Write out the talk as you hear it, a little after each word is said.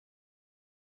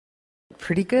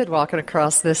Pretty good walking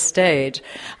across this stage.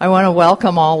 I want to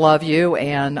welcome all of you,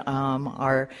 and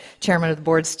our chairman of the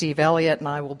board, Steve Elliott, and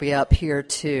I will be up here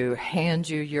to hand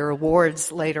you your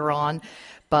awards later on.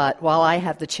 But while I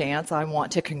have the chance, I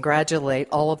want to congratulate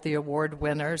all of the award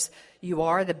winners. You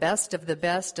are the best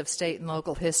of state and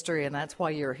local history, and that's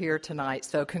why you're here tonight.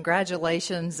 So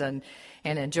congratulations and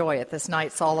enjoy it. This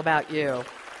night's all about you.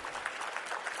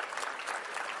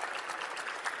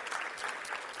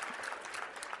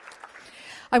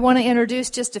 I want to introduce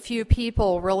just a few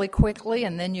people really quickly,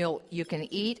 and then you can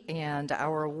eat, and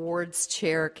our awards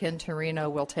chair, Ken Torino,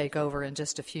 will take over in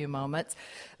just a few moments.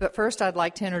 But first, I'd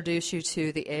like to introduce you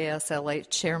to the ASLH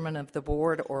chairman of the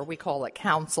board, or we call it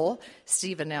council,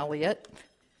 Stephen Elliott.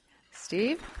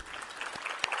 Steve?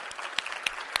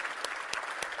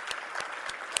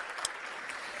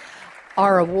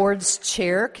 Our awards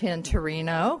chair, Ken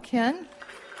Torino. Ken?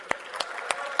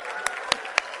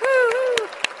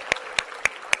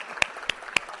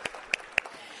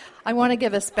 I want to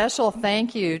give a special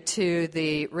thank you to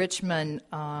the Richmond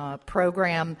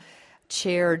program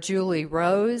chair, Julie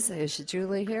Rose. Is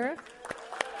Julie here?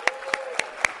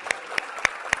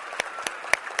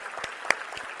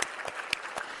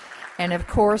 And, of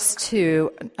course,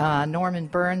 to Norman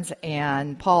Burns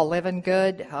and Paul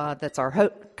Livengood, that's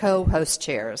our co-host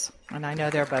chairs, and I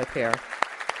know they're both here.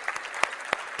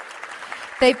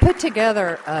 They put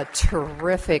together a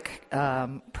terrific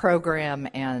program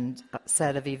and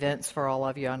set of events for all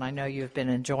of you, and I know you've been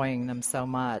enjoying them so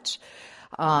much.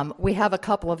 We have a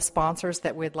couple of sponsors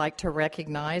that we'd like to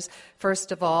recognize.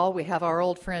 First of all, we have our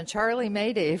old friend Charlie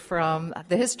Mayday from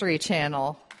the History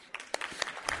Channel.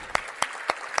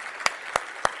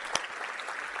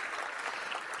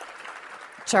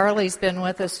 Charlie's been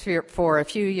with us for a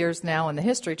few years now, and the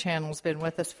History Channel's been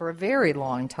with us for a very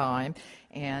long time.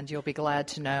 And you'll be glad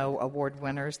to know, award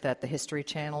winners, that the History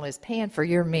Channel is paying for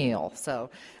your meal. So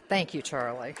thank you,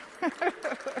 Charlie.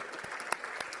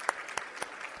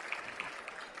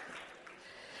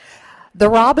 The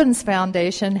Robbins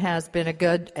Foundation has been a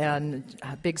good and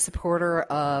big supporter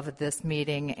of this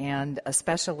meeting, and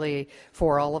especially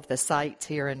for all of the sites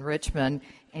here in Richmond.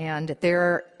 And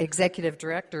their executive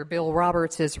director, Bill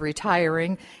Roberts, is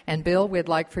retiring. And Bill, we'd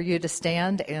like for you to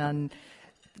stand and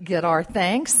get our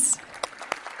thanks.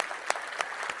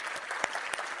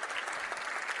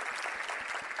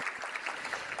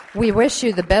 We wish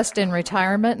you the best in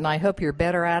retirement, and I hope you're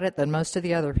better at it than most of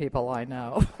the other people I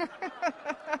know.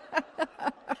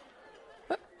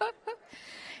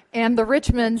 And the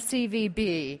Richmond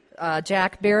CVB,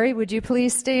 Jack Berry, would you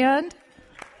please stand?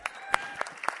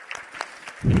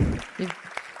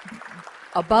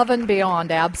 Above and beyond,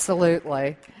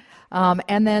 absolutely.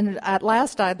 And then at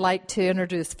last, I'd like to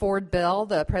introduce Ford Bell,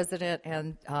 the president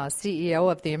and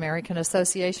CEO of the American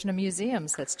Association of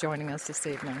Museums, that's joining us this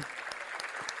evening.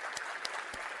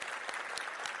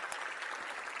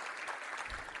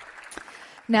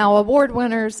 Now, award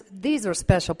winners, these are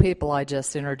special people I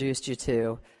just introduced you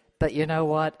to. But you know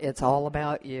what? It's all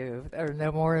about you. They're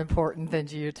no more important than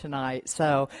you tonight.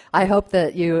 So I hope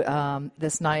that you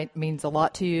this night means a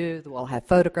lot to you. We'll have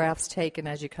photographs taken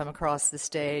as you come across the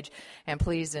stage. And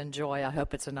please enjoy. I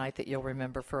hope it's a night that you'll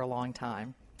remember for a long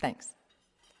time. Thanks.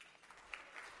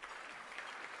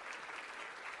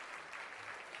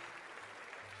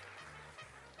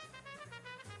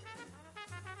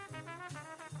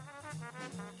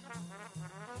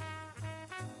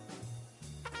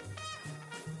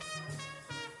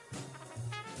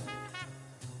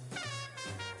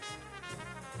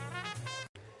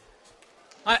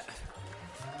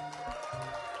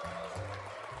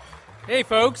 Hey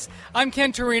folks, I'm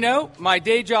Ken Torino. My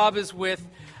day job is with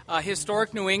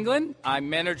Historic New England. I'm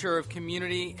manager of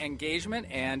community engagement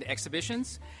and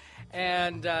exhibitions.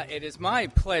 And it is my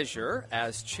pleasure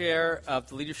as chair of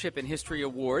the Leadership in History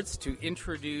Awards to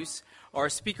introduce our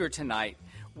speaker tonight.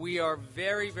 We are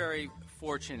very, very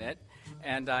fortunate,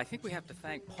 and I think we have to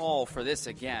thank Paul for this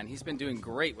again. He's been doing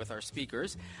great with our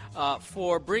speakers,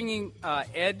 for bringing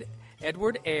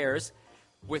Edward Ayers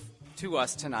to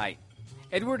us tonight.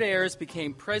 Edward Ayers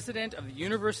became president of the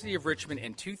University of Richmond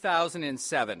in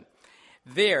 2007.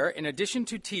 There, in addition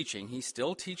to teaching, he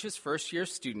still teaches first-year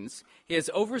students. He has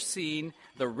overseen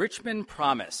the Richmond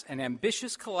Promise, an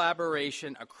ambitious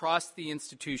collaboration across the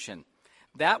institution.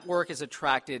 That work has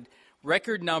attracted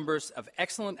record numbers of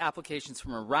excellent applications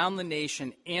from around the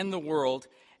nation and the world,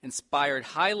 inspired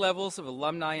high levels of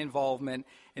alumni involvement,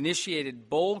 initiated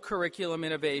bold curriculum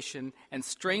innovation, and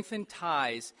strengthened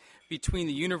ties between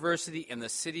the university and the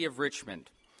city of Richmond.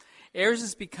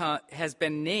 Ayers has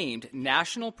been named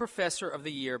National Professor of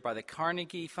the Year by the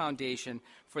Carnegie Foundation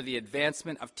for the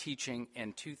Advancement of Teaching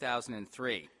in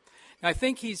 2003. Now, I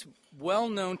think he's well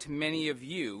known to many of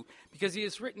you because he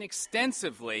has written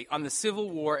extensively on the Civil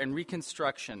War and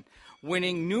Reconstruction,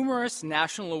 winning numerous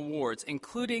national awards,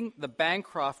 including the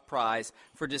Bancroft Prize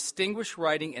for Distinguished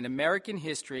Writing in American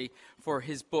History for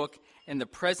his book, In the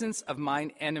Presence of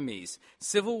Mine Enemies,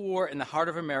 Civil War in the Heart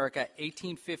of America,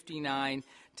 1859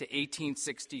 to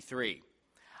 1863.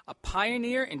 A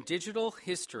pioneer in digital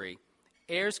history,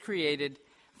 Ayers created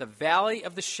The Valley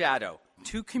of the Shadow,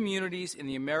 Two Communities in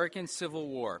the American Civil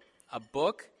War, a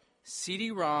book,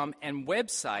 CD-ROM, and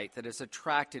website that has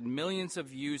attracted millions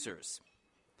of users.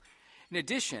 In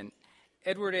addition,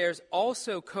 Edward Ayers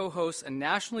also co-hosts a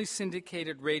nationally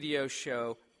syndicated radio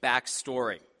show,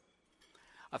 Backstory.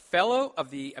 A fellow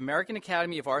of the American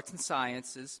Academy of Arts and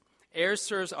Sciences, Ayers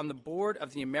serves on the board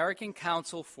of the American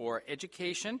Council for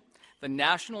Education, the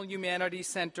National Humanities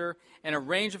Center, and a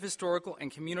range of historical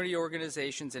and community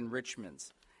organizations in Richmond.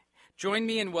 Join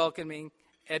me in welcoming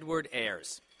Edward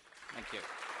Ayers. Thank you.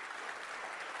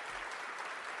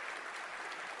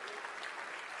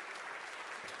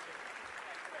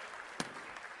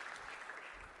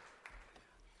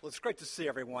 Well, it's great to see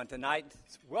everyone tonight.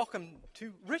 Welcome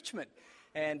to Richmond.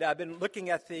 And I've been looking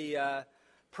at the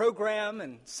program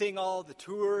and seeing all the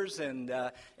tours and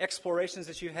explorations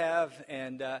that you have.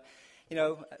 And,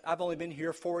 I've only been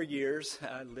here 4 years.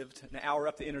 I lived an hour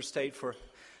up the interstate for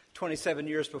 27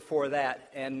 years before that.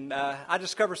 And I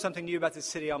discover something new about this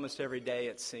city almost every day,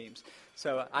 it seems.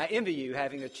 So I envy you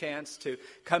having a chance to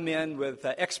come in with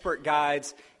expert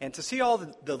guides and to see all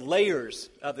the layers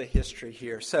of the history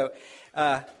here. So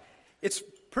it's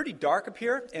pretty dark up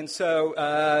here, and so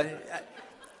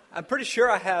I'm pretty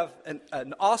sure I have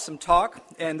an awesome talk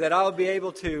and that I'll be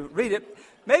able to read it.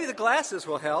 Maybe the glasses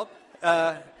will help.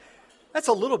 That's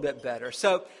a little bit better.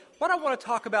 So what I want to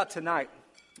talk about tonight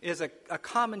is a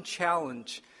common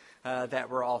challenge that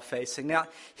we're all facing. Now,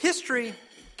 history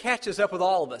catches up with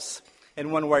all of us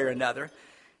in one way or another,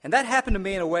 and that happened to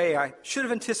me in a way I should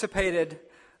have anticipated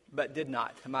but did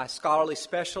not. My scholarly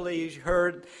specialty, as you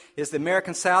heard, is the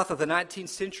American South of the 19th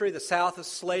century, the South of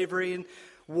slavery and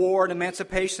war and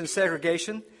emancipation and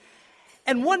segregation.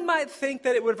 And one might think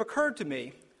that it would have occurred to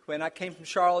me when I came from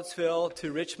Charlottesville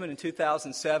to Richmond in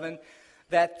 2007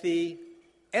 that the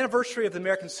anniversary of the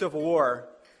American Civil War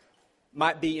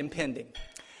might be impending.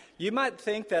 You might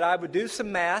think that I would do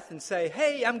some math and say,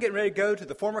 hey, I'm getting ready to go to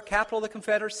the former capital of the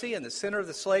Confederacy and the center of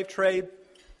the slave trade,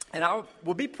 and I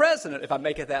will be president, if I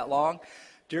make it that long,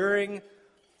 during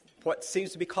what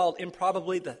seems to be called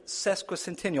improbably the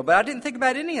sesquicentennial. But I didn't think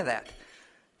about any of that.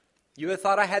 You would have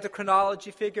thought I had the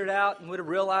chronology figured out and would have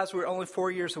realized we were only 4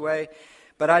 years away,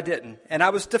 but I didn't. And I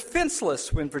was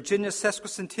defenseless when Virginia's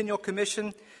Sesquicentennial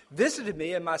Commission visited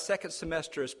me in my second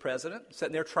semester as president,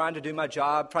 sitting there trying to do my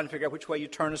job, trying to figure out which way you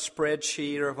turn a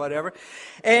spreadsheet or whatever,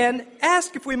 and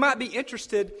asked if we might be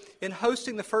interested in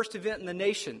hosting the first event in the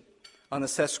nation on the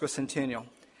sesquicentennial.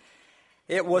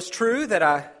 It was true that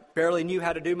I barely knew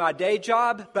how to do my day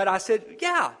job, but I said,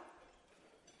 yeah,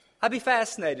 I'd be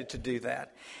fascinated to do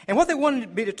that. And what they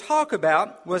wanted me to talk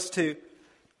about was to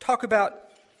talk about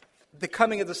the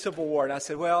coming of the Civil War. And I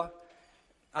said, well,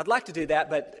 I'd like to do that,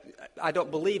 but I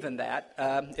don't believe in that.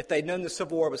 If they'd known the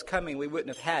Civil War was coming, we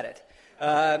wouldn't have had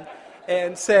it.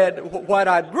 And said, what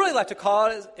I'd really like to call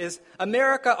it is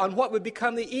America on what would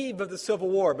become the eve of the Civil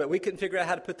War, but we couldn't figure out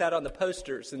how to put that on the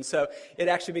posters. And so it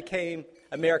actually became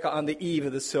America on the eve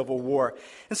of the Civil War.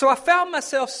 And so I found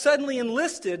myself suddenly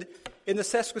enlisted in the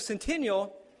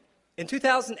sesquicentennial in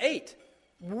 2008,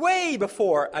 way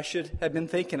before I should have been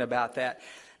thinking about that.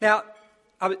 Now,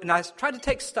 I tried to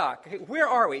take stock. Where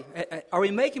are we? Are we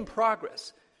making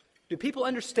progress? Do people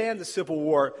understand the Civil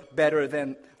War better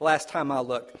than last time I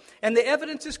looked? And the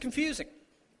evidence is confusing.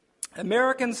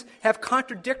 Americans have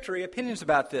contradictory opinions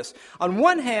about this. On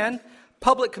one hand,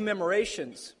 public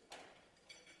commemorations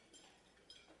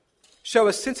show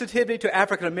a sensitivity to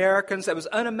African Americans that was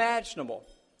unimaginable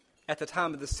at the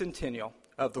time of the centennial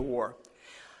of the war.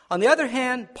 On the other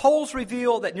hand, polls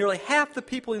reveal that nearly half the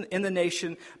people in the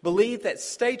nation believe that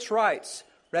states' rights,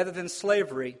 rather than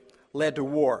slavery, led to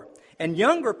war. And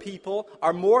younger people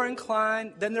are more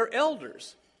inclined than their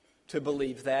elders to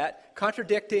believe that,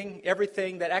 contradicting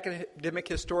everything that academic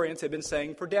historians have been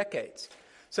saying for decades.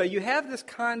 So you have this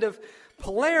kind of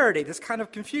polarity, this kind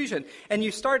of confusion. And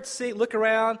you start to look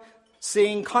around,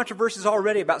 seeing controversies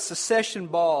already about secession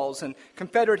balls and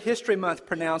Confederate History Month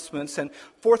pronouncements and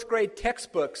fourth grade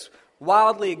textbooks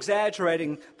wildly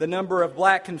exaggerating the number of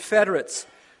black Confederates.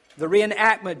 The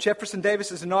reenactment of Jefferson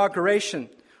Davis's inauguration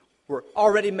were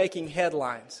already making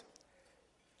headlines.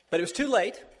 But it was too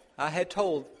late. I had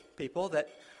told people that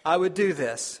I would do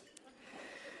this.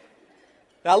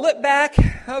 Now, I look back,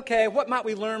 okay, what might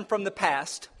we learn from the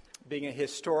past, being a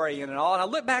historian and all, and I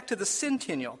look back to the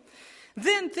centennial.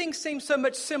 Then things seemed so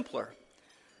much simpler.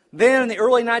 Then in the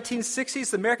early 1960s,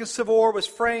 the American Civil War was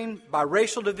framed by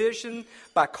racial division,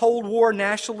 by Cold War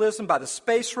nationalism, by the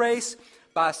space race,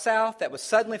 by a South that was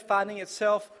suddenly finding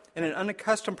itself in an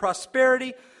unaccustomed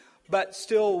prosperity, but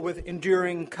still with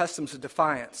enduring customs of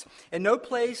defiance. And no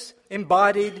place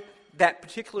embodied that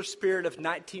particular spirit of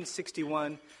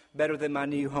 1961 better than my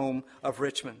new home of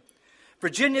Richmond.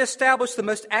 Virginia established the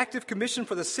most active commission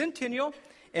for the centennial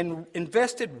and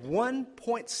invested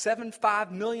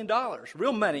 $1.75 million,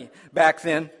 real money back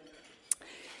then,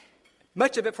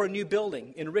 much of it for a new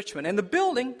building in Richmond. And the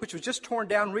building, which was just torn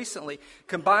down recently,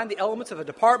 combined the elements of a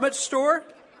department store,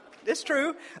 it's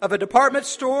true, of a department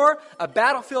store, a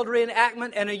battlefield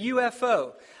reenactment, and a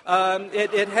UFO.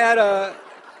 It had a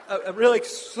really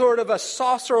sort of a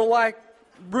saucer-like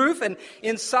roof, and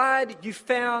inside you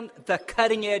found the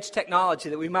cutting-edge technology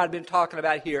that we might have been talking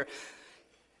about here.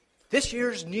 This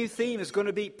year's new theme is going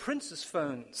to be Princess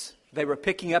phones. They were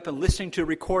picking up and listening to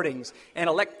recordings, and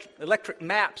electric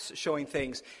maps showing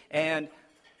things, and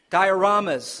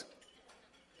dioramas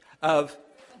of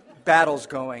battles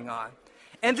going on.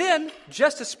 And then,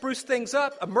 just to spruce things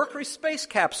up, a Mercury space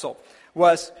capsule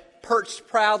was perched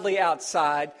proudly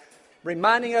outside,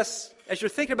 reminding us, as you're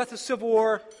thinking about the Civil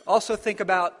War, also think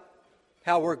about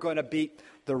how we're going to beat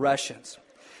the Russians.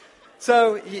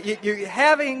 So you're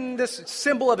having this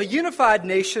symbol of a unified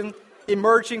nation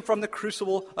emerging from the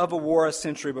crucible of a war a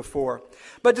century before.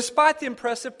 But despite the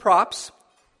impressive props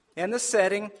and the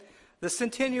setting, the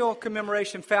centennial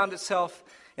commemoration found itself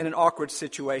in an awkward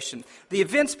situation. The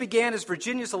events began as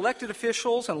Virginia's elected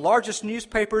officials and largest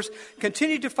newspapers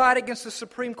continued to fight against the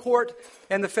Supreme Court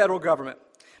and the federal government.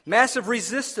 Massive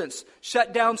resistance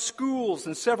shut down schools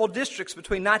in several districts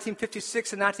between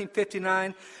 1956 and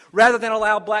 1959 rather than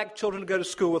allow black children to go to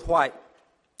school with white.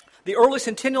 The early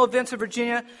centennial events of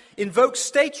Virginia invoked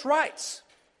states' rights,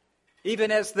 even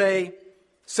as they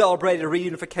celebrated a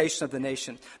reunification of the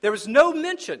nation. There was no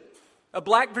mention of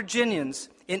black Virginians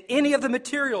in any of the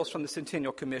materials from the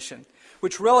Centennial Commission,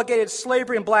 which relegated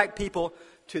slavery and black people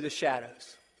to the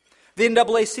shadows. The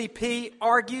NAACP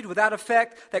argued without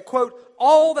effect that, quote,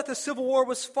 all that the Civil War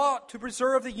was fought to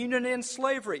preserve the Union and end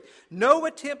slavery. No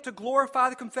attempt to glorify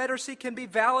the Confederacy can be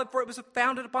valid, for it was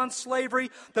founded upon slavery,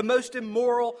 the most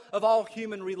immoral of all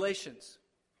human relations.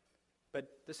 But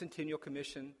the Centennial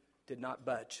Commission did not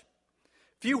budge.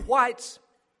 Few whites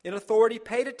in authority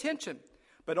paid attention,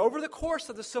 but over the course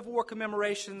of the Civil War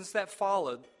commemorations that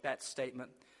followed that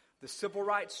statement, the civil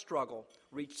rights struggle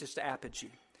reached its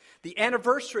apogee. The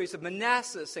anniversaries of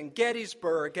Manassas and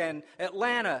Gettysburg and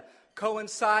Atlanta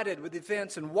coincided with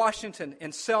events in Washington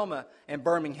and Selma and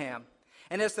Birmingham.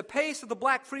 And as the pace of the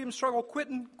black freedom struggle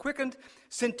quickened,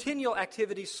 centennial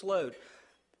activities slowed.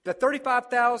 The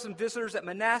 35,000 visitors at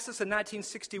Manassas in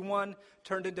 1961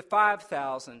 turned into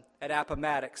 5,000 at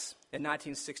Appomattox in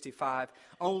 1965,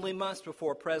 only months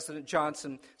before President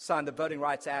Johnson signed the Voting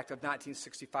Rights Act of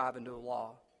 1965 into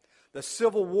law. The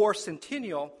Civil War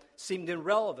centennial seemed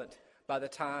irrelevant by the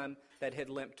time that had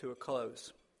limped to a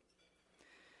close.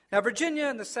 Now, Virginia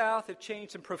and the South have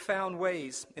changed in profound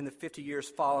ways in the 50 years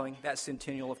following that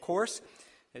centennial, of course.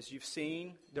 As you've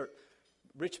seen,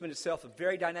 Richmond itself, a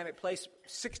very dynamic place,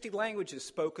 60 languages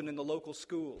spoken in the local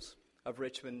schools of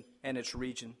Richmond and its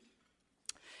region.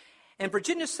 And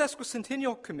Virginia's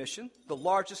Sesquicentennial Commission, the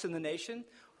largest in the nation,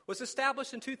 was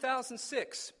established in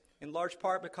 2006, in large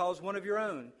part because one of your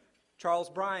own, Charles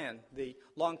Bryan, the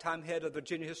longtime head of the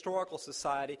Virginia Historical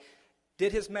Society,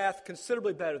 did his math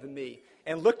considerably better than me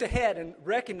and looked ahead and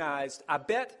recognized, I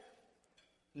bet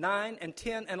 9 and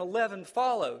 10 and 11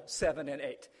 follow 7 and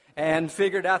 8, and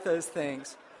figured out those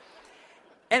things.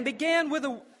 And began with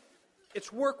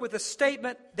its work with a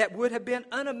statement that would have been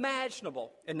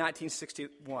unimaginable in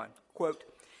 1961. Quote,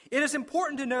 it is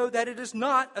important to know that it is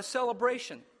not a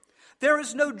celebration. There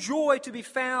is no joy to be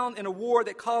found in a war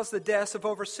that caused the deaths of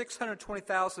over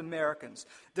 620,000 Americans,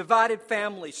 divided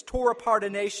families, tore apart a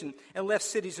nation, and left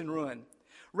cities in ruin.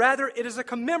 Rather, it is a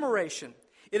commemoration.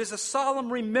 It is a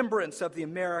solemn remembrance of the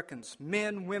Americans,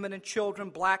 men, women, and children,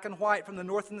 black and white from the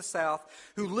North and the South,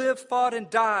 who lived, fought, and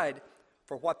died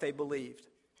for what they believed.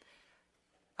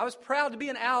 I was proud to be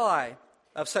an ally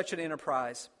of such an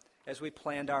enterprise as we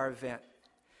planned our event.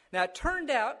 Now, it turned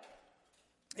out,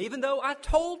 even though I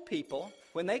told people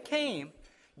when they came,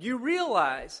 you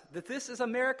realize that this is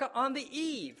America on the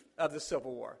eve of the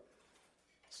Civil War.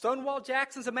 Stonewall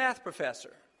Jackson's a math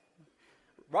professor.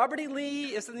 Robert E. Lee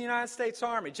is in the United States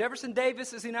Army. Jefferson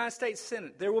Davis is in the United States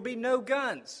Senate. There will be no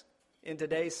guns in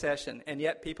today's session, and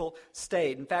yet people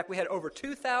stayed. In fact, we had over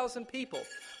 2,000 people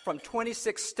from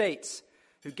 26 states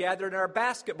who gathered in our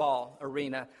basketball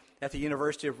arena at the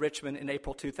University of Richmond in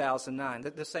April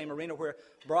 2009, the same arena where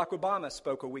Barack Obama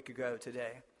spoke a week ago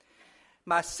today.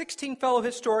 My 16 fellow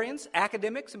historians,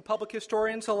 academics and public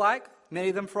historians alike, many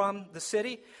of them from the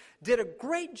city, did a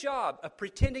great job of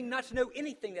pretending not to know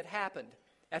anything that happened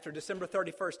after December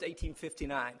 31st,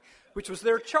 1859, which was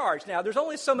their charge. Now, there's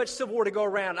only so much Civil War to go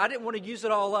around. I didn't want to use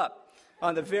it all up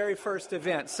on the very first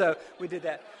event, so we did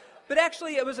that. But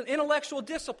actually, it was an intellectual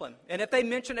discipline. And if they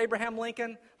mentioned Abraham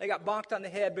Lincoln, they got bonked on the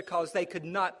head because they could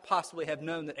not possibly have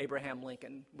known that Abraham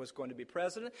Lincoln was going to be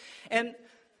president. And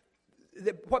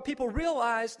what people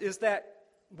realized is that,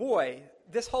 boy,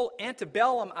 this whole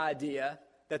antebellum idea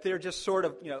that they're just sort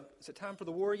of, is it time for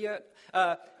the war yet?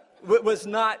 Was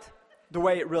not the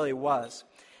way it really was.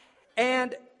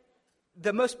 And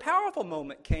the most powerful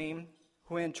moment came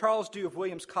when Charles Dew of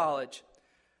Williams College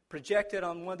projected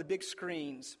on one of the big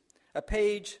screens a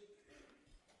page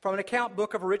from an account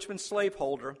book of a Richmond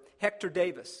slaveholder, Hector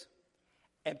Davis.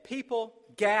 And people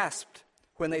gasped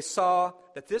when they saw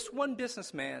that this one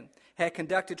businessman had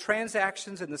conducted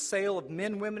transactions in the sale of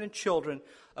men, women, and children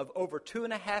of over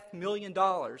 $2.5 million in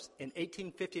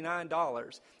 1859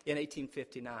 dollars in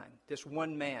 1859. This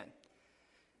one man.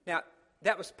 Now,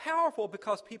 that was powerful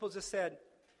because people just said,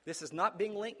 this is not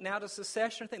being linked now to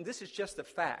secession thing. This is just a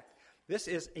fact. This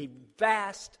is a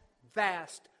vast,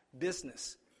 vast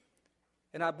business.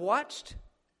 And I've watched,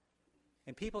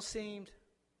 and people seemed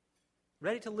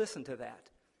ready to listen to that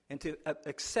and to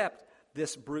accept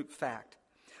this brute fact.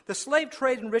 The slave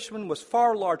trade in Richmond was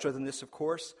far larger than this, of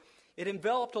course. It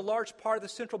enveloped a large part of the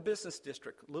central business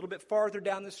district, a little bit farther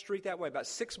down the street that way, about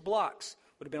 6 blocks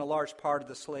would have been a large part of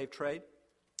the slave trade.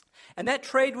 And that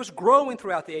trade was growing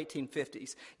throughout the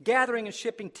 1850s, gathering and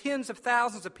shipping tens of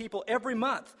thousands of people every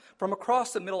month from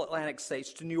across the Middle Atlantic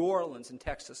states to New Orleans and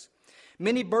Texas.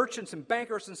 Many merchants and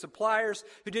bankers and suppliers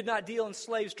who did not deal in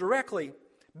slaves directly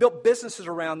built businesses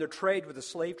around their trade with the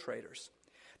slave traders.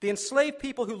 The enslaved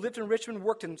people who lived in Richmond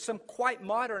worked in some quite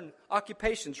modern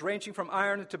occupations, ranging from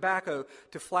iron and tobacco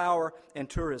to flour and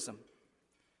tourism.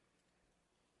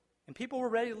 And people were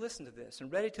ready to listen to this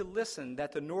and ready to listen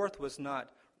that the North was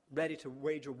not ready to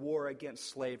wage a war against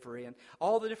slavery, and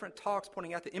all the different talks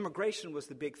pointing out that immigration was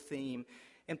the big theme.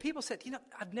 And people said,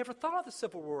 I've never thought of the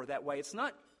Civil War that way. It's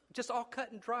not just all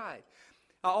cut and dried.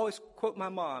 I always quote my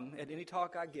mom at any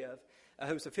talk I give,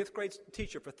 who was a 5th grade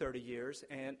teacher for 30 years,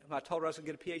 and I told her I was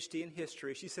going to get a PhD in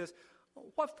history. She says,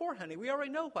 what for, honey? We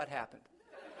already know what happened.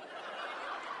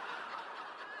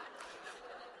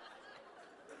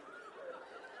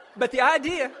 But the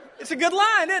idea, it's a good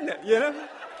line, isn't it?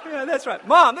 Yeah, that's right.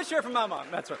 Mom, let's hear it from my mom.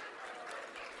 That's right.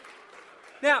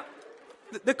 Now,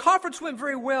 the conference went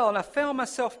very well, and I found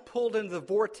myself pulled into the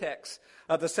vortex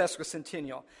of the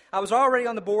sesquicentennial. I was already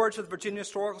on the boards of the Virginia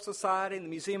Historical Society and the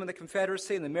Museum of the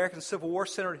Confederacy and the American Civil War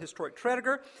Center at Historic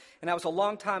Tredegar, and I was a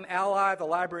longtime ally of the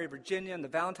Library of Virginia and the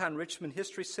Valentine Richmond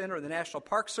History Center and the National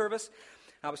Park Service.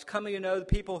 I was coming to know the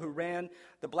people who ran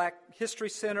the Black History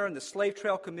Center and the Slave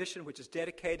Trail Commission, which is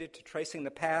dedicated to tracing the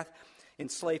path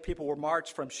enslaved people were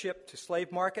marched from ship to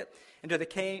slave market, and to the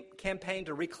campaign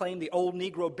to reclaim the old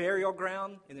Negro burial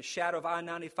ground in the shadow of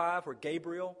I-95 where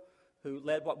Gabriel, who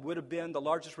led what would have been the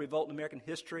largest revolt in American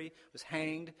history, was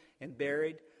hanged and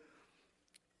buried.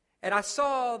 And I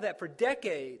saw that for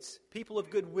decades, people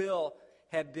of goodwill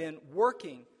have been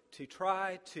working to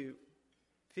try to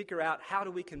figure out how do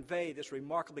we convey this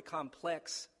remarkably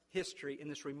complex history in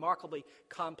this remarkably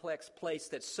complex place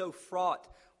that's so fraught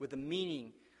with the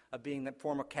meaning of being the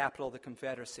former capital of the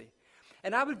Confederacy.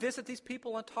 And I would visit these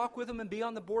people and talk with them and be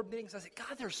on the board meetings. I said,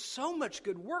 God, there's so much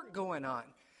good work going on.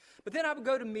 But then I would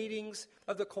go to meetings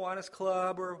of the Kiwanis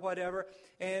Club or whatever,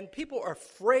 and people are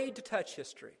afraid to touch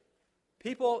history.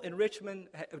 People in Richmond,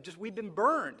 we've been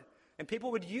burned. And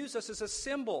people would use us as a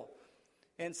symbol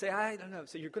and say, I don't know,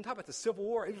 so you're going to talk about the Civil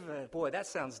War? Boy, that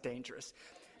sounds dangerous.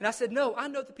 And I said, no, I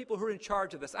know the people who are in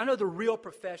charge of this. I know the real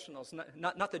professionals,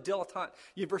 not the dilettante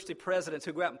university presidents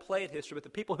who go out and play at history, but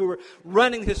the people who are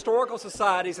running historical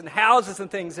societies and houses and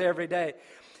things every day.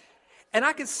 And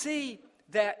I could see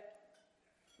that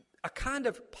a kind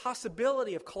of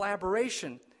possibility of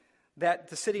collaboration that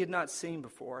the city had not seen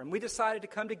before. And we decided to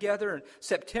come together in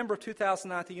September of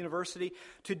 2009 at the university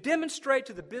to demonstrate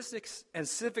to the business and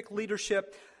civic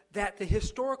leadership that the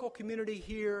historical community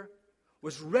here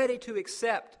was ready to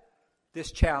accept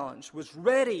this challenge, was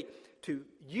ready to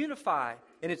unify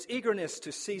in its eagerness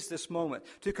to seize this moment,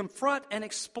 to confront and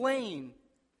explain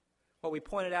what we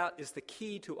pointed out is the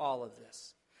key to all of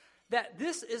this. That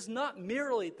this is not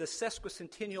merely the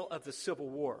sesquicentennial of the Civil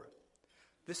War.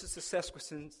 This is the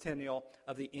sesquicentennial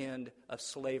of the end of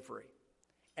slavery.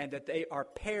 And that they are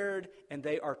paired, and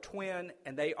they are twin,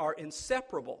 and they are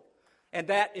inseparable. And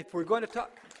that if we're going to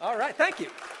talk... All right, thank you.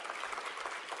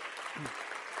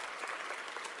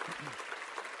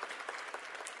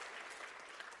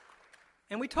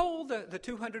 And we told the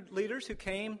 200 leaders who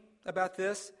came about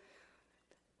this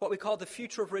what we call the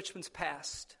future of Richmond's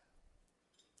past.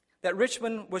 That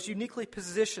Richmond was uniquely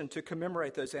positioned to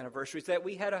commemorate those anniversaries, that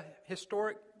we had a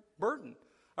historic burden,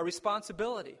 a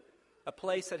responsibility, a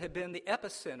place that had been the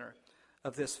epicenter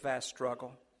of this vast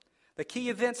struggle. The key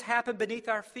events happened beneath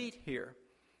our feet here.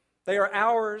 They are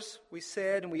ours, we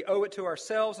said, and we owe it to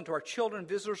ourselves and to our children and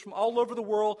visitors from all over the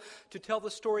world to tell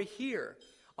the story here,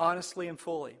 honestly and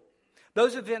fully.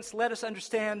 Those events let us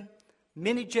understand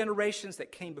many generations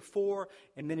that came before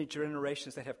and many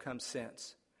generations that have come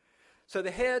since. So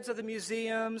the heads of the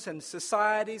museums and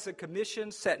societies and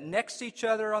commissions sat next to each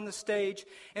other on the stage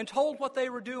and told what they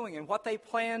were doing and what they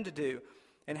planned to do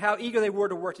and how eager they were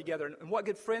to work together and what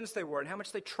good friends they were and how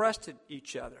much they trusted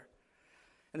each other.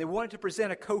 And they wanted to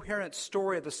present a coherent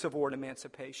story of the Civil War and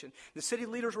emancipation. The city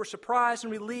leaders were surprised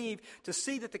and relieved to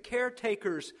see that the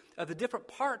caretakers of the different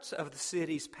parts of the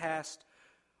city's past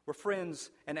were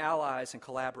friends and allies and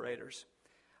collaborators.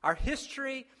 Our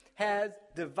history has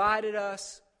divided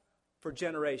us for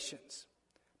generations.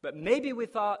 But maybe we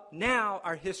thought now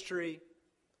our history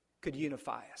could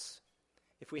unify us.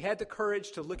 If we had the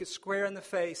courage to look it square in the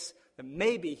face, then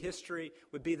maybe history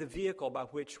would be the vehicle by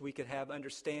which we could have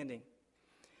understanding.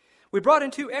 We brought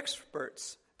in 2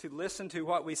 experts to listen to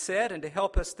what we said and to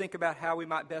help us think about how we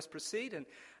might best proceed. And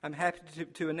I'm happy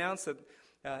to announce that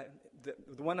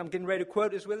the one I'm getting ready to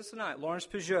quote is with us tonight, Lawrence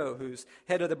Peugeot, who's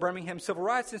head of the Birmingham Civil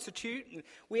Rights Institute. And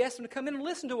we asked him to come in and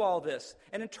listen to all this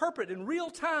and interpret in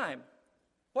real time.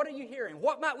 What are you hearing?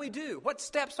 What might we do? What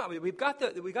steps might we do? We got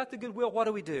the goodwill. What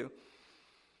do we do?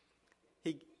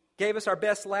 He gave us our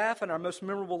best laugh and our most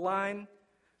memorable line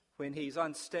when he's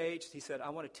on stage. He said,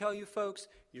 "I want to tell you folks,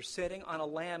 you're sitting on a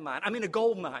landmine. I mean a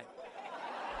gold mine."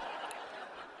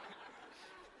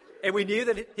 And we knew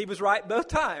that he was right both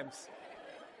times.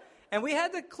 And we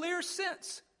had the clear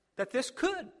sense that this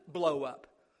could blow up,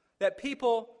 that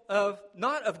people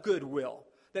not of goodwill,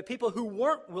 that people who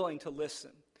weren't willing to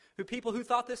listen, people who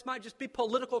thought this might just be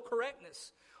political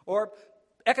correctness or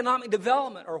economic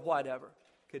development or whatever,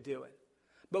 could do it.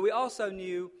 But we also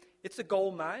knew it's a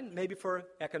gold mine, maybe for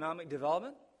economic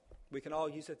development. We can all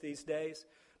use it these days,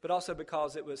 but also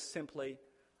because it was simply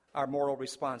our moral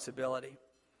responsibility.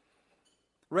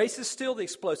 Race is still the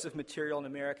explosive material in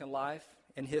American life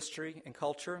and history and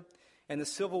culture, and the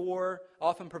Civil War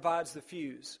often provides the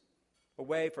fuse, a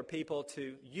way for people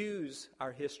to use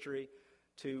our history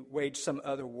to wage some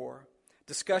other war.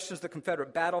 Discussions of the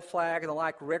Confederate battle flag and the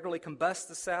like regularly combust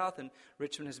the South, and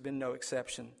Richmond has been no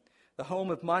exception. The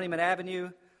home of Monument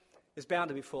Avenue is bound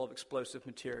to be full of explosive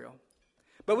material.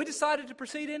 But we decided to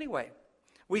proceed anyway.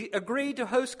 We agreed to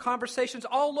host conversations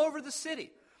all over the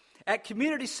city, at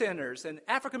community centers and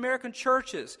African American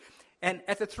churches, and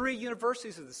at the 3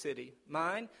 universities of the city,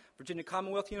 mine, Virginia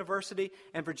Commonwealth University,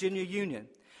 and Virginia Union.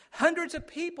 Hundreds of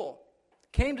people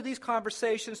came to these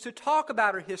conversations to talk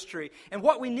about our history and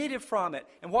what we needed from it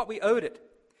and what we owed it.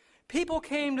 People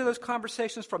came to those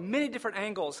conversations from many different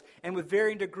angles and with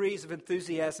varying degrees of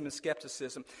enthusiasm and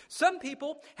skepticism. Some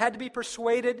people had to be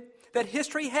persuaded that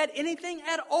history had anything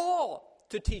at all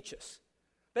to teach us,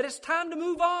 that it's time to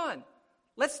move on.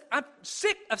 I'm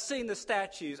sick of seeing the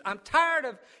statues. I'm tired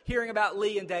of hearing about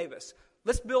Lee and Davis.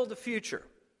 Let's build the future.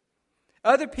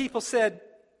 Other people said,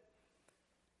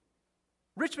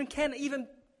 Richmond can't even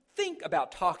think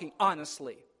about talking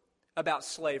honestly about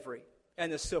slavery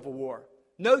and the Civil War.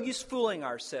 No use fooling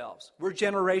ourselves. We're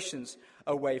generations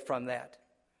away from that.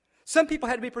 Some people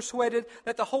had to be persuaded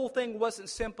that the whole thing wasn't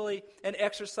simply an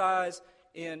exercise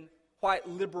in white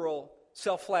liberal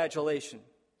self-flagellation.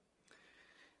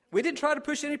 We didn't try to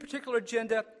push any particular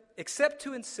agenda except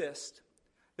to insist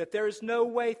that there is no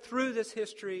way through this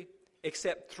history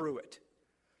except through it.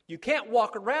 You can't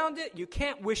walk around it. You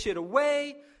can't wish it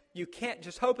away. You can't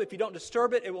just hope if you don't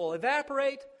disturb it, it will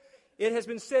evaporate. It has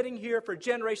been sitting here for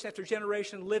generation after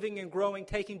generation, living and growing,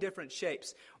 taking different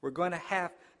shapes. We're going to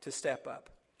have to step up.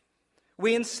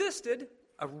 We insisted,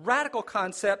 a radical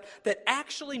concept, that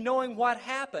actually knowing what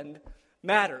happened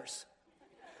matters.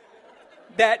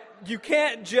 That you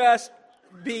can't just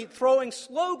be throwing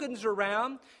slogans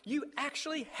around. You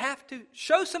actually have to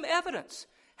show some evidence.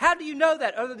 How do you know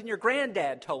that other than your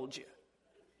granddad told you?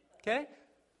 Okay?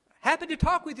 Happy to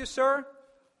talk with you, sir.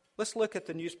 Let's look at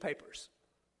the newspapers.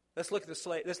 Let's look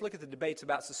at the debates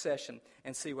about secession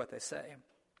and see what they say.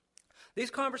 These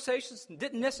conversations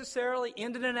didn't necessarily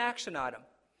end in an action item.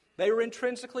 They were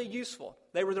intrinsically useful.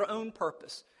 They were their own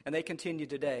purpose, and they continue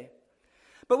today.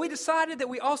 But we decided that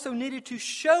we also needed to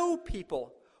show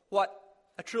people what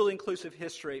a truly inclusive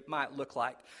history might look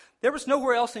like. There was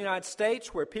nowhere else in the United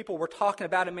States where people were talking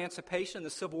about emancipation and the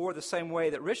Civil War the same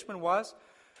way that Richmond was.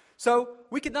 So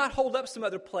we could not hold up some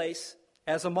other place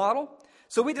as a model.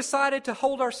 So we decided to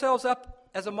hold ourselves up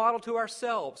as a model to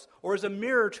ourselves, or as a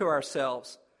mirror to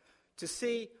ourselves, to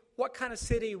see what kind of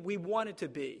city we wanted to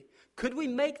be. Could we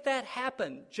make that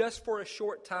happen just for a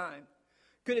short time?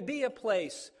 Could it be a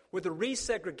place with the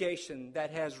resegregation that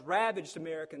has ravaged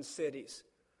American cities?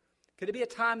 Could it be a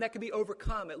time that could be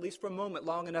overcome, at least for a moment,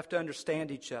 long enough to understand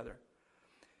each other?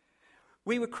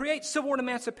 We would create Civil War and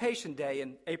Emancipation Day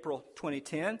in April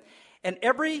 2010, and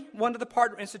every one of the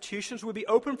partner institutions would be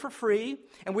open for free,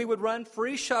 and we would run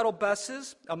free shuttle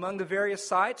buses among the various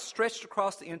sites stretched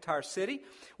across the entire city.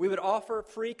 We would offer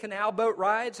free canal boat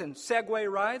rides and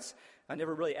Segway rides. I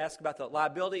never really asked about the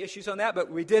liability issues on that,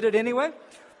 but we did it anyway.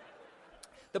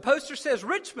 The poster says,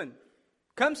 "Richmond,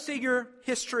 come see your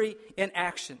history in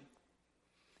action."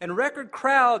 And record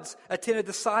crowds attended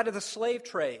the site of the slave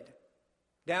trade,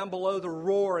 down below the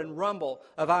roar and rumble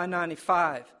of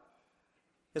I-95,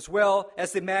 as well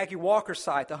as the Maggie Walker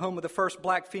site, the home of the first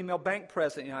black female bank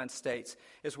president in the United States,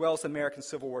 as well as the American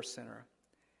Civil War Center.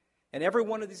 And every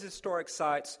one of these historic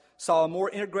sites saw a more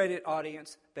integrated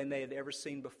audience than they had ever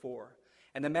seen before.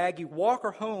 And the Maggie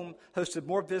Walker home hosted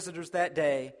more visitors that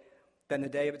day than the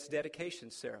day of its dedication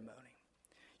ceremony.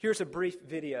 Here's a brief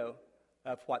video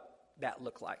of what that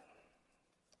looked like.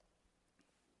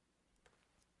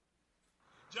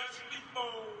 Just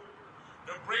before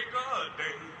the break of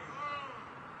day,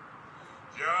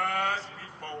 just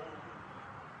before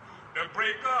the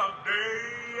break of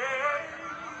day,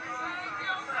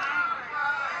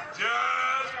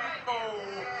 just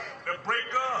before the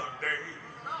break of day,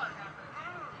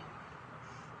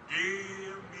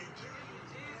 give me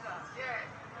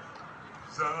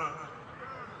Jesus.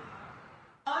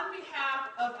 On behalf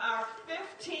of our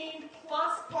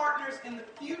 15-plus partners in the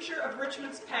future of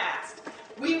Richmond's past,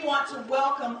 we want to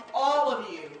welcome all of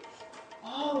you,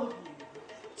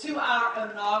 to our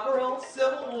inaugural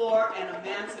Civil War and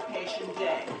Emancipation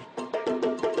Day.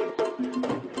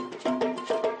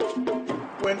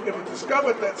 When it was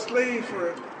discovered that slaves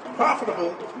were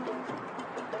profitable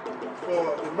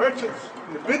for the merchants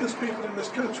and the business people in this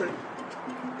country,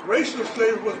 racial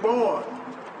slavery was born.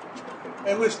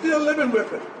 And we're still living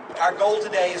with it. Our goal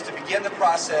today is to begin the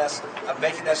process of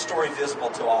making that story visible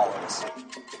to all of us.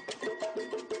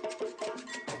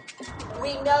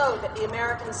 We know that the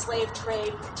American slave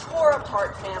trade tore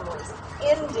apart families,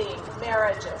 ending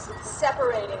marriages,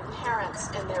 separating parents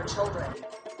and their children.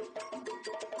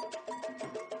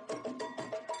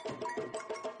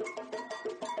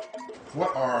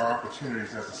 What are our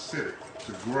opportunities as a city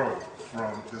to grow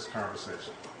from this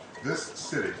conversation? This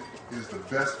city is the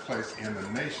best place in the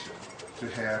nation to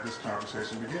have this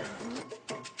conversation begin.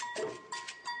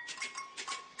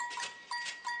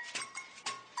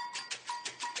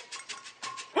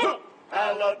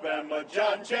 Alabama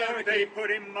John Cherokee, they put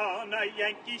him on a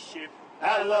Yankee ship.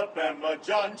 Alabama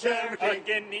John Cherokee,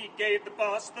 again he gave the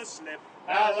boss the slip.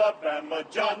 Alabama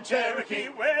John Cherokee,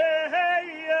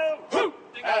 way-yo.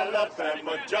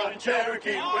 Alabama John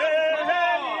Cherokee,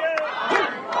 way-yo.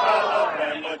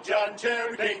 Alabama John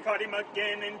Cherokee, they caught him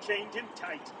again and chained him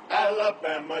tight.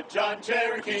 Alabama John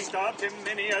Cherokee, starved him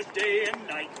many a day and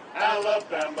night.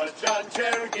 Alabama John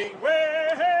Cherokee,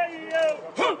 way-yo.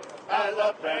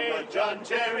 Alabama John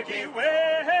Cherokee,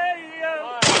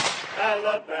 way-yo.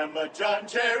 Alabama John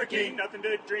Cherokee, nothing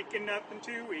to drink and nothing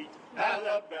to eat.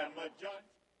 Alabama John.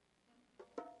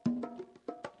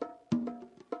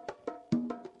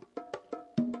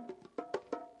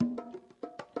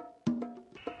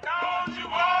 Don't you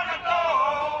wanna go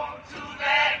to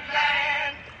that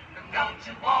land? Don't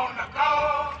you wanna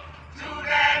go to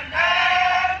that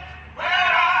land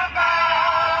where I'm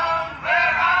bound,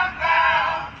 where I'm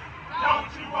bound?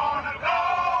 Don't you wanna go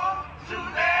to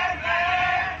that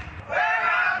land where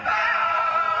I'm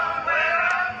bound, where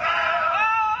I'm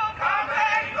bound? Come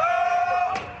and go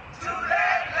to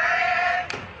that land.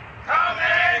 Come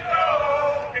and go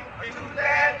to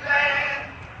that land.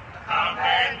 Come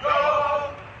and go.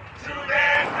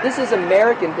 This is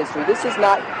American history. This is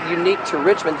not unique to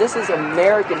Richmond. This is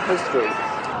American history.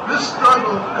 This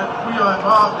struggle that we are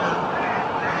involved in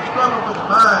is a struggle for the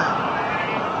mind,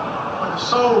 for the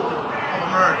soul of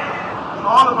America. And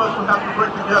all of us will have to work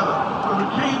together. When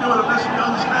we can't do it unless we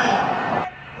understand.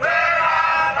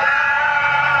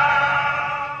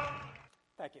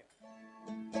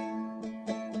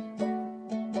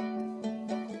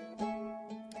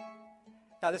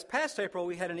 Now, this past April,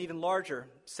 we had an even larger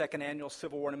second annual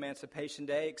Civil War and Emancipation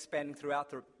Day, expanding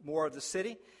throughout more of the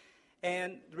city.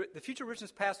 And the Future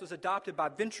Richmond's Past was adopted by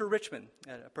Venture Richmond,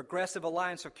 a progressive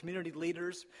alliance of community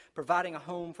leaders, providing a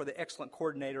home for the excellent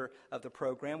coordinator of the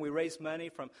program. We raised money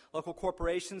from local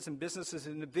corporations and businesses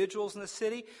and individuals in the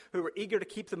city who were eager to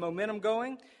keep the momentum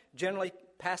going, generally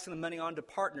passing the money on to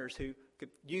partners who could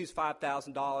use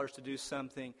 $5,000 to do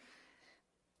something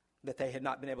that they had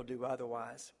not been able to do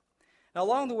otherwise. Now,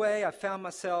 along the way, I found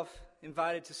myself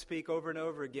invited to speak over and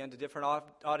over again to different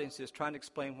audiences, trying to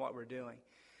explain what we're doing.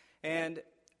 And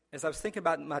as I was thinking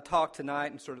about my talk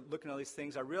tonight and sort of looking at all these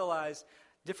things, I realized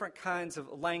different kinds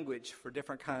of language for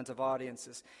different kinds of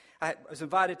audiences. I was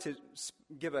invited to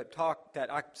give a talk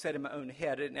that I said in my own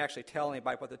head. I didn't actually tell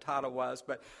anybody what the title was,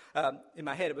 but in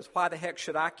my head it was, "Why the Heck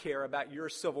Should I Care About Your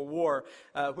Civil War?"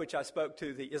 Which I spoke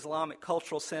to the Islamic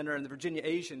Cultural Center and the Virginia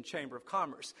Asian Chamber of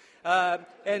Commerce. And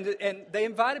they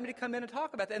invited me to come in and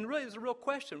talk about that. And really, there's a real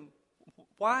question.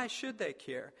 Why should they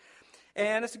care?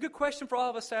 And it's a good question for all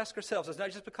of us to ask ourselves. It's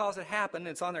not just because it happened,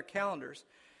 it's on their calendars.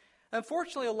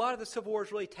 Unfortunately, a lot of the Civil War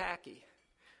is really tacky.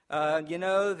 The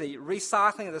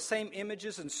recycling of the same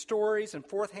images and stories and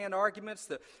fourth-hand arguments,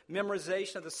 the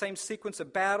memorization of the same sequence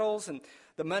of battles, and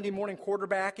the Monday morning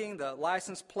quarterbacking, the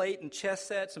license plate and chess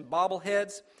sets and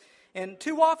bobbleheads. And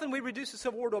too often we reduce the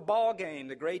Civil War to a ball game,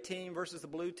 the gray team versus the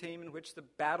blue team, in which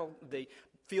the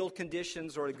field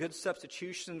conditions or the good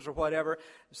substitutions or whatever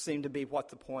seem to be what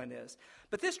the point is.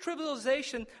 But this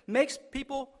trivialization makes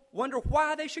people wonder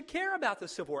why they should care about the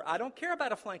Civil War. I don't care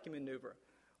about a flanking maneuver.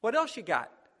 What else you got?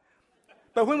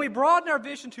 But when we broaden our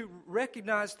vision to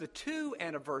recognize the two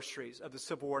anniversaries of the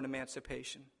Civil War and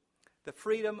Emancipation, the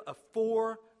freedom of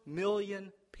 4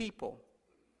 million people,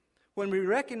 when we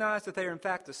recognize that they are in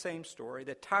fact the same story,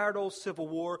 the tired old Civil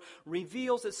War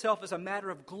reveals itself as a matter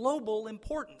of global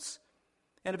importance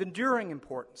and of enduring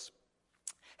importance.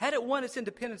 Had it won its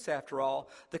independence, after all,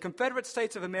 the Confederate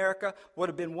States of America would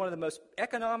have been one of the most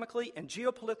economically and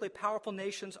geopolitically powerful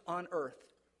nations on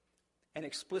earth, and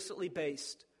explicitly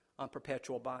based on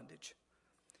perpetual bondage.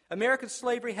 American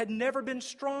slavery had never been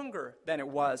stronger than it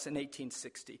was in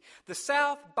 1860. The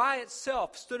South by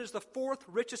itself stood as the fourth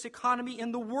richest economy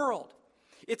in the world.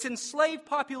 Its enslaved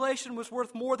population was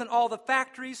worth more than all the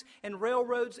factories and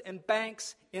railroads and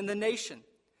banks in the nation.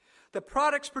 The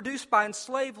products produced by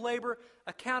enslaved labor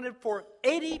accounted for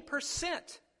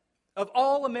 80% of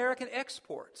all American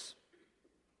exports.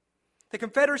 The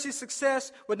Confederacy's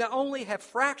success would not only have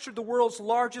fractured the world's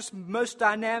largest, most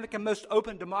dynamic, and most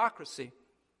open democracy,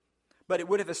 but it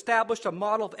would have established a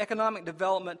model of economic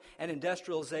development and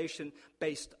industrialization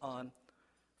based on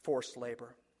forced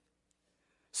labor.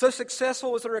 So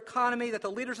successful was their economy that the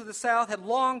leaders of the South had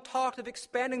long talked of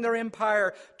expanding their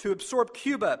empire to absorb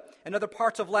Cuba and other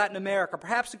parts of Latin America,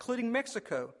 perhaps including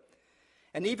Mexico.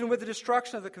 And even with the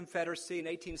destruction of the Confederacy in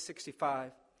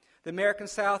 1865, the American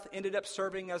South ended up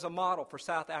serving as a model for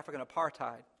South African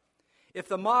apartheid. If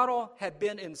the model had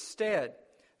been instead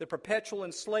the perpetual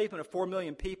enslavement of 4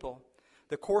 million people,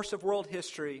 the course of world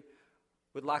history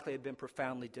would likely have been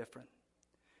profoundly different.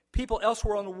 People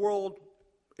elsewhere in the world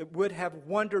would have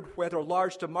wondered whether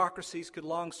large democracies could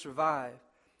long survive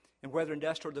and whether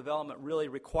industrial development really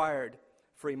required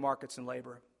free markets and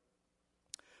labor.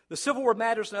 The Civil War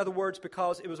matters, in other words,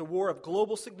 because it was a war of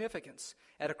global significance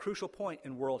at a crucial point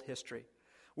in world history.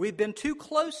 We've been too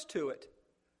close to it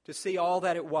to see all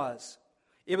that it was.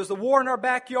 It was the war in our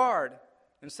backyard,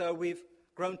 and so we've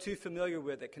grown too familiar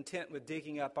with it, content with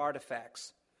digging up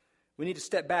artifacts. We need to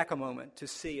step back a moment to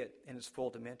see it in its full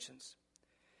dimensions.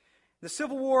 The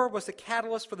Civil War was the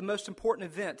catalyst for the most important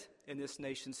event in this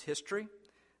nation's history,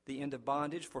 the end of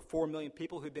bondage for 4 million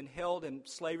people who'd been held in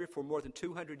slavery for more than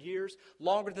 200 years,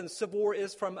 longer than the Civil War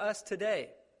is from us today.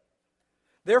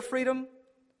 Their freedom,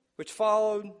 which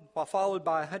followed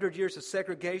by 100 years of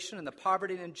segregation and the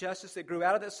poverty and injustice that grew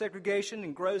out of that segregation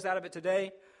and grows out of it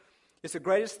today, is the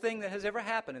greatest thing that has ever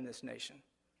happened in this nation.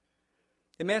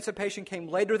 Emancipation came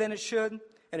later than it should,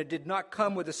 and it did not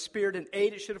come with the spirit and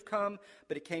aid it should have come,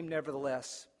 but it came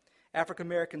nevertheless. African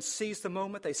Americans seized the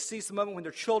moment. They seized the moment when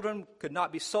their children could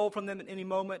not be sold from them at any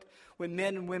moment, when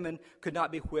men and women could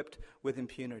not be whipped with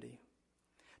impunity.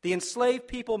 The enslaved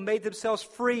people made themselves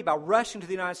free by rushing to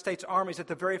the United States armies at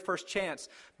the very first chance,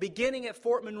 beginning at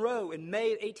Fort Monroe in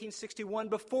May of 1861,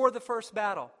 before the first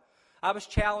battle. I was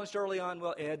challenged early on,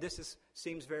 well, Ed,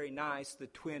 seems very nice, the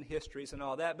twin histories and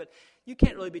all that, but you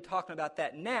can't really be talking about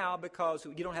that now because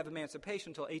you don't have emancipation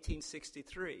until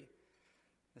 1863.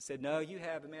 I said, no, you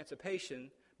have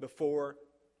emancipation before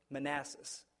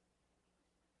Manassas,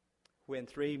 when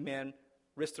 3 men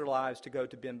risked their lives to go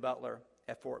to Ben Butler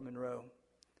at Fort Monroe.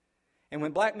 And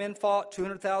when black men fought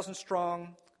 200,000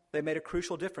 strong, they made a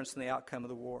crucial difference in the outcome of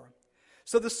the war.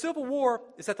 So the Civil War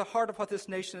is at the heart of what this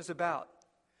nation is about: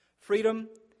 freedom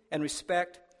and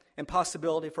respect and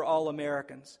possibility for all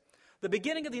Americans. The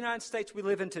beginning of the United States we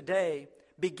live in today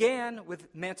began with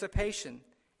emancipation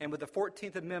and with the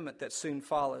 14th Amendment that soon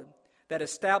followed, that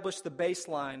established the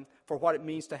baseline for what it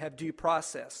means to have due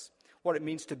process, what it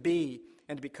means to be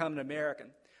and to become an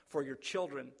American, for your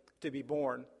children to be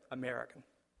born American.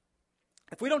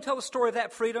 If we don't tell the story of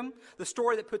that freedom, the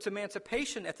story that puts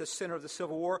emancipation at the center of the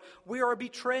Civil War, we are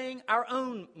betraying our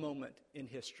own moment in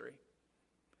history.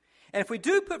 And if we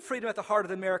do put freedom at the heart of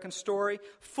the American story,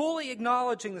 fully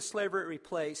acknowledging the slavery it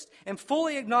replaced, and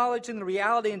fully acknowledging the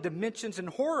reality and dimensions and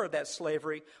horror of that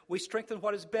slavery, we strengthen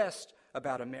what is best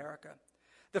about America.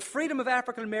 The freedom of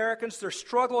African Americans, their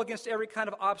struggle against every kind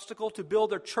of obstacle to build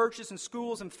their churches and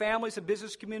schools and families and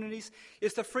business communities,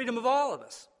 is the freedom of all of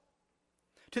us.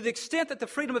 To the extent that the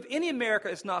freedom of any America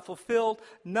is not fulfilled,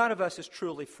 none of us is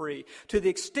truly free. To the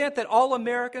extent that all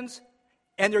Americans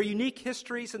and their unique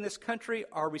histories in this country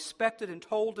are respected and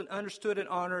told and understood and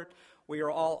honored, we are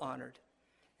all honored.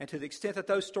 And to the extent that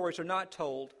those stories are not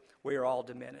told, we are all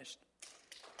diminished.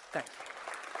 Thank you.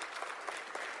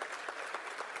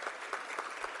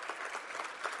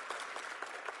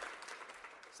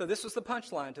 So this was the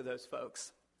punchline to those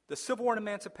folks. The Civil War and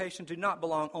emancipation do not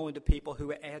belong only to people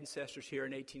who had ancestors here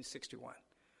in 1861.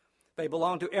 They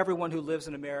belong to everyone who lives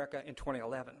in America in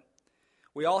 2011.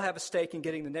 We all have a stake in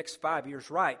getting the next 5 years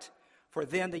right, for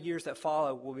then the years that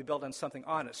follow will be built on something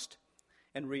honest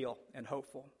and real and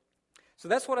hopeful. So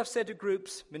that's what I've said to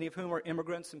groups, many of whom are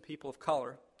immigrants and people of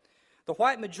color. The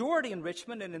white majority in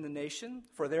Richmond and in the nation,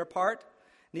 for their part,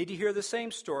 need to hear the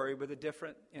same story with a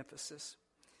different emphasis.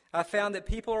 I found that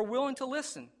people are willing to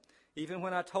listen, even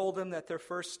when I told them that their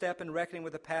first step in reckoning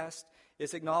with the past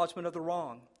is acknowledgement of the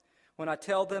wrong, when I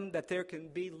tell them that there can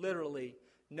be literally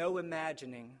no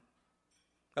imagining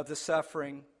of the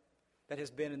suffering that has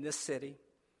been in this city,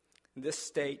 in this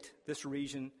state, this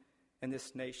region, and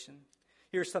this nation.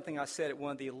 Here's something I said at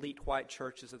one of the elite white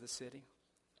churches of the city.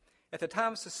 At the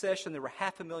time of secession, there were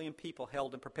 500,000 people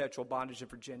held in perpetual bondage in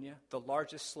Virginia, the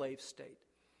largest slave state.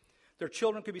 Their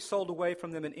children could be sold away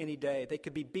from them in any day. They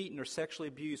could be beaten or sexually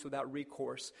abused without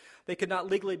recourse. They could not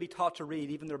legally be taught to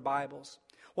read, even their Bibles.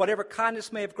 Whatever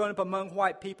kindness may have grown up among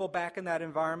white people back in that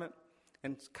environment,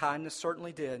 and kindness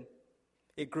certainly did,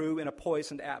 it grew in a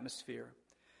poisoned atmosphere.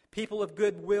 People of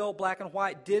goodwill, black and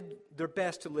white, did their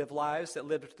best to live lives that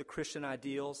lived up to the Christian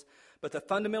ideals, but the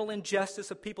fundamental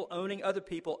injustice of people owning other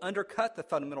people undercut the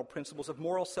fundamental principles of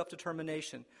moral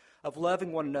self-determination, of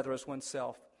loving one another as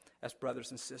oneself, as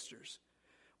brothers and sisters.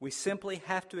 We simply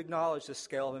have to acknowledge the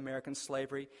scale of American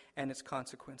slavery and its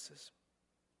consequences.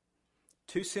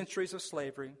 2 centuries of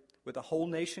slavery, with a whole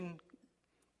nation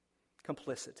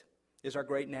complicit, is our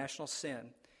great national sin,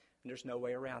 and there's no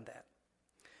way around that.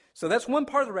 So that's one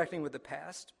part of the reckoning with the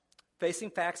past, facing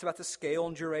facts about the scale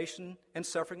and duration and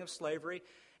suffering of slavery.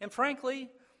 And frankly,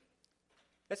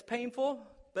 it's painful,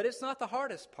 but it's not the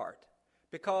hardest part,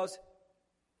 because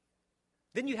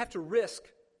then you have to risk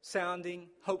sounding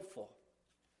hopeful.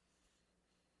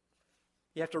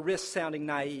 You have to risk sounding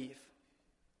naive.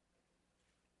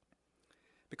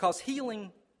 Because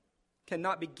healing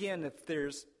cannot begin if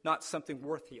there's not something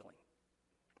worth healing,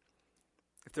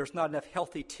 if there's not enough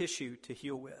healthy tissue to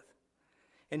heal with.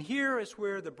 And here is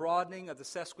where the broadening of the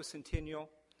sesquicentennial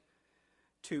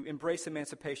to embrace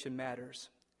emancipation matters.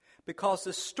 Because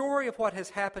the story of what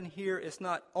has happened here is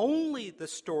not only the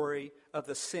story of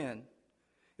the sin,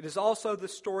 it is also the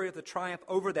story of the triumph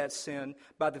over that sin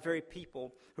by the very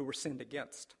people who were sinned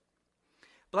against.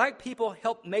 Black people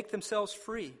helped make themselves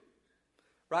free.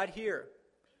 Right here,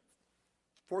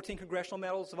 14 Congressional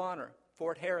Medals of Honor,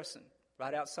 Fort Harrison,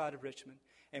 right outside of Richmond.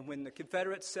 And when the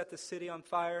Confederates set the city on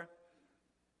fire,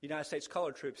 the United States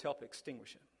colored troops helped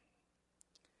extinguish it.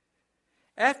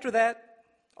 After that,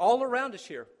 all around us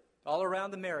here, all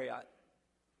around the Marriott,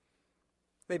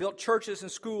 they built churches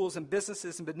and schools and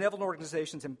businesses and benevolent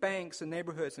organizations and banks and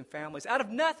neighborhoods and families out of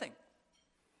nothing.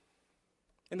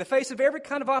 In the face of every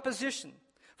kind of opposition,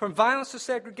 from violence to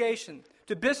segregation,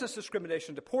 to business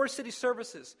discrimination, to poor city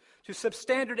services, to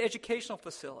substandard educational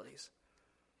facilities.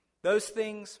 Those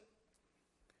things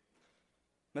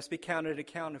must be counted and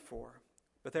accounted for.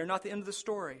 But they're not the end of the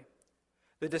story.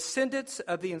 The descendants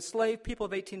of the enslaved people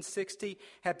of 1860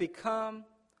 have become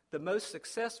the most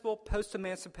successful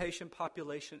post-emancipation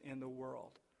population in the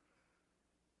world.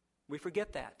 We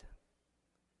forget that.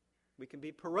 We can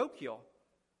be parochial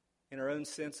in our own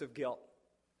sense of guilt,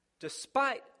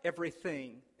 despite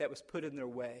everything that was put in their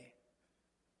way.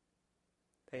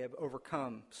 They have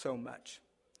overcome so much.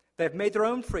 They have made their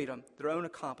own freedom, their own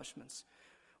accomplishments.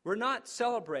 We're not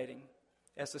celebrating,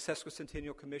 as the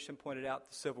Sesquicentennial Commission pointed out,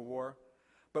 the Civil War,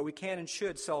 but we can and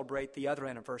should celebrate the other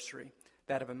anniversary,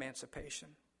 that of emancipation.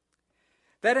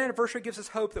 That anniversary gives us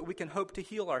hope that we can hope to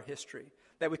heal our history,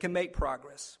 that we can make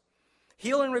progress.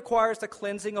 Healing requires the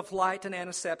cleansing of light and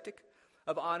antiseptic,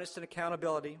 of honest and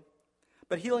accountability.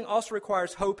 But healing also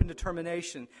requires hope and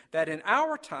determination that in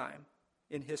our time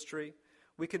in history,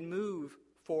 we can move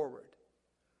forward.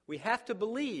 We have to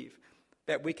believe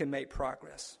that we can make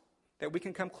progress, that we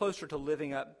can come closer to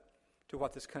living up to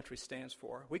what this country stands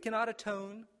for. We cannot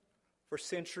atone for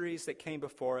centuries that came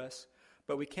before us,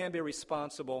 but we can be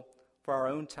responsible for our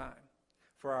own time,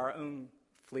 for our own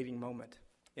fleeting moment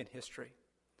in history.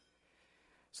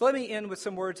 So let me end with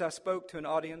some words I spoke to an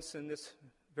audience in this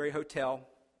very hotel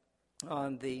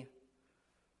on the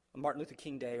Martin Luther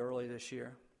King Day earlier this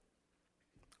year.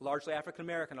 Largely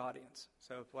African-American audience.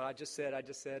 So what I just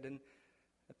said in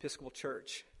Episcopal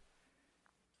Church.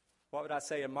 What would I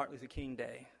say on Martin Luther King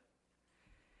Day?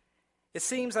 It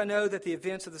seems, I know, that the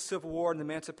events of the Civil War and the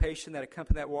emancipation that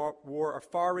accompanied that war are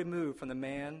far removed from the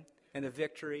man and the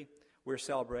victory we're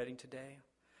celebrating today.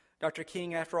 Dr.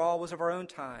 King, after all, was of our own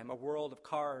time, a world of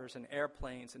cars and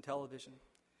airplanes and television.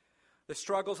 The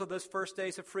struggles of those first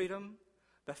days of freedom,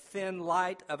 the thin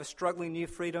light of a struggling new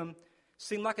freedom,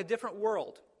 seemed like a different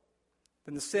world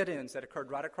than the sit-ins that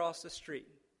occurred right across the street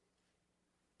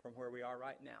from where we are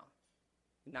right now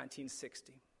in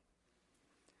 1960.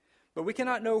 But we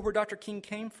cannot know where Dr. King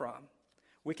came from.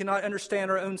 We cannot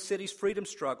understand our own city's freedom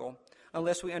struggle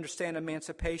unless we understand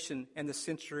emancipation and the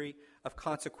century of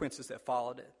consequences that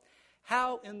followed it.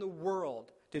 How in the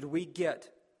world did we get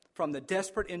from the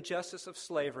desperate injustice of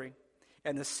slavery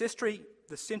and the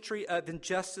century of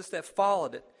injustice that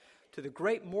followed it to the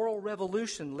great moral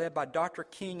revolution led by Dr.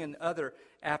 King and other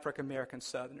African-American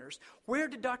Southerners? Where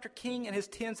did Dr. King and his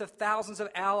tens of thousands of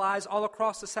allies all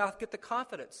across the South get the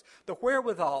confidence, the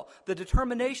wherewithal, the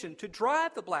determination to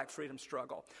drive the black freedom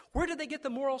struggle? Where did they get the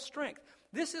moral strength?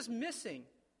 This is missing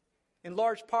in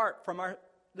large part from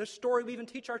the story we even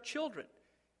teach our children.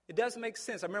 It doesn't make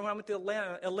sense. I remember when I went to the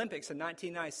Atlanta Olympics in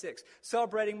 1996,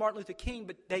 celebrating Martin Luther King,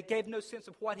 but they gave no sense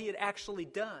of what he had actually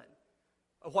done,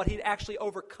 of what he'd actually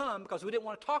overcome, because we didn't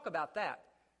want to talk about that.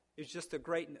 It's just the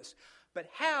greatness. But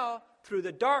how, through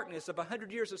the darkness of 100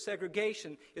 years of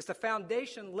segregation, is the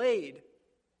foundation laid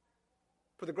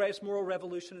for the greatest moral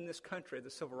revolution in this country,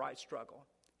 the civil rights struggle?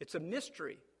 It's a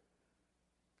mystery,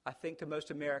 I think, to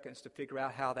most Americans to figure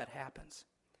out how that happens.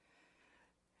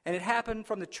 And it happened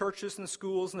from the churches and the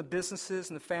schools and the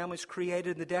businesses and the families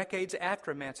created in the decades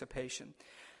after emancipation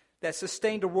that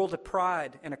sustained a world of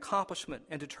pride and accomplishment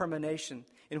and determination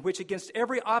in which against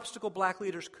every obstacle black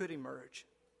leaders could emerge.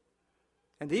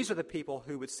 And these are the people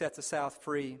who would set the South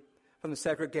free from the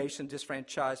segregation and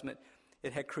disfranchisement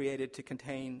it had created to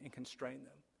contain and constrain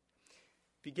them.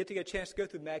 If you get a chance to go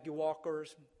through Maggie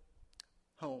Walker's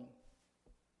home,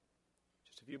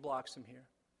 just a few blocks from here,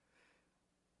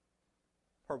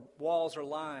 her walls are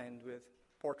lined with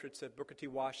portraits of Booker T.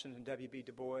 Washington and W.B.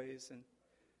 Du Bois and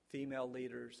female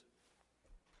leaders.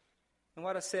 And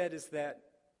what I said is that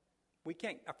we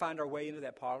can't find our way into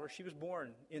that parlor. She was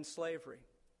born in slavery.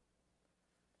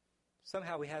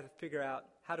 Somehow we have to figure out,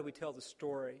 how do we tell the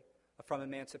story from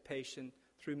emancipation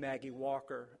through Maggie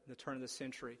Walker in the turn of the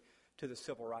century to the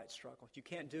civil rights struggle? You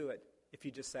can't do it if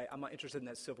you just say, I'm not interested in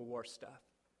that Civil War stuff.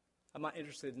 I'm not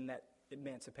interested in that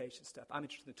emancipation stuff. I'm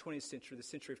interested in the 20th century, the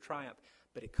century of triumph.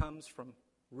 But it comes from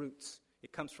roots.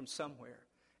 It comes from somewhere.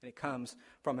 And it comes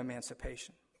from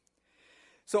emancipation.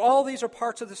 So all these are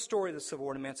parts of the story of the Civil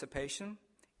War and emancipation.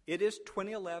 It is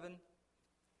 2011,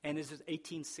 and it is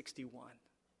 1861.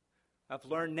 I've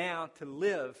learned now to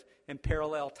live in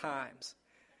parallel times.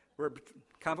 We're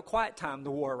kind of a quiet time in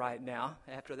the war right now,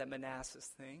 after that Manassas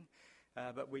thing.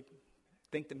 But we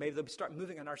think that maybe they'll start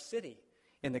moving on our city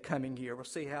in the coming year. We'll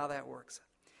see how that works.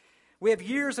 We have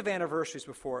years of anniversaries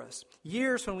before us.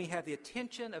 Years when we have the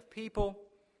attention of people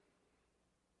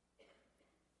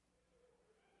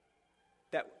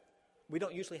that we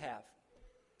don't usually have.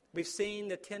 We've seen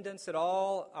the attendance at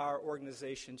all our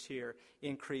organizations here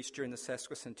increase during the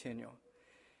sesquicentennial.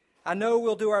 I know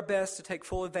we'll do our best to take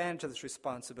full advantage of this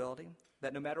responsibility,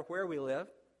 that no matter where we live,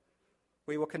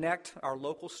 we will connect our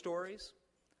local stories,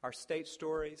 our state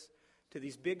stories, to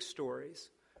these big stories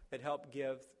that help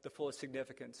give the fullest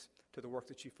significance to the work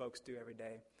that you folks do every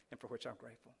day, and for which I'm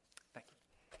grateful. Thank you.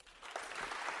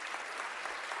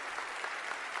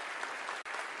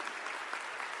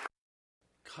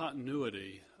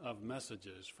 Continuity of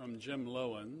messages from Jim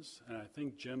Lowens, and I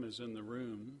think Jim is in the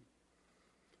room,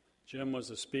 Jim was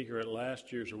a speaker at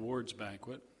last year's awards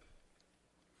banquet.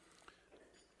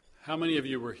 How many of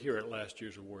you were here at last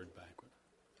year's award banquet?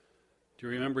 Do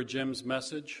you remember Jim's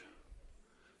message?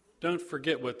 Don't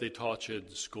forget what they taught you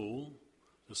in school.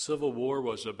 The Civil War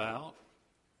was about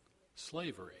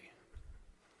slavery.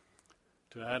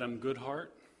 To Adam Goodhart,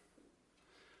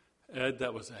 Ed,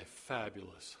 that was a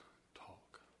fabulous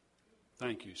talk.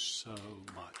 Thank you so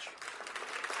much.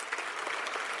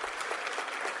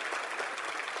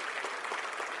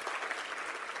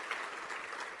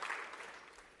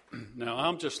 Now,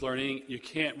 I'm just learning you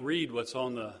can't read what's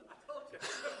on the...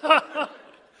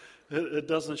 it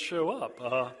doesn't show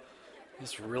up.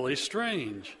 It's really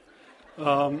strange.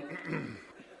 The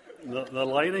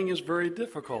lighting is very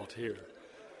difficult here.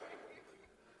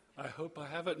 I hope I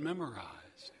have it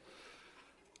memorized.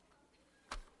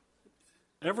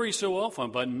 Every so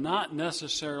often, but not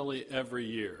necessarily every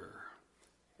year,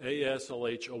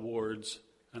 AASLH awards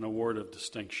an award of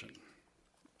distinction.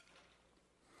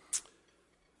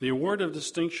 The award of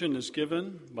distinction is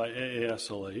given by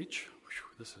AASLH,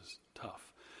 this is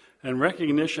tough, in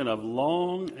recognition of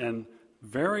long and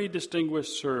very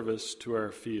distinguished service to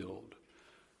our field.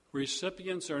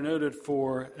 Recipients are noted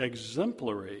for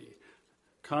exemplary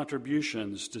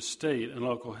contributions to state and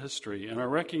local history and are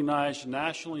recognized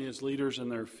nationally as leaders in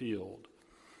their field.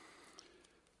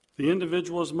 The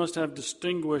individuals must have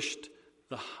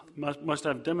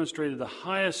demonstrated the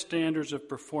highest standards of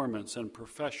performance and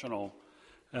professional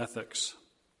ethics.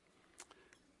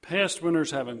 Past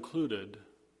winners have included,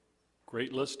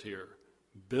 great list here,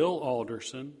 Bill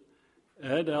Alderson,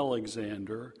 Ed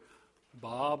Alexander,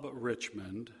 Bob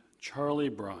Richmond, Charlie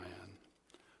Bryan.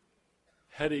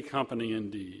 Heady company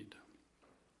indeed.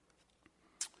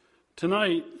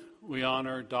 Tonight, we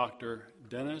honor Dr.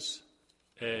 Dennis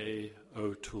A.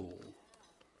 O'Toole.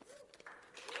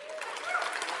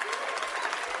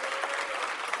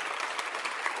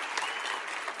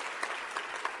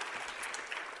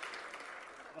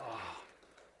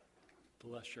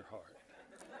 Bless your heart.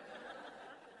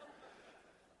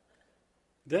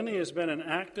 Denny has been an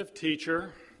active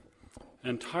teacher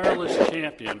and tireless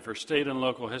champion for state and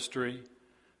local history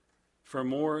for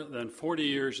more than 40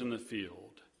 years in the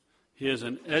field. He is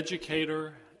an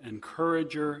educator,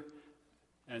 encourager,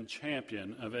 and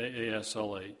champion of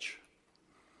AASLH.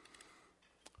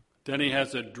 Denny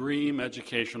has a dream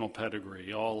educational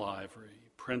pedigree, all Ivory,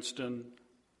 Princeton,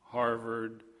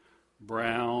 Harvard,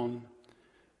 Brown.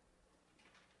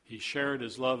 He shared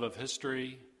his love of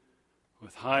history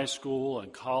with high school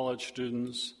and college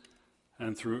students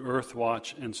and through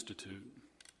Earthwatch Institute.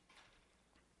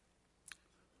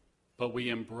 But we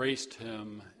embraced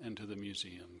him into the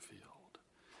museum field.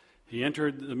 He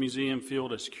entered the museum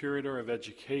field as curator of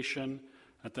education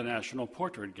at the National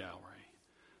Portrait Gallery.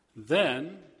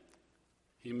 Then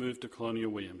he moved to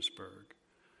Colonial Williamsburg,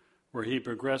 where he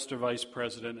progressed to vice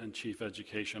president and chief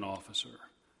education officer.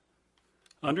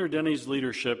 Under Denny's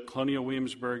leadership, Colonial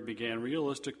Williamsburg began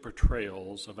realistic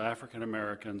portrayals of African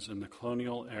Americans in the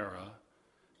colonial era,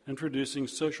 introducing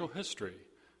social history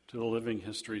to the living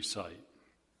history site.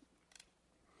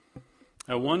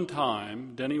 At one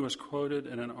time, Denny was quoted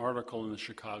in an article in the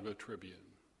Chicago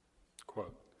Tribune.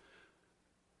 Quote,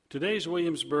 "Today's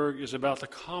Williamsburg is about the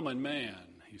common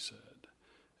man," he said.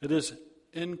 "It is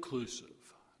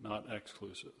inclusive, not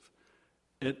exclusive.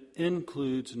 It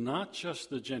includes not just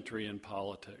the gentry in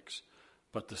politics,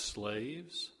 but the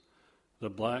slaves,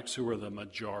 the blacks who were the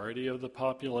majority of the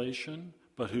population,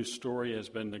 but whose story has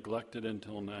been neglected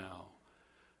until now.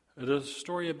 It is a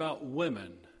story about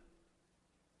women,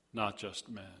 not just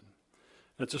men.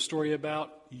 It's a story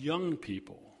about young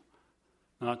people,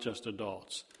 not just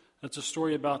adults. It's a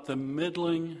story about the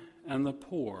middling and the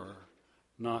poor,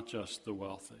 not just the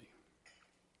wealthy."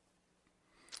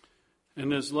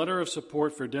 In his letter of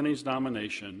support for Denny's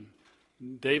nomination,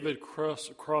 David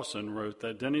Crossan wrote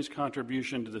that Denny's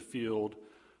contribution to the field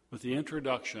with the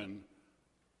introduction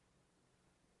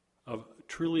of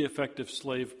truly effective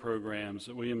slave programs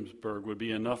at Williamsburg would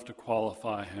be enough to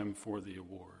qualify him for the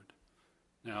award.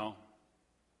 Now,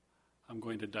 I'm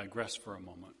going to digress for a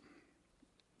moment.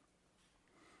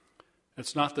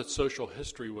 It's not that social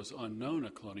history was unknown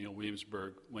at Colonial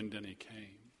Williamsburg when Denny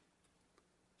came.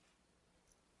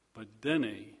 But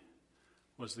Denny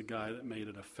was the guy that made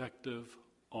it effective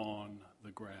on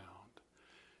the ground.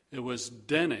 It was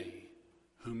Denny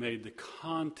who made the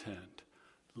content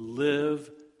live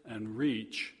and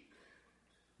reach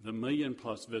the 1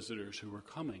 million+ visitors who were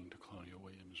coming to Colonial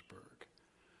Williamsburg.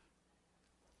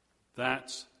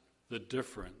 That's the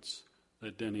difference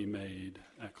that Denny made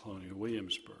at Colonial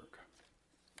Williamsburg.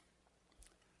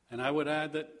 And I would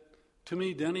add that To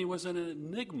me, Denny was an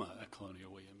enigma at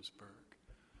Colonial Williamsburg.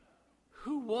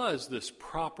 Who was this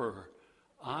proper,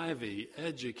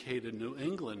 Ivy-educated New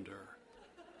Englander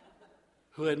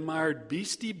who admired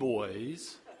Beastie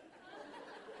Boys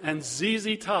and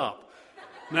ZZ Top?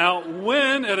 Now,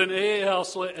 when at an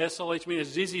AASLH meeting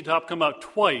does ZZ Top come out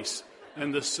twice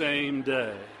in the same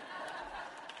day?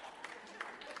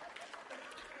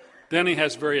 Denny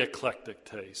has very eclectic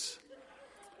tastes.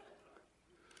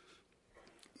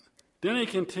 Denny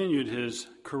continued his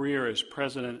career as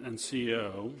president and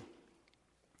CEO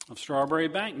of Strawberry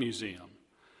Bank Museum.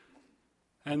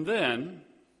 And then,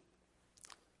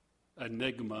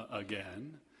 enigma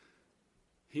again,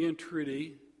 he and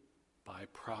Trudy buy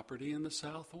property in the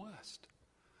Southwest.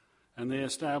 And they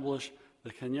establish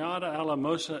the Cañada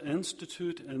Alamosa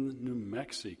Institute in New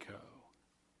Mexico.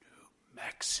 New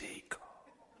Mexico.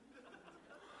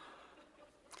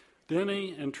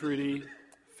 Denny and Trudy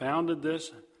founded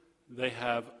this. They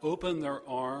have opened their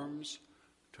arms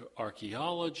to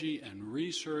archaeology and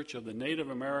research of the Native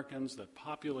Americans that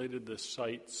populated this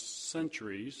site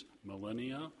centuries,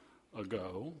 millennia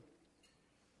ago.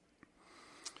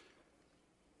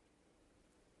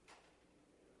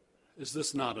 Is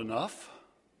this not enough?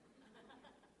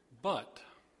 But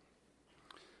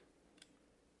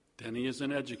Denny is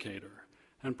an educator,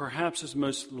 and perhaps his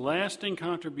most lasting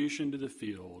contribution to the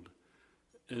field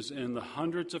is in the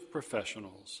hundreds of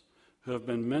professionals who have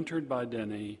been mentored by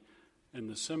Denny in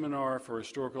the Seminar for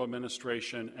Historical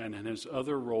Administration and in his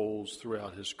other roles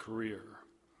throughout his career.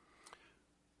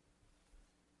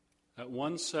 At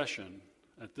one session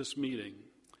at this meeting,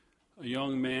 a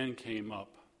young man came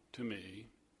up to me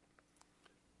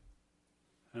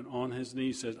and on his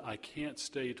knees said, "I can't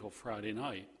stay till Friday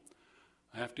night.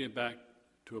 I have to get back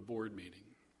to a board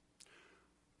meeting.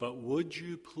 But would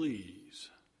you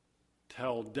please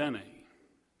tell Denny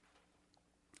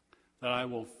that I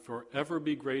will forever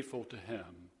be grateful to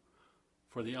him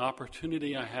for the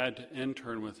opportunity I had to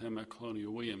intern with him at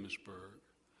Colonial Williamsburg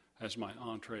as my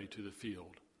entree to the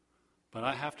field. But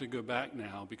I have to go back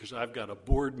now because I've got a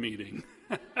board meeting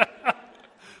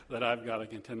that I've got to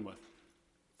contend with."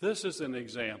 This is an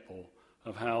example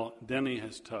of how Denny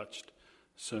has touched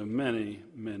so many,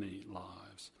 many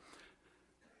lives.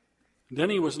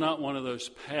 Denny was not one of those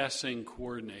passing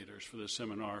coordinators for the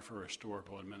Seminar for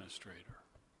Historical Administration.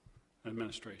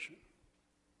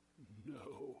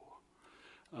 No.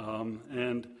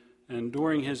 And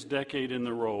during his decade in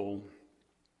the role,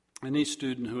 any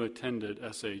student who attended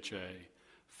SHA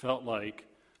felt like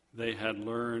they had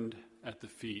learned at the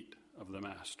feet of the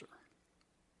master.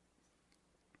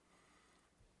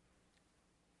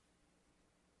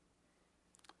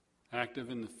 Active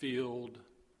in the field,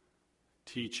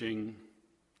 teaching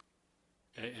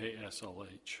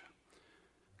AASLH.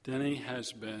 Denny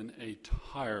has been a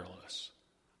tireless,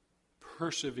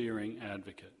 persevering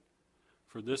advocate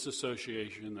for this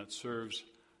association that serves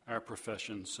our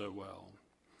profession so well.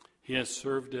 He has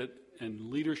served it in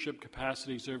leadership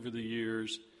capacities over the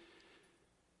years.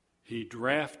 He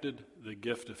drafted the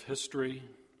gift of history.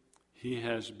 He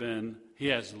has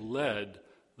led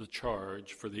the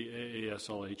charge for the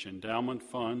AASLH Endowment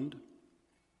Fund.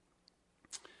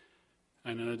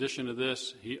 And in addition to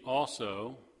this, he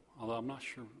also, although I'm not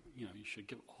sure, you should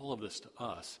give all of this to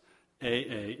us,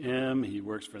 AAM, he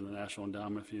works for the National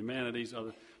Endowment for Humanities, you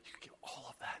could give all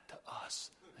of that to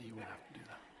us. You wouldn't have to do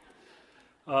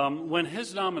that. When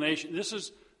his nomination,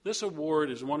 this award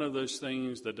is one of those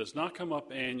things that does not come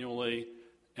up annually,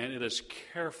 and it is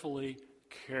carefully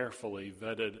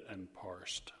vetted and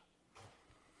parsed.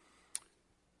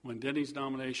 When Denny's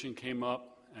nomination came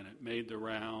up and it made the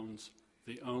rounds,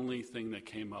 the only thing that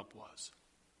came up was,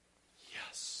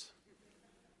 yes.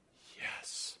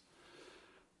 Yes.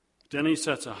 Denny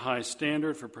sets a high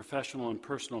standard for professional and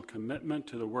personal commitment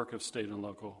to the work of state and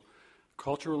local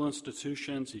cultural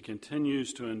institutions. He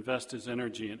continues to invest his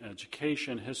energy in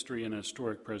education, history, and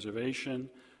historic preservation,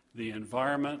 the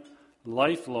environment,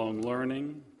 lifelong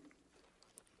learning.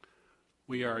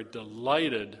 We are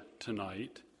delighted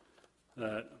tonight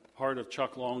that part of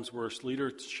Chuck Longsworth's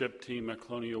leadership team at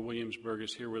Colonial Williamsburg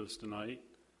is here with us tonight.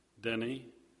 Denny,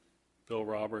 Bill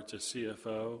Roberts as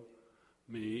CFO,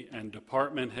 me, and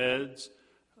department heads.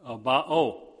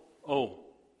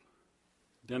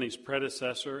 Denny's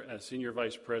predecessor as Senior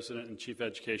Vice President and Chief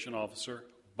Education Officer,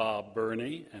 Bob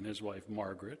Burney, and his wife,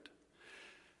 Margaret.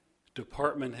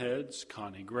 Department heads,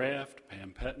 Connie Graft,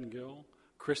 Pam Pettengill,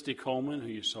 Christy Coleman, who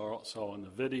you saw in the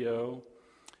video.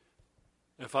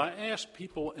 If I asked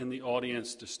people in the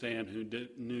audience to stand who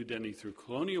knew Denny through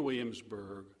Colonial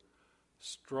Williamsburg,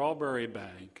 Strawberry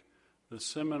Bank, the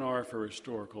Seminar for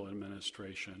Historical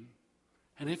Administration,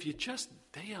 And if you just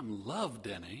damn love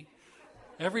Denny,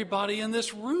 everybody in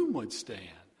this room would stand.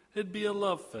 It'd be a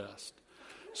love fest.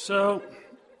 So,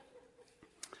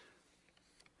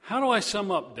 how do I sum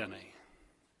up Denny?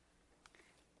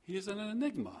 He is an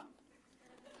enigma.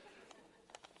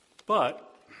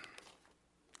 But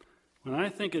when I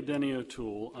think of Denny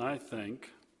O'Toole, I think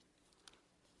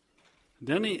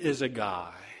Denny is a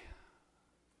guy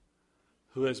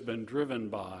who has been driven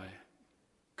by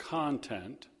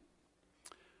content,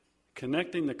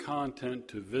 connecting the content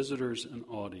to visitors and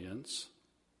audience,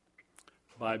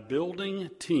 by building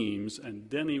teams, and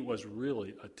Denny was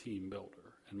really a team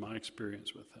builder in my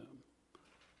experience with him.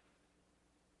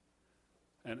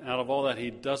 And out of all that, he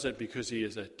does it because he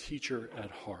is a teacher at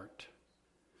heart.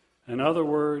 In other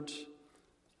words,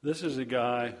 this is a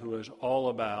guy who is all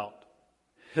about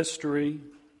history,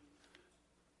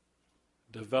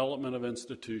 development of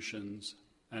institutions,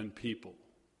 and people.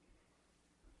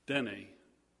 Denny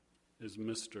is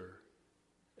Mr.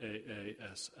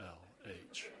 AASLH.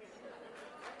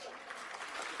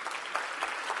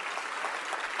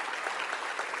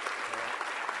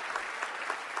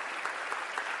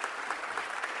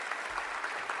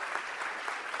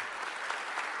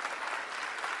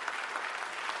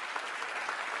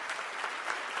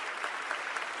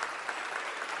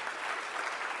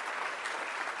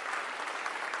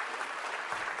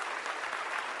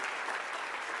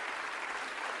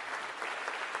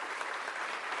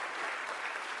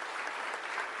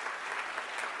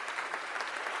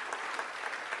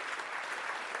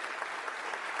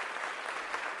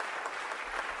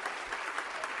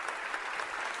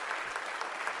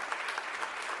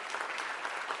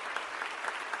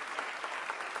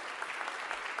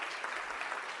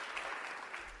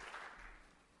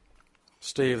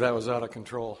 Steve, that was out of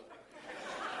control.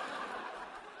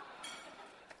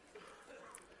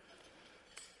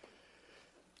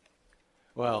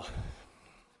 Well,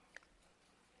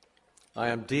 I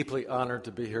am deeply honored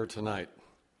to be here tonight.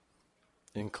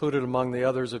 Included among the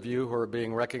others of you who are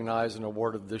being recognized and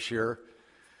awarded this year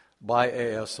by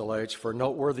ASLH for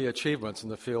noteworthy achievements in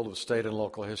the field of state and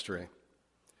local history.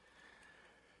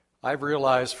 I've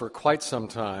realized for quite some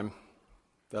time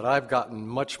that I've gotten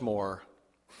much more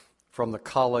from the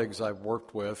colleagues I've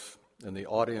worked with and the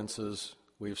audiences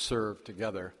we've served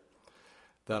together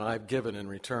than I've given in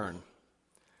return.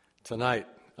 Tonight,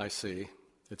 I see,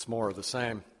 it's more of the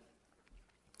same.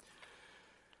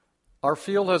 Our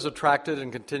field has attracted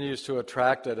and continues to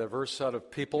attract a diverse set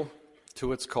of people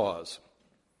to its cause.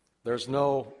 There's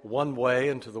no one way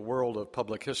into the world of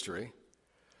public history,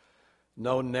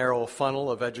 no narrow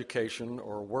funnel of education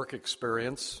or work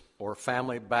experience or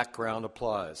family background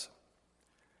applies.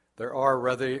 There are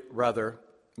rather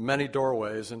many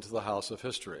doorways into the house of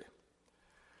history.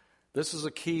 This is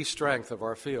a key strength of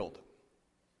our field.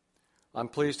 I'm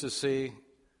pleased to see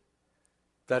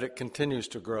that it continues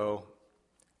to grow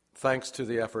thanks to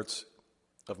the efforts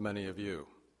of many of you.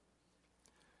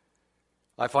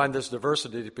 I find this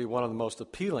diversity to be one of the most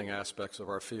appealing aspects of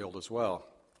our field as well.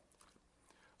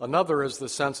 Another is the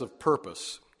sense of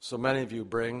purpose so many of you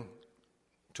bring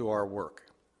to our work.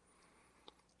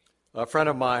 A friend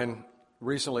of mine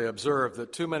recently observed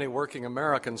that too many working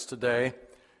Americans today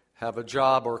have a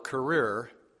job or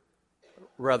career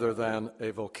rather than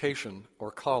a vocation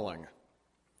or calling.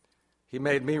 He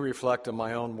made me reflect on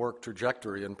my own work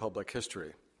trajectory in public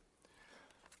history.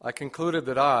 I concluded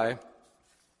that I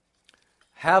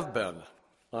have been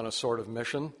on a sort of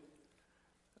mission,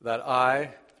 that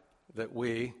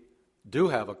we do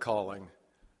have a calling,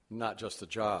 not just a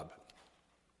job.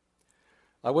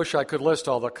 I wish I could list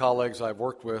all the colleagues I've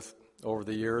worked with over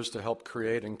the years to help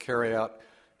create and carry out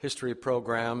history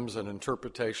programs and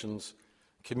interpretations,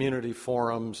 community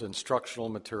forums, instructional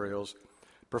materials,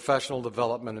 professional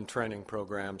development and training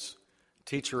programs,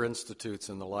 teacher institutes,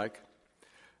 and the like.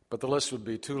 But the list would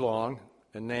be too long,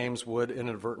 and names would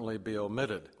inadvertently be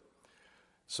omitted.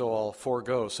 So I'll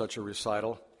forego such a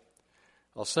recital.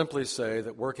 I'll simply say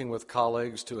that working with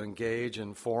colleagues to engage,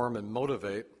 inform, and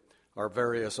motivate our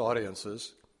various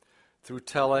audiences through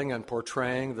telling and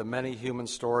portraying the many human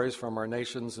stories from our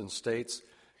nations and states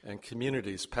and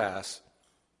communities past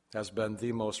has been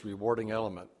the most rewarding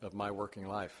element of my working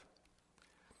life.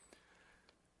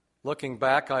 Looking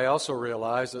back, I also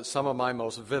realized that some of my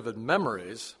most vivid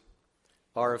memories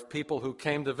are of people who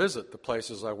came to visit the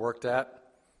places I worked at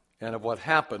and of what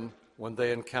happened when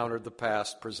they encountered the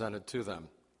past presented to them.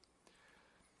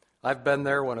 I've been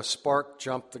there when a spark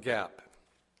jumped the gap,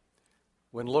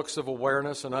 when looks of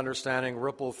awareness and understanding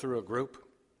rippled through a group,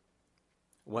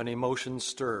 when emotions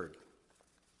stirred.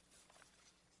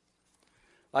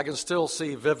 I can still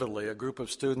see vividly a group of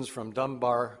students from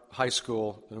Dunbar High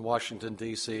School in Washington,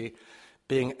 D.C.,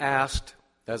 being asked,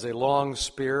 as a long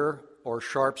spear or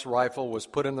Sharp's rifle was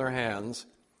put in their hands,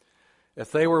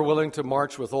 if they were willing to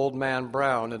march with Old Man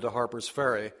Brown into Harper's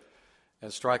Ferry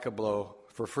and strike a blow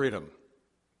for freedom.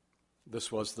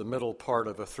 This was the middle part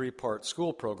of a 3-part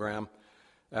school program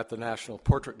at the National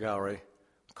Portrait Gallery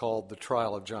called The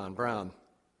Trial of John Brown.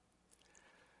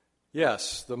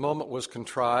 Yes, the moment was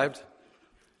contrived,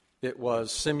 it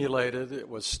was simulated, it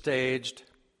was staged,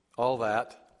 all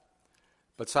that.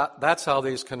 But that's how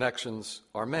these connections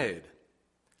are made.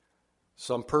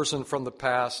 Some person from the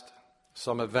past,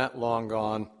 some event long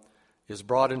gone, is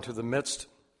brought into the midst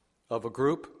of a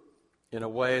group in a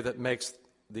way that makes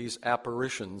these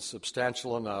apparitions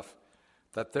substantial enough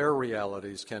that their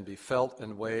realities can be felt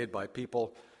and weighed by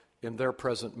people in their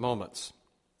present moments.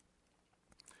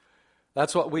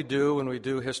 That's what we do when we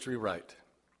do history right.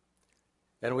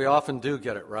 And we often do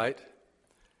get it right.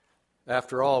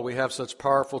 After all, we have such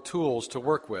powerful tools to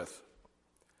work with.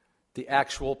 The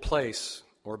actual place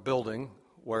or building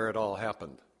where it all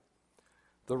happened.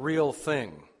 The real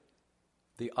thing,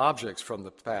 the objects from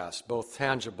the past, both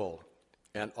tangible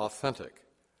and authentic.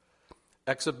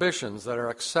 Exhibitions that are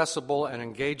accessible and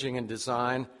engaging in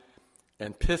design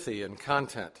and pithy in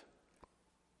content.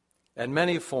 And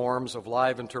many forms of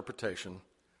live interpretation,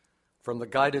 from the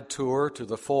guided tour to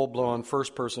the full-blown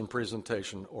first-person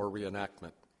presentation or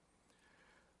reenactment.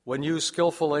 When used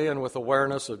skillfully and with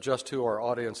awareness of just who our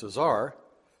audiences are,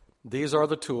 these are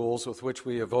the tools with which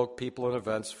we evoke people and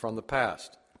events from the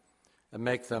past and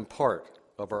make them part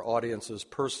of our audience's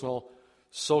personal,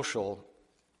 social,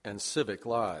 and civic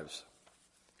lives.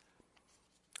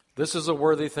 This is a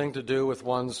worthy thing to do with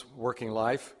one's working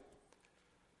life.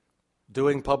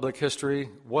 Doing public history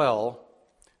well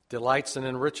delights and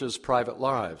enriches private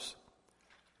lives,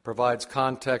 provides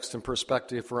context and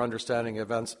perspective for understanding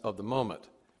events of the moment,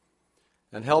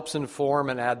 and helps inform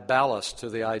and add ballast to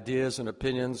the ideas and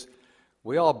opinions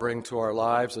we all bring to our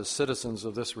lives as citizens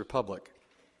of this republic.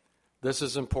 This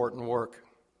is important work.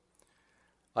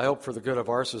 I hope for the good of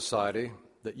our society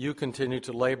that you continue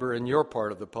to labor in your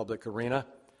part of the public arena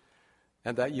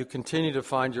and that you continue to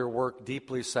find your work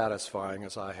deeply satisfying,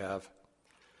 as I have,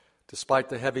 despite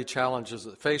the heavy challenges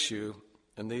that face you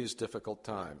in these difficult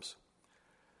times.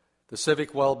 The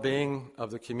civic well-being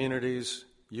of the communities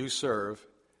you serve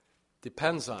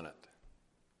depends on it.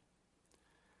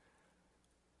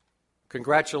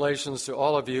 Congratulations to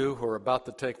all of you who are about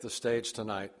to take the stage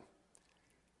tonight,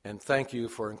 and thank you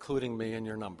for including me in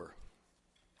your number.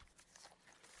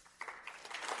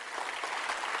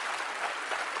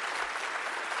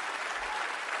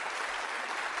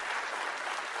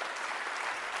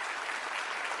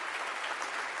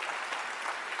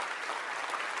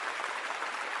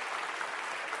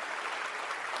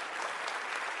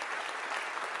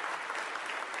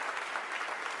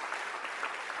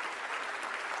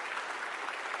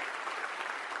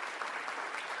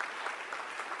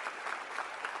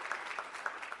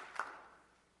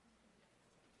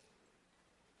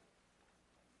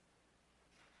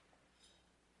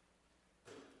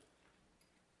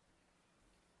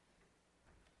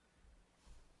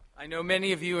 I know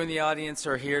many of you in the audience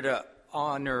are here to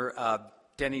honor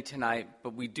Denny tonight,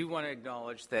 but we do want to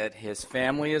acknowledge that his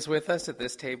family is with us at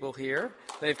this table here.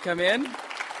 They've come in.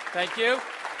 Thank you.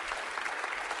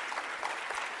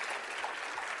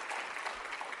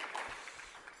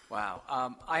 Wow.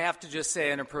 I have to just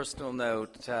say on a personal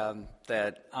note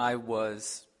that I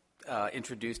was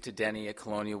introduced to Denny at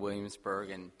Colonial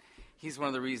Williamsburg, and he's one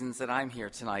of the reasons that I'm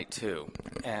here tonight, too.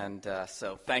 And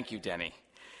so thank you, Denny.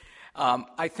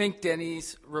 I think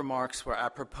Denny's remarks were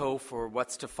apropos for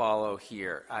what's to follow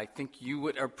here. I think you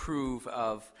would approve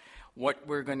of what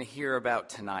we're going to hear about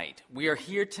tonight. We are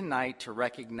here tonight to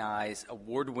recognize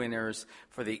award winners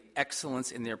for the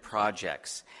excellence in their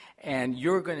projects. And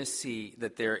you're going to see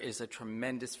that there is a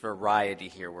tremendous variety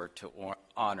here we're to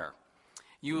honor.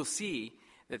 You will see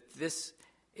that this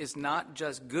is not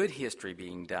just good history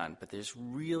being done, but there's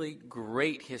really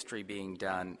great history being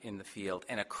done in the field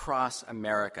and across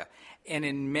America, and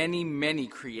in many, many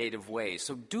creative ways.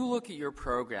 So do look at your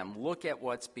program. Look at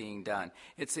what's being done.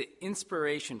 It's an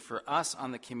inspiration for us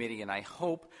on the committee, and I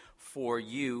hope for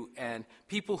you and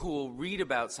people who will read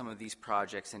about some of these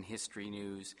projects in History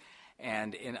News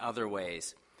and in other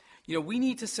ways. You know, we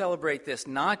need to celebrate this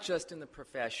not just in the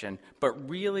profession, but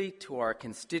really to our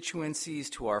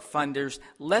constituencies, to our funders.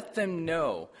 Let them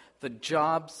know the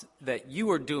jobs that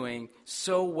you are doing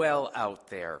so well out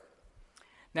there.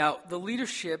 Now, the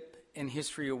Leadership in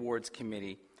History Awards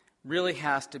Committee really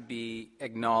has to be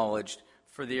acknowledged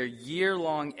for their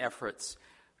year-long efforts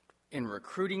in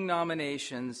recruiting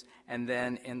nominations, and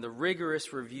then in the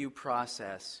rigorous review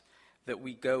process that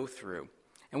we go through.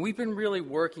 And we've been really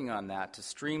working on that to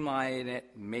streamline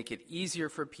it, make it easier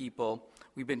for people.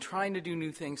 We've been trying to do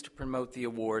new things to promote the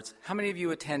awards. How many of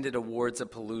you attended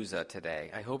Awards-a-Palooza today?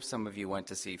 I hope some of you went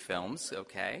to see films.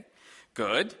 Okay,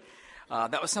 good.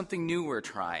 That was something new we're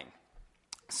trying.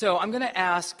 So I'm going to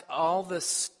ask all the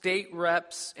state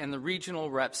reps and the regional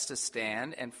reps to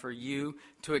stand and for you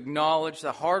to acknowledge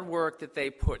the hard work that they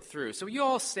put through. So you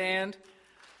all stand.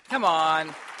 Come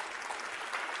on.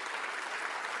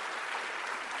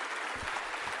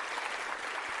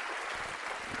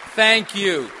 Thank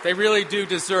you. They really do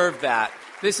deserve that.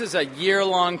 This is a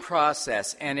year-long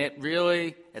process, and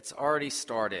it's already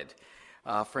started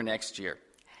for next year.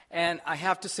 And I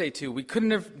have to say, too, we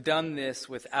couldn't have done this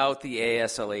without the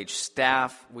ASLH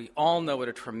staff. We all know what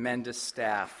a tremendous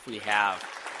staff we have.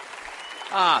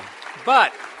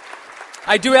 But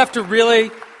I do have to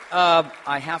really,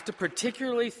 I have to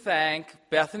particularly thank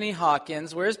Bethany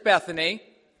Hawkins. Where's Bethany?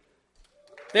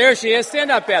 There she is.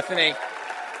 Stand up, Bethany.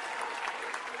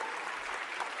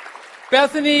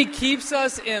 Bethany keeps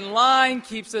us in line,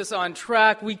 keeps us on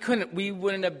track. We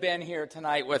wouldn't have been here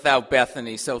tonight without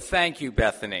Bethany, so thank you,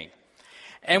 Bethany.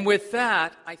 And with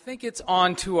that, I think it's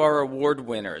on to our award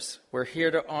winners. We're here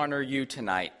to honor you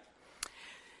tonight.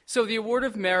 So the Award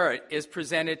of Merit is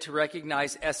presented to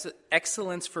recognize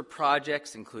excellence for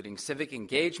projects including civic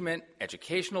engagement,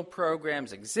 educational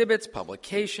programs, exhibits,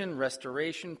 publication,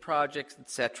 restoration projects,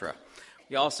 etc.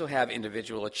 We also have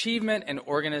individual achievement and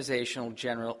organizational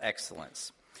general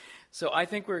excellence. So I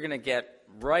think we're going to get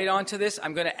right onto this.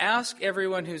 I'm going to ask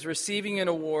everyone who's receiving an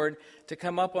award to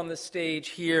come up on the stage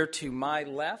here to my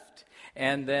left,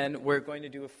 and then we're going to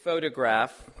do a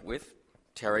photograph with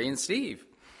Terry and Steve.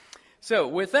 So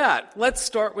with that, let's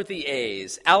start with the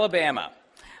A's. Alabama,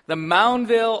 the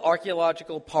Moundville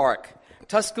Archaeological Park,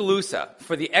 Tuscaloosa,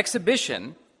 for the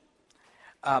exhibition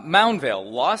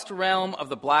Moundville, Lost Realm of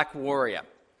the Black Warrior.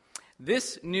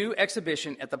 This new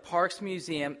exhibition at the Parks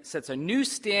Museum sets a new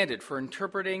standard for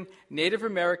interpreting Native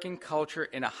American culture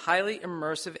in a highly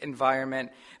immersive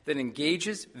environment that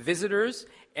engages visitors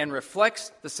and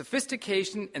reflects the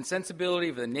sophistication and sensibility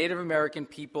of the Native American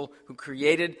people who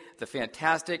created the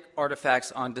fantastic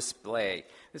artifacts on display.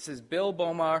 This is Bill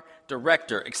Bomar,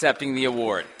 director, accepting the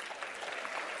award.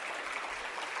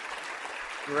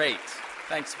 Great.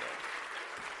 Thanks, Bill.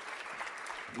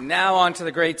 Now on to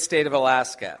the great state of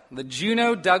Alaska, the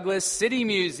Juneau Douglas City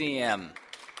Museum.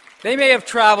 They may have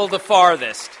traveled the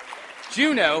farthest.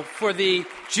 Juneau for the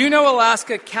Juneau,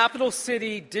 Alaska Capital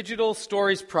City Digital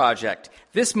Stories Project.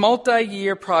 This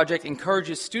multi-year project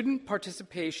encourages student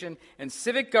participation in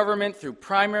civic government through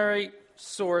primary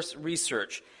source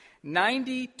research.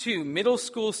 92 middle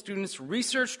school students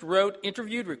researched, wrote,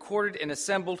 interviewed, recorded, and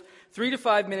assembled 3 to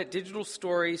 5 minute digital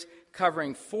stories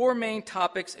covering 4 main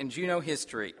topics in Juneau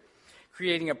history,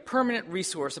 creating a permanent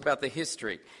resource about the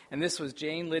history. And this was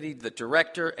Jane Liddy, the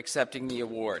director, accepting the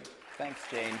award. Thanks,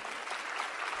 Jane.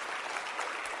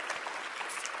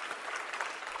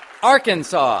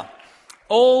 Arkansas,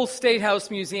 Old State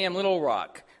House Museum, Little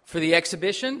Rock, for the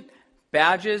exhibition,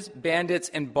 Badges, Bandits,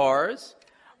 and Bars,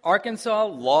 Arkansas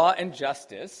Law and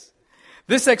Justice.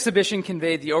 This exhibition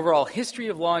conveyed the overall history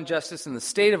of law and justice in the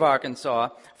state of Arkansas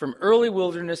from early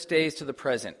wilderness days to the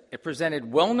present. It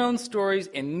presented well-known stories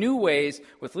in new ways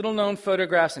with little-known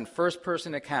photographs and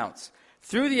first-person accounts.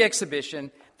 Through the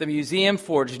exhibition, the museum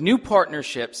forged new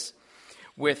partnerships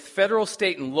with federal,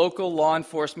 state, and local law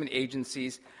enforcement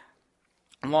agencies,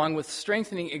 along with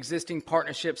strengthening existing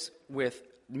partnerships with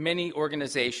many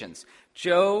organizations.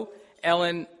 Joe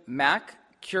Ellen Mack,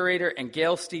 curator, and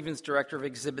Gail Stevens, director of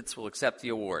exhibits, will accept the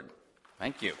award.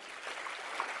 Thank you.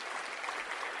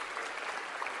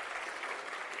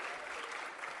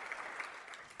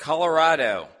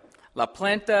 Colorado, La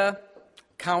Plata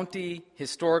County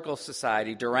Historical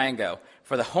Society, Durango,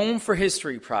 for the Home for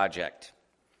History project.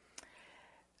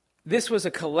 This was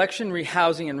a collection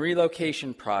rehousing and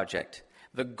relocation project.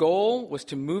 The goal was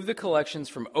to move the collections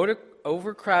from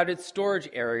overcrowded storage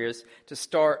areas to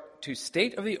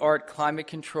state-of-the-art,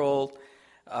 climate-controlled,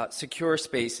 secure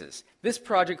spaces. This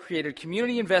project created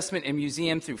community investment in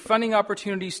museum through funding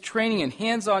opportunities, training, and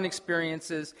hands-on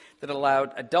experiences that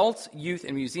allowed adults, youth,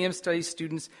 and museum studies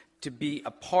students to be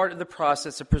a part of the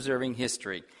process of preserving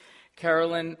history.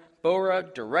 Carolyn Bora,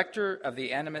 director of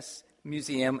the Animas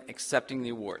Museum, accepting the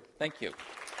award. Thank you.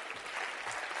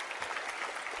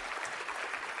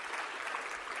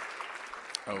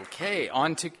 Okay,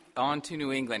 on to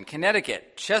New England.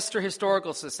 Connecticut, Chester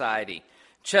Historical Society,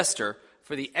 Chester,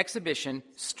 for the exhibition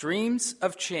Streams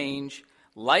of Change,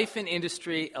 Life and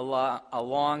Industry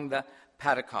Along the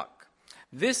Patacock.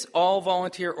 This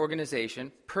all-volunteer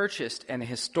organization purchased an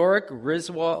historic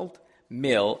Griswold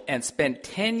mill and spent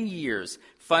 10 years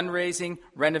fundraising,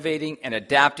 renovating, and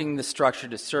adapting the structure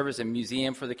to serve as a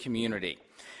museum for the community.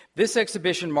 This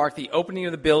exhibition marked the opening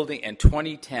of the building in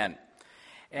 2010.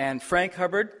 And Frank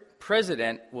Hubbard,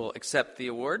 president, will accept the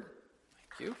award.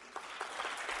 Thank you.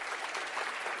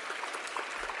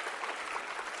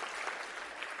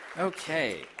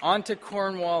 Okay, on to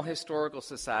Cornwall Historical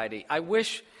Society. I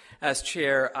wish, as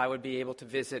chair, I would be able to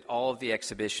visit all of the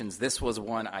exhibitions. This was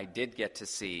one I did get to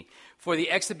see. For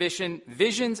the exhibition,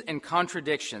 Visions and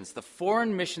Contradictions, the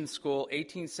Foreign Mission School,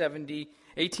 1817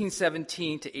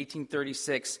 to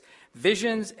 1836,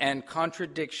 Visions and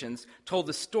Contradictions, told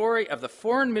the story of the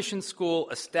Foreign Mission School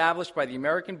established by the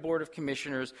American Board of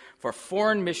Commissioners for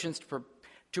Foreign Missions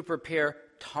to prepare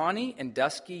tawny and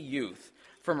dusky youth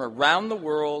from around the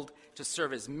world to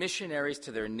serve as missionaries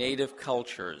to their native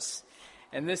cultures.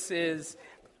 And this is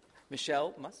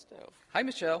Michelle Musto. Hi,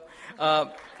 Michelle.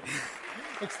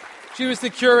 She was the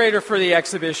curator for the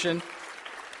exhibition.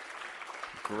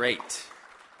 Great.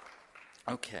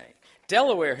 Okay.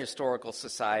 Delaware Historical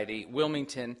Society,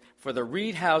 Wilmington, for the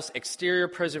Reed House Exterior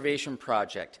Preservation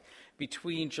Project.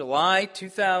 Between July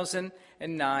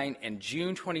 2009 and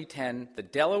June 2010, the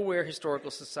Delaware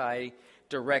Historical Society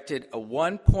directed a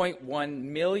 $1.1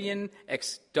 million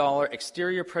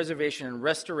exterior preservation and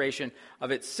restoration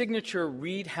of its signature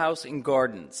Reed House and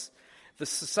Gardens. The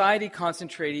society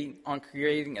concentrating on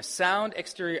creating a sound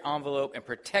exterior envelope and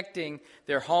protecting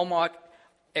their hallmark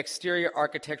exterior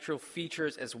architectural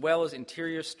features as well as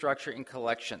interior structure and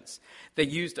collections. They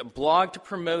used a blog to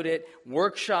promote it,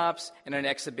 workshops, and an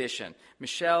exhibition.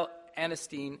 Michelle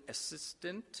Anastine,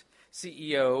 Assistant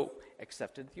CEO,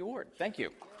 accepted the award. Thank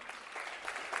you.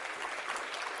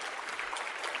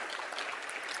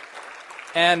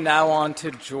 And now on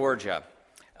to Georgia.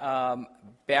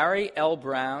 Barry L.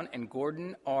 Brown and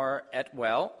Gordon R.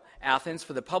 Etwell, Athens,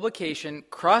 for the publication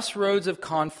Crossroads of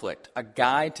Conflict, a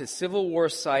Guide to Civil War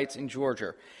Sites in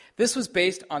Georgia. This was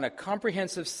based on a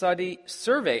comprehensive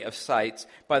survey of sites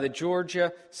by the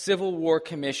Georgia Civil War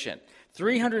Commission,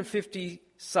 350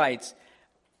 sites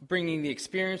bringing the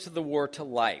experience of the war to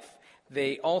life.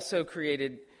 They also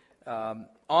created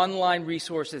online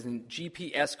resources and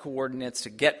GPS coordinates to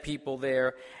get people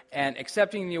there, and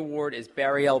accepting the award is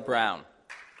Barry L. Brown.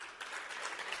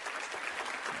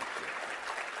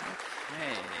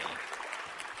 Okay.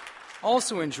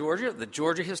 Also in Georgia, the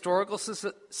Georgia Historical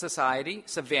Society,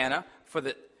 Savannah, for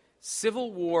the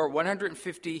Civil War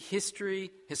 150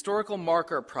 Historical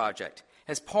Marker Project.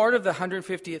 As part of the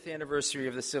 150th anniversary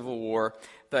of the Civil War,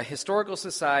 the Historical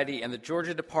Society and the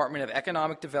Georgia Department of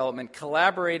Economic Development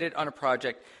collaborated on a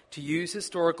project to use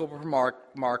historical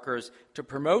markers to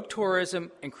promote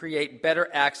tourism and create better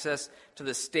access to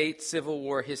the state's Civil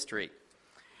War history.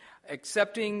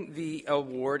 Accepting the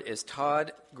award is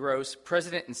Todd Gross,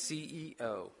 President and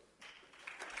CEO.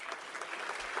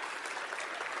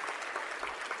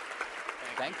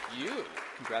 Thank you.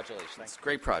 Congratulations.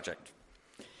 Great project.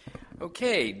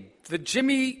 Okay, the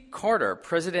Jimmy Carter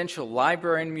Presidential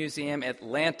Library and Museum,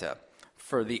 Atlanta,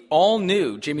 for the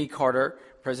all-new Jimmy Carter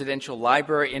Presidential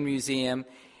Library and Museum.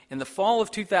 In the fall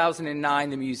of 2009,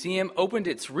 the museum opened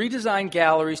its redesigned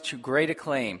galleries to great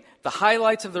acclaim. The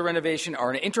highlights of the renovation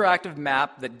are an interactive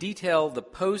map that detail the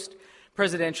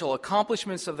post-presidential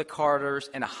accomplishments of the Carters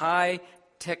and a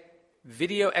high-tech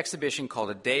video exhibition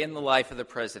called A Day in the Life of the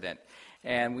President.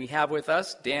 And we have with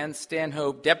us Dan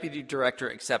Stanhope, Deputy Director,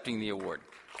 accepting the award.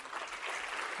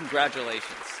 Congratulations.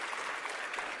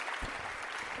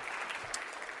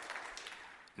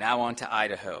 Now on to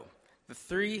Idaho. The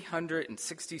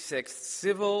 366th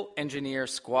Civil Engineer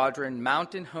Squadron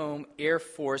Mountain Home Air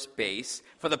Force Base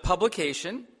for the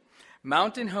publication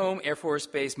Mountain Home Air Force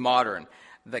Base Modern,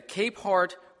 the Cape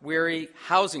Heart Weary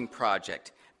Housing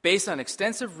Project. Based on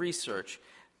extensive research,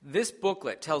 this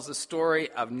booklet tells the story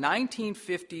of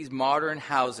 1950s modern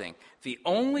housing, the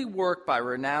only work by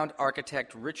renowned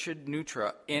architect Richard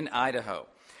Neutra in Idaho.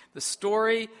 The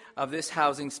story of this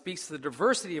housing speaks to the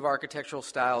diversity of architectural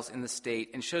styles in the state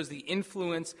and shows the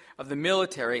influence of the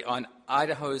military on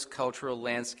Idaho's cultural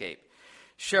landscape.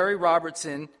 Sherry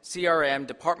Robertson, CRM,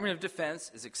 Department of Defense,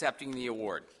 is accepting the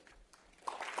award.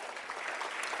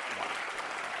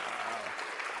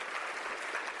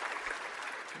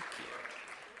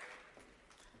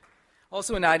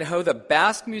 Also in Idaho, the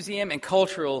Basque Museum and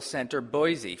Cultural Center,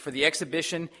 Boise, for the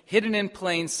exhibition Hidden in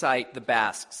Plain Sight, The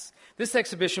Basques. This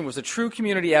exhibition was a true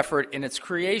community effort, and its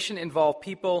creation involved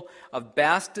people of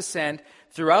Basque descent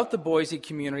throughout the Boise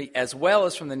community as well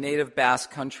as from the native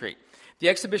Basque country. The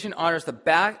exhibition honors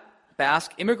the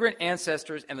Basque immigrant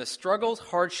ancestors and the struggles,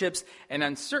 hardships, and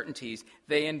uncertainties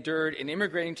they endured in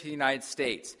immigrating to the United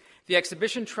States. The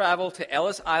exhibition traveled to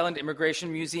Ellis Island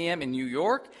Immigration Museum in New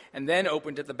York and then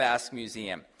opened at the Basque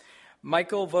Museum.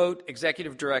 Michael Vogt,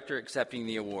 Executive Director, accepting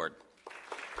the award.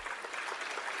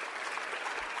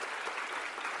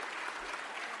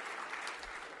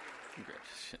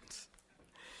 Congratulations.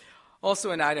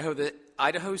 Also in Idaho, the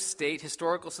Idaho State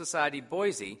Historical Society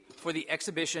Boise for the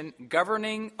exhibition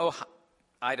Governing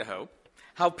Idaho,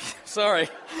 how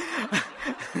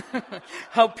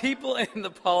people and the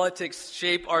politics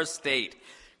shape our state.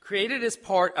 Created as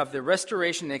part of the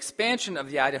restoration and expansion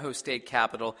of the Idaho State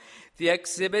Capitol, the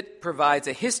exhibit provides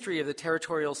a history of the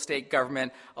territorial state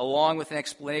government along with an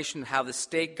explanation of how the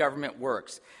state government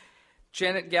works.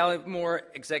 Janet Gallimore,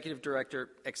 Executive Director,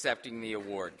 accepting the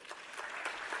award.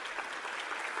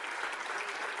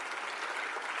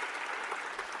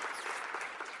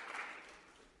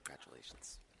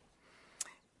 Congratulations.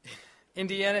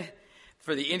 Indiana,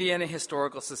 for the Indiana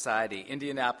Historical Society,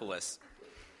 Indianapolis.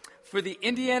 For the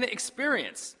Indiana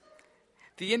Experience,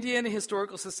 the Indiana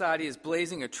Historical Society is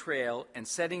blazing a trail and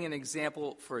setting an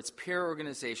example for its peer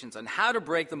organizations on how to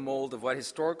break the mold of what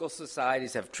historical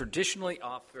societies have traditionally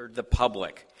offered the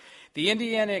public. The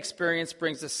Indiana Experience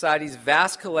brings the Society's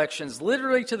vast collections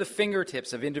literally to the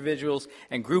fingertips of individuals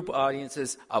and group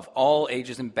audiences of all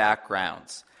ages and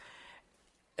backgrounds.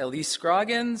 Elise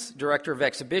Scroggins, Director of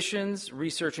Exhibitions,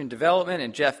 Research and Development,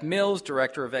 and Jeff Mills,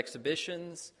 Director of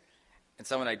Exhibitions, and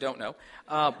someone I don't know.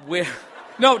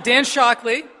 Dan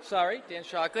Shockley. Sorry, Dan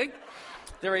Shockley.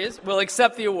 There he is. Will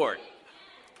accept the award.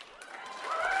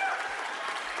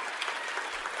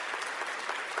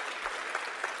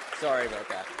 Sorry about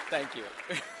that. Thank you.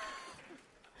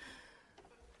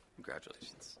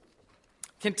 Congratulations.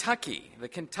 Kentucky, the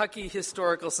Kentucky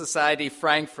Historical Society,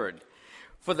 Frankfort.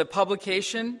 For the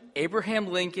publication,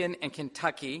 Abraham Lincoln and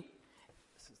Kentucky,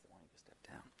 this is the one you stepped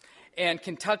down, and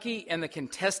Kentucky and the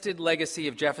Contested Legacy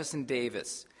of Jefferson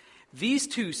Davis. These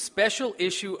two special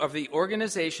issue of the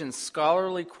organization's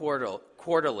scholarly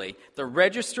quarterly, the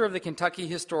Register of the Kentucky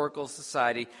Historical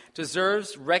Society,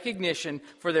 deserves recognition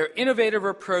for their innovative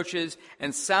approaches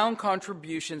and sound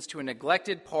contributions to a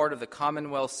neglected part of the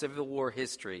Commonwealth's Civil War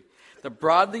history. The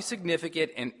broadly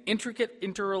significant and intricate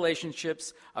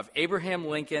interrelationships of Abraham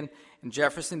Lincoln and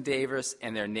Jefferson Davis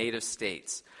and their native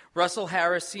states. Russell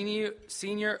Harris,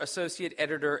 Senior Associate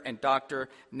Editor, and Dr.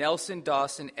 Nelson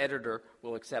Dawson, Editor,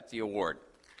 will accept the award.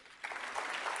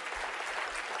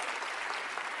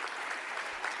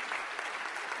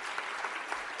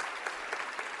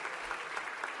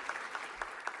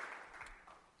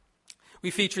 We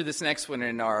feature this next one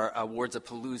in our Awards of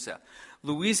Palooza.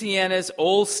 Louisiana's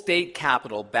Old State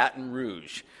Capitol, Baton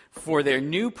Rouge. For their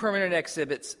new permanent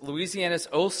exhibits, Louisiana's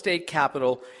Old State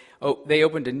Capitol, they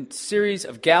opened a series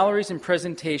of galleries and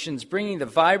presentations bringing the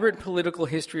vibrant political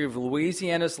history of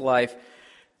Louisiana to life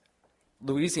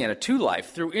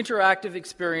through interactive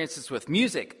experiences with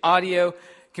music, audio,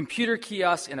 computer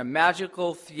kiosks, and a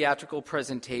magical theatrical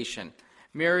presentation.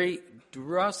 Mary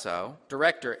Durasso,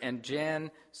 Director, and Jan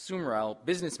Sumrell,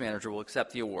 Business Manager, will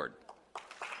accept the award.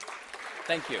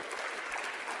 Thank you.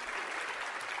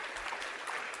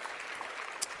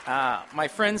 My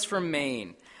friends from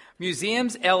Maine.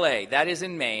 Museums LA, that is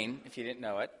in Maine, if you didn't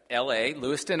know it. LA,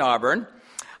 Lewiston, Auburn.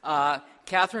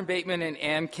 Catherine Bateman and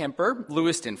Ann Kemper,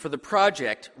 Lewiston, for the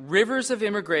project Rivers of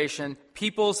Immigration,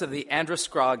 Peoples of the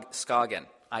Androscoggin.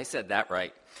 I said that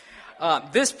right.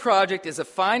 This project is a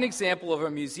fine example of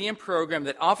a museum program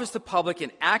that offers the public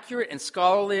an accurate and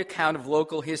scholarly account of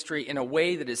local history in a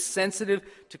way that is sensitive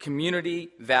to community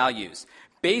values.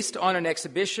 Based on an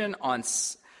exhibition on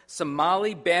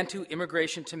Somali Bantu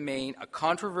immigration to Maine, a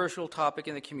controversial topic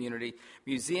in the community,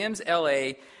 Museums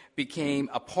LA became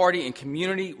a party in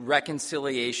community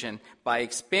reconciliation by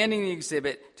expanding the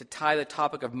exhibit to tie the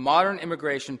topic of modern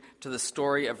immigration to the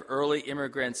story of early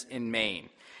immigrants in Maine.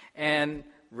 And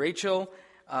Rachel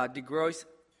DeGrosse,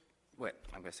 wait,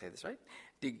 I'm going to say this right?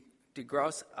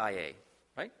 DeGrosse IA,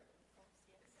 right?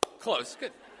 Close,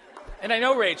 good. And I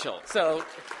know Rachel, so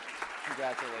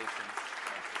congratulations.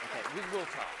 Okay, we will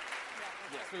talk.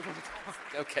 Yes, we will talk.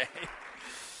 Okay.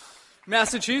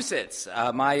 Massachusetts,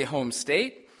 my home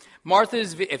state.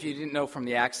 Martha's, if you didn't know from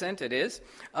the accent, it is.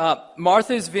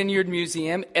 Martha's Vineyard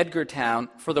Museum, Edgartown,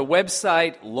 for the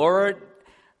website Laura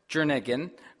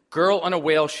Jernigan, Girl on a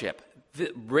Whale Ship.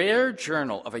 The rare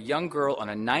journal of a young girl on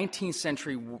a 19th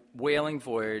century whaling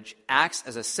voyage acts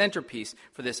as a centerpiece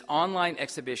for this online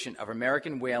exhibition of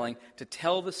American whaling to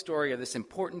tell the story of this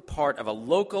important part of a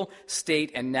local, state,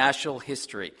 and national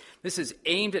history. This is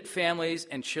aimed at families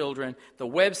and children. The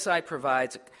website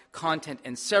provides content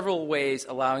in several ways,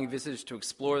 allowing visitors to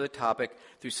explore the topic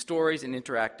through stories and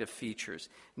interactive features.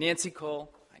 Nancy Cole,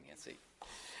 hi Nancy,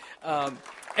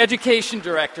 Education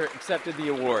Director, accepted the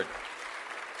award.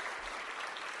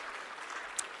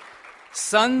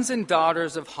 Sons and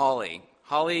Daughters of Holly.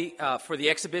 Holly, for the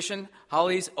exhibition,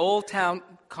 Holly's Old Town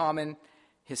Common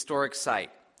Historic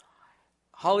Site.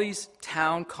 Holly's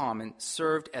Town Common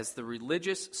served as the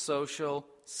religious, social,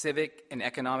 civic, and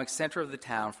economic center of the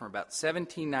town from about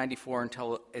 1794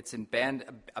 until its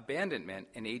abandonment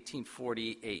in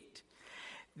 1848.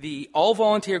 The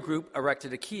all-volunteer group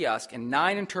erected a kiosk and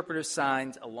 9 interpretive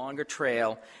signs along a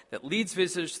trail that leads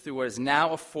visitors through what is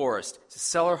now a forest to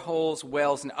cellar holes,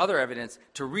 wells, and other evidence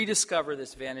to rediscover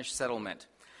this vanished settlement.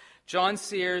 John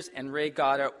Sears and Ray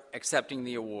Gatto accepting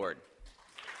the award.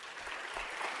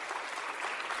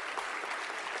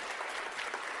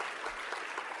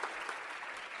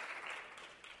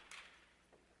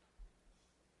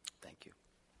 Thank you.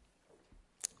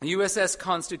 The USS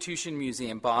Constitution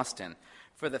Museum, Boston.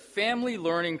 For the Family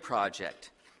Learning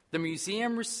Project, the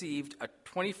museum received a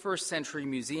 21st Century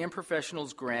Museum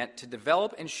Professionals grant to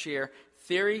develop and share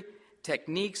theory,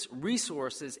 techniques,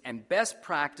 resources, and best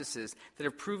practices that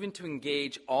have proven to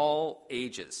engage all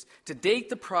ages. To date,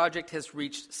 the project has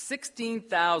reached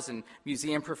 16,000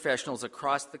 museum professionals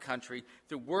across the country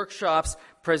through workshops,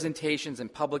 presentations,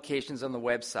 and publications on the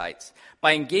websites.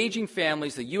 By engaging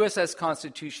families, the USS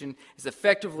Constitution is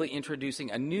effectively introducing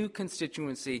a new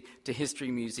constituency to history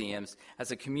museums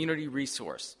as a community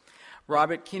resource.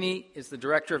 Robert Kinney is the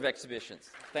Director of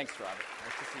Exhibitions. Thanks, Robert.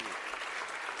 Nice to see you.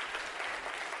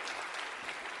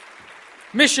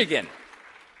 Michigan.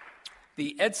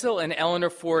 The Edsel and Eleanor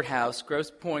Ford House,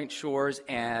 Grosse Pointe Shores,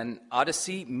 and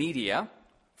Odyssey Media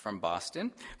from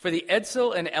Boston for the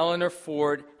Edsel and Eleanor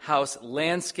Ford House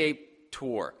Landscape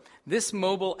Tour. This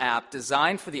mobile app,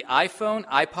 designed for the iPhone,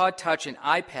 iPod Touch, and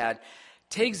iPad,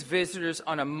 takes visitors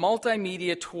on a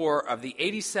multimedia tour of the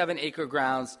 87-acre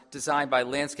grounds designed by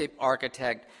landscape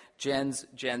architect Jens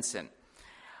Jensen.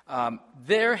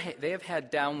 They have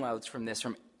had downloads from this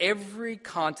from every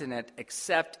continent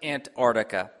except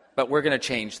Antarctica, but we're going to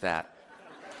change that.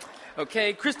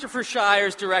 Okay, Christopher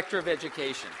Shires, Director of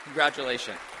Education.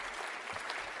 Congratulations.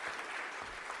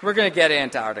 We're going to get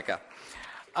Antarctica.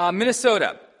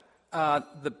 Minnesota.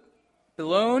 The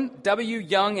Belone W.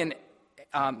 Young and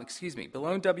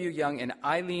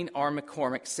Eileen R.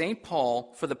 McCormick, St.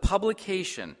 Paul, for the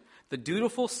publication, The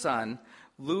Dutiful Son,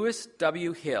 Lewis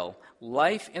W. Hill,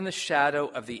 Life in the Shadow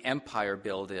of the Empire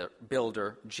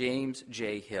Builder, James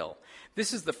J. Hill.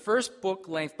 This is the first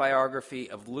book-length biography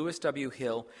of Lewis W.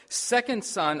 Hill, second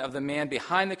son of the man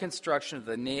behind the construction of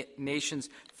the nation's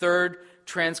third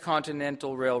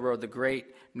transcontinental railroad, the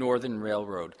Great Northern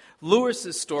Railroad.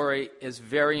 Lewis's story is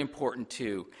very important,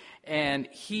 too, and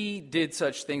he did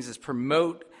such things as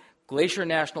promote Glacier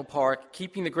National Park,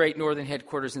 keeping the Great Northern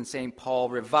headquarters in St. Paul,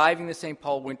 reviving the St.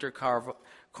 Paul Winter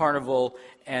Carnival,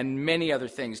 and many other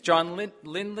things. John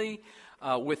Lindley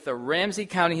with the Ramsey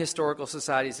County Historical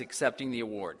Society is accepting the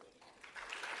award.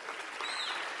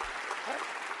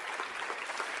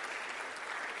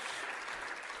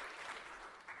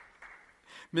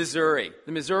 Missouri,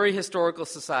 the Missouri Historical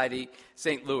Society,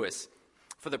 St. Louis,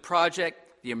 for the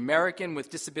project, the American with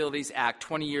Disabilities Act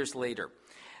 20 years later.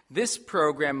 This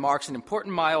program marks an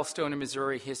important milestone in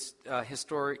Missouri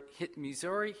history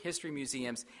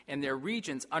museums and their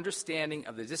region's understanding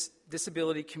of the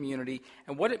disability community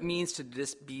and what it means to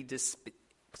be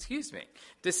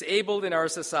disabled in our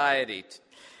society.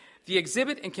 The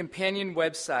exhibit and companion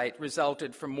website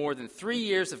resulted from more than 3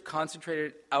 years of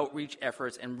concentrated outreach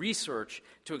efforts and research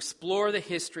to explore the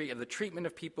history of the treatment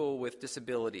of people with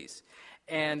disabilities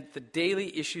and the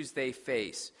daily issues they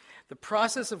face. The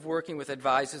process of working with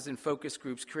advisors and focus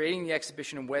groups, creating the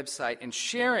exhibition and website, and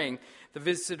sharing the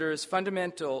visitors'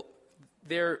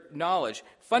 their knowledge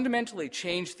fundamentally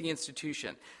changed the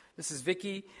institution. This is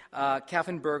Vicki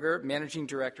Kaffenberger, Managing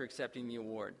Director, accepting the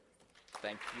award.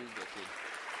 Thank you, Vicki.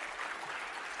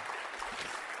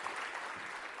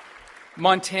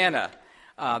 Montana,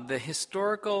 the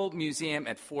Historical Museum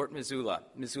at Fort Missoula,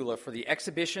 for the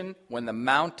exhibition When the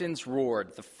Mountains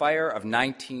Roared, the Fire of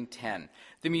 1910.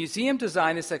 The museum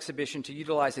designed this exhibition to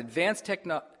utilize advanced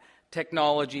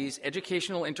technologies,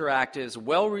 educational interactives,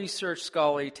 well-researched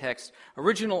scholarly text,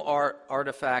 original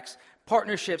artifacts,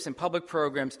 partnerships, and public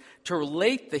programs to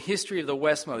relate the history of the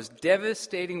West's most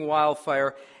devastating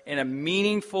wildfire in a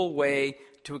meaningful way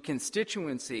to a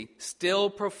constituency still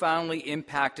profoundly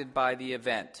impacted by the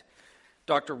event.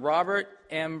 Dr. Robert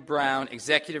M. Brown,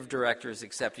 Executive Director, is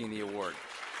accepting the award.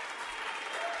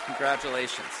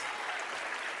 Congratulations.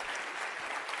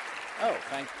 Oh,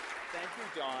 thank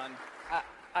you, Don.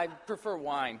 I prefer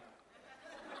wine.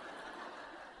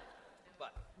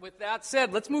 But with that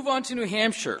said, let's move on to New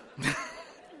Hampshire.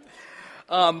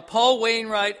 Paul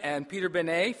Wainwright and Peter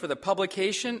Benet for the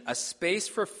publication A Space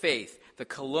for Faith, the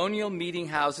Colonial Meeting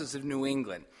Houses of New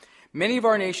England. Many of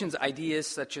our nation's ideas,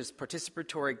 such as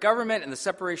participatory government and the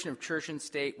separation of church and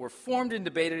state, were formed and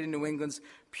debated in New England's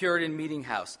Puritan Meeting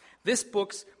House. This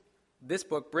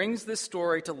book brings this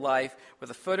story to life with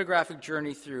a photographic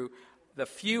journey through the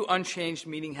few unchanged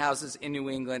meeting houses in New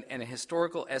England and a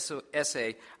historical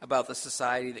essay about the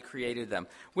society that created them.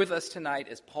 With us tonight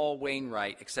is Paul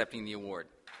Wainwright accepting the award.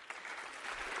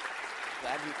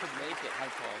 Glad you could make it. Hi,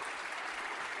 Paul.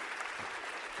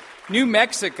 New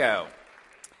Mexico.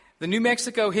 The New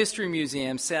Mexico History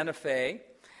Museum, Santa Fe,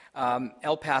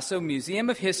 El Paso Museum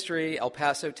of History, El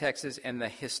Paso, Texas, and the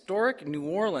Historic New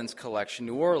Orleans Collection,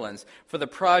 New Orleans, for the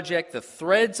project The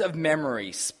Threads of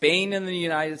Memory, Spain and the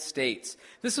United States.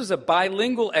 This was a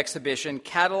bilingual exhibition,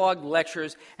 catalog,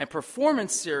 lectures, and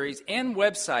performance series and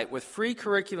website with free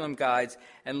curriculum guides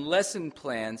and lesson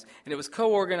plans, and it was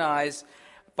co-organized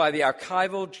by the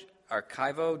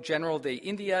Archivo General de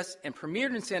Indias and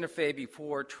premiered in Santa Fe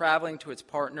before traveling to its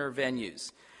partner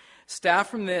venues. Staff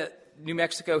from the New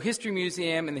Mexico History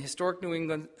Museum and the Historic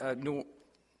New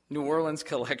Orleans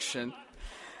Collection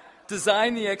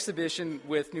designed the exhibition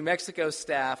with New Mexico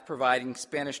staff providing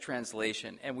Spanish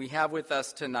translation. And we have with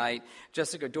us tonight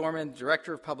Jessica Dorman,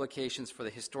 Director of Publications for the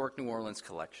Historic New Orleans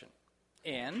Collection.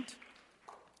 And,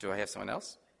 do I have someone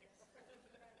else?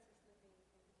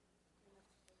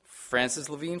 Frances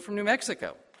Levine from New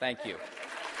Mexico. Thank you. I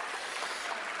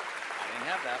didn't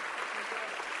have that.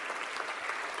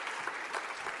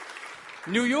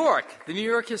 New York, the New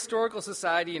York Historical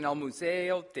Society and El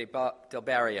Museo del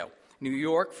Barrio. New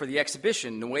York for the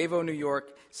exhibition, Nuevo New York,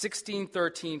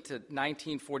 1613 to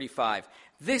 1945.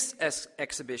 This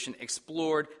exhibition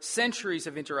explored centuries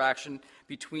of interaction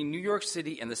between New York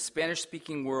City and the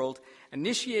Spanish-speaking world,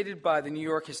 initiated by the New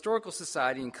York Historical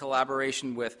Society in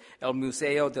collaboration with El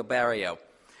Museo del Barrio,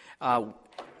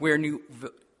 where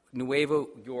Nuevo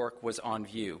York was on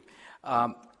view.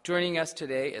 Joining us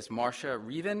today is Marcia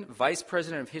Reven, Vice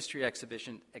President of History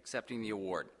Exhibition, accepting the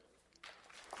award.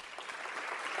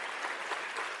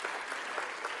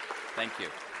 Thank you.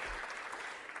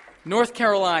 North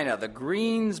Carolina, the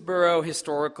Greensboro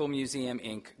Historical Museum,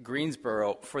 Inc.,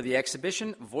 Greensboro, for the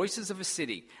exhibition Voices of a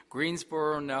City,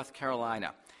 Greensboro, North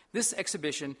Carolina. This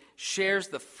exhibition shares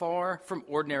the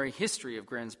far-from-ordinary history of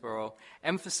Greensboro,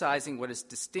 emphasizing what is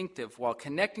distinctive while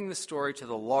connecting the story to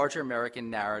the larger American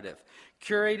narrative.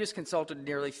 Curators consulted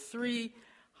nearly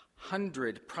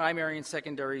 300 primary and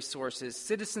secondary sources.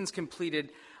 Citizens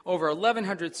completed over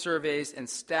 1,100 surveys, and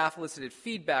staff elicited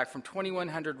feedback from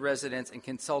 2,100 residents and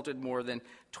consulted more than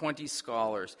 20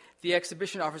 scholars. The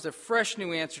exhibition offers a fresh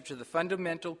new answer to the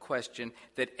fundamental question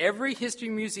that every history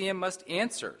museum must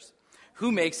answer: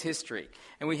 who makes history?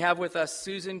 And we have with us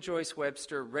Susan Joyce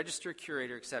Webster, Register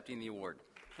Curator, accepting the award.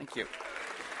 Thank you.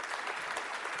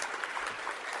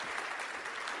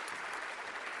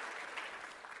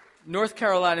 North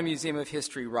Carolina Museum of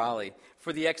History, Raleigh,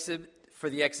 for the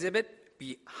exhibit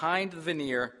Behind the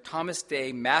Veneer, Thomas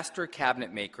Day, Master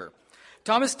Cabinet Maker.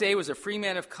 Thomas Day was a free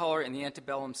man of color in the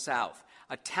antebellum South.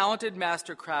 A talented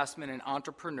master craftsman and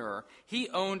entrepreneur, he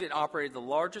owned and operated the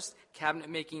largest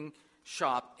cabinet-making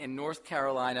shop in North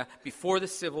Carolina before the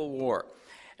Civil War,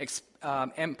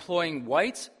 employing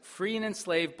whites, free and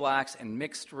enslaved blacks, and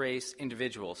mixed-race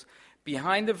individuals.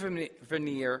 Behind the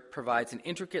Veneer provides an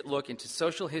intricate look into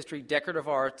social history, decorative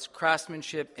arts,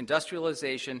 craftsmanship,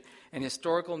 industrialization, and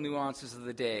historical nuances of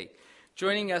the day.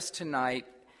 Joining us tonight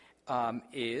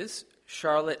is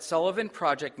Charlotte Sullivan,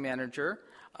 Project Manager,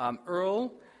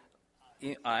 Earl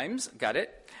Imes, got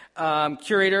it,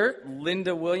 Curator,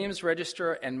 Linda Williams,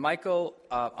 Registrar, and Michael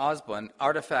Osborne,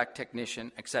 Artifact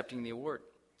Technician, accepting the award.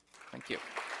 Thank you.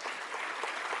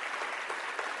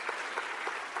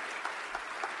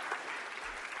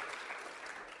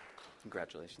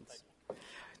 Congratulations.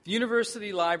 The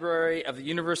University Library of the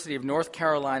University of North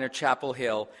Carolina, Chapel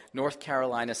Hill, North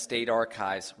Carolina State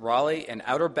Archives, Raleigh and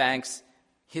Outer Banks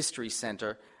History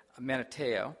Center,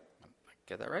 Manateo,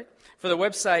 get that right? For the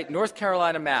website North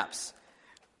Carolina Maps.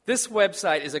 This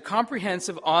website is a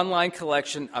comprehensive online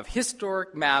collection of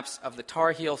historic maps of the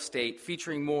Tar Heel State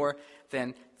featuring more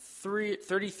than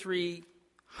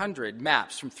 3,300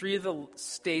 maps from three of the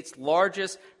state's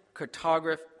largest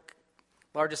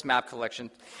map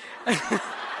collection.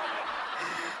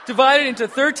 Divided into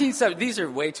 13 subjects. These are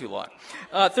way too long.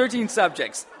 13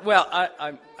 subjects. Well,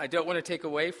 I don't want to take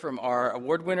away from our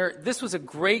award winner. This was a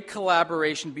great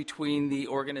collaboration between the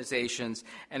organizations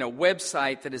and a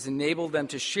website that has enabled them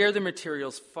to share their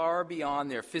materials far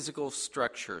beyond their physical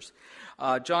structures.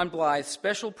 John Blythe,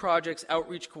 Special Projects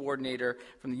Outreach Coordinator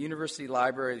from the University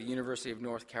Library of the University of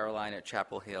North Carolina at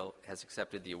Chapel Hill, has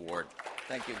accepted the award.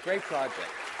 Thank you. Great project.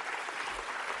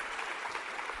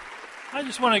 I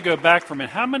just want to go back for a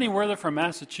minute. How many were there from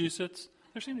Massachusetts?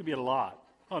 There seemed to be a lot.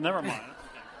 Oh, never mind.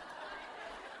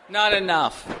 Not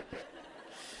enough.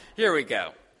 Here we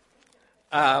go.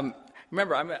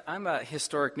 Remember, I'm a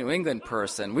historic New England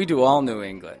person. We do all New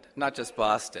England, not just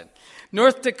Boston.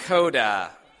 North Dakota.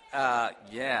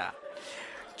 Yeah.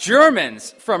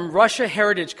 Germans from Russia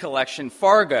Heritage Collection,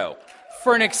 Fargo,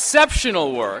 for an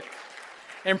exceptional work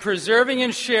in preserving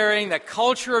and sharing the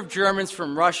culture of Germans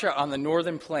from Russia on the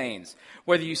Northern Plains.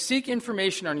 Whether you seek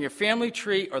information on your family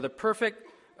tree or the perfect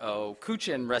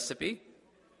kuchen recipe,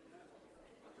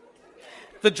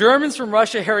 the Germans from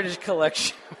Russia Heritage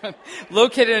Collection,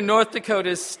 located in North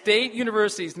Dakota's State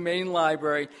University's main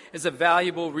library, is a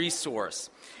valuable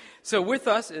resource. So with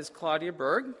us is Claudia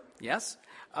Berg, yes,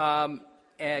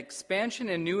 Expansion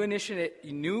and New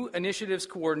Initiatives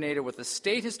Coordinator with the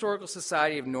State Historical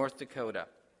Society of North Dakota.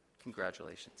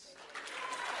 Congratulations.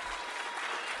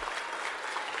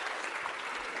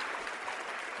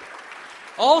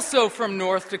 Also from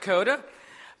North Dakota,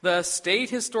 the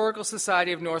State Historical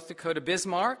Society of North Dakota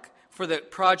Bismarck for the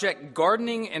project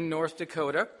Gardening in North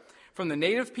Dakota, from the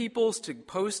native peoples to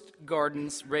post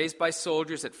gardens raised by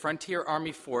soldiers at frontier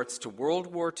army forts to World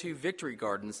War II victory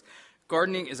gardens.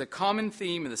 Gardening is a common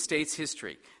theme in the state's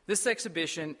history. This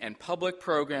exhibition and public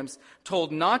programs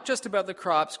told not just about the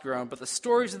crops grown, but the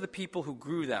stories of the people who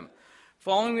grew them.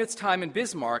 Following its time in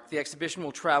Bismarck, the exhibition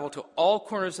will travel to all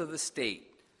corners of the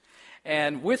state.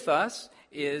 And with us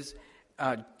is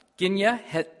Ginya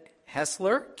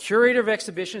Hessler, Curator of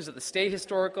Exhibitions at the State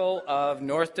Historical of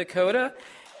North Dakota.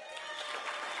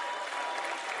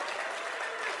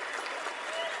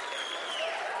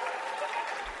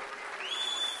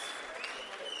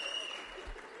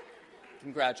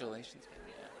 Congratulations.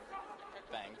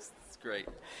 Thanks. That's great.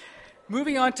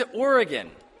 Moving on to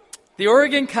Oregon. The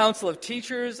Oregon Council of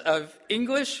Teachers of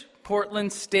English,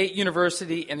 Portland State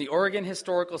University, and the Oregon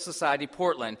Historical Society,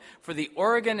 Portland, for the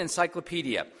Oregon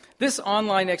Encyclopedia. This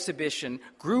online exhibition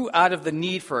grew out of the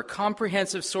need for a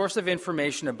comprehensive source of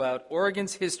information about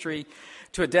Oregon's history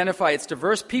to identify its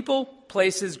diverse people,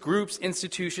 places, groups,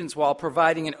 institutions, while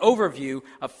providing an overview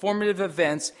of formative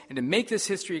events and to make this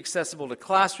history accessible to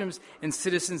classrooms and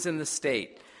citizens in the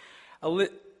state.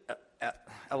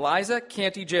 Eliza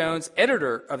Canty-Jones,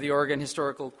 editor of the Oregon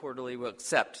Historical Quarterly, will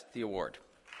accept the award.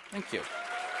 Thank you.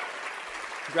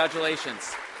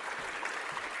 Congratulations.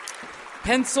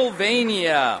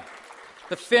 Pennsylvania.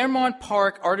 The Fairmount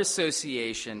Park Art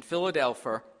Association,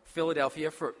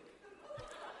 Philadelphia for...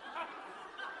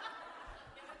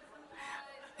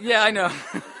 Yeah, I know.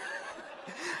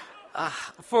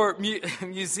 For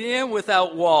Museum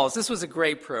Without Walls. This was a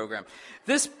great program.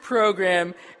 This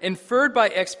program, inferred by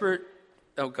expert...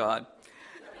 Oh, God.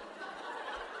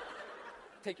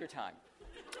 Take your time.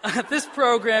 This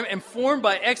program, informed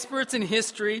by experts in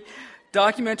history,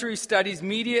 documentary studies,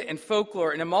 media, and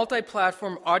folklore, in a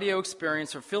multi-platform audio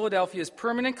experience for Philadelphia's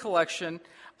permanent collection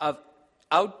of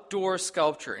outdoor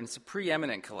sculpture, and it's a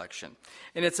preeminent collection.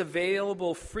 And it's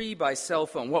available free by cell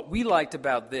phone. What we liked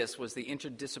about this was the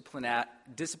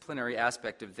interdisciplinary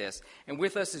aspect of this. And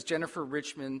with us is Jennifer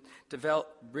Richards,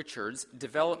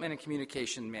 Development and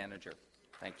Communication Manager.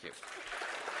 Thank you.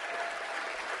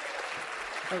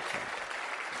 Okay.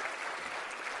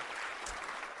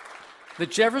 The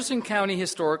Jefferson County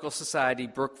Historical Society,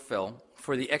 Brookville,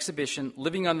 for the exhibition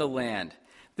Living on the Land.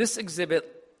 This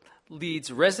exhibit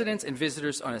leads residents and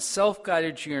visitors on a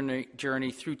self-guided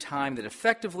journey through time that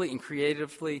effectively and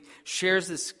creatively shares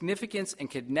the significance and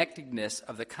connectedness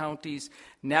of the county's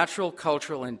natural,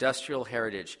 cultural, and industrial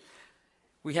heritage.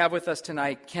 We have with us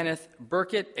tonight Kenneth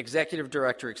Burkett, Executive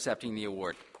Director, accepting the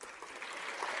award.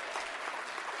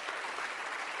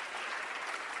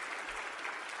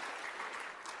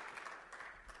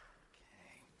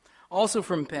 Also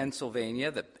from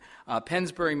Pennsylvania, the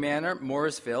Pennsbury Manor,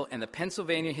 Morrisville, and the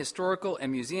Pennsylvania Historical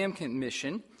and Museum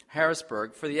Commission,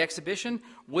 Harrisburg, for the exhibition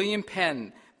William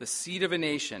Penn, The Seed of a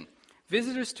Nation.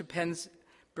 Visitors to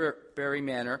Barry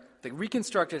Manor, the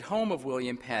reconstructed home of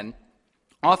William Penn,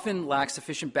 often lacks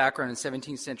sufficient background in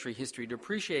 17th century history to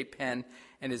appreciate Penn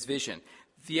and his vision.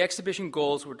 The exhibition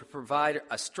goals were to provide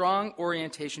a strong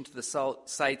orientation to the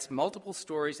site's multiple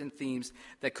stories and themes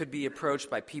that could be approached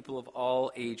by people of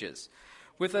all ages.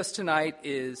 With us tonight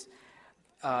is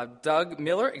Doug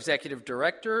Miller, Executive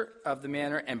Director of the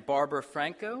Manor, and Barbara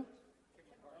Franco.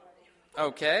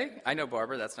 Okay, I know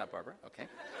Barbara, that's not Barbara. Okay.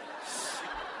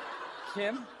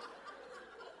 Kim?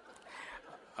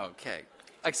 Okay,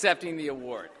 accepting the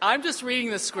award. I'm just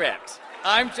reading the script.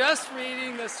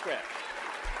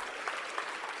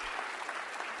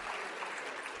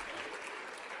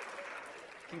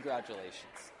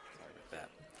 Congratulations. Sorry about that.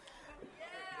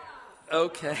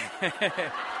 Okay.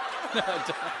 No,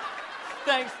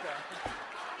 thanks,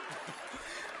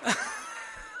 Doug.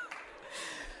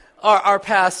 Our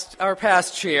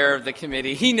past chair of the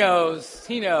committee, he knows.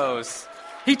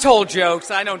 He told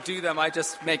jokes. I don't do them. I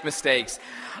just make mistakes.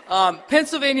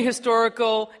 Pennsylvania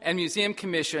Historical and Museum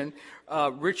Commission,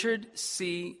 Richard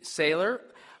C. Saylor,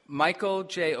 Michael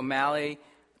J. O'Malley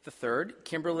III,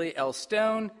 Kimberly L.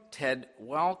 Stone, Ted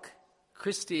Welk,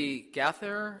 Christy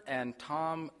Gather, and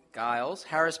Tom Giles,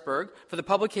 Harrisburg, for the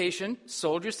publication,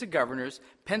 Soldiers to Governors,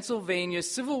 Pennsylvania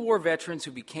Civil War Veterans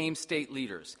Who Became State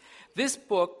Leaders. This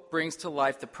book brings to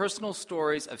life the personal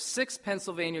stories of 6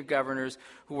 Pennsylvania governors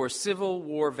who were Civil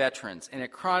War veterans, and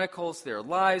it chronicles their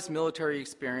lives, military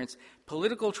experience,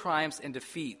 political triumphs, and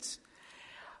defeats.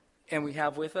 And we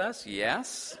have with us,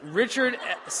 yes, Richard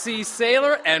C.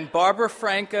 Saylor and Barbara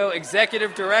Franco,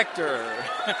 Executive Director,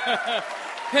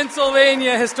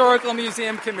 Pennsylvania Historical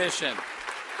Museum Commission.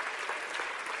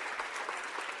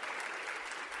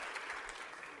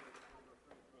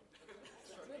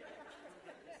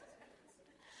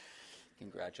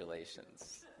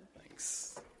 Congratulations.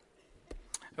 Thanks.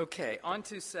 Okay, on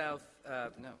to South,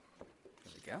 there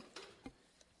we go. All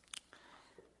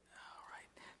right.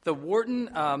 The Wharton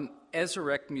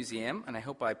Ezereck Museum, and I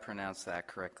hope I pronounced that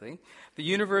correctly, the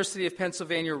University of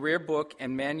Pennsylvania Rare Book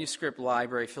and Manuscript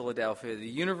Library, Philadelphia, the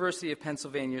University of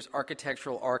Pennsylvania's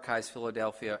Architectural Archives,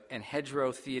 Philadelphia, and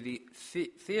Hedgerow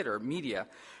Theater Media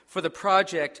for the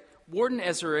project Wharton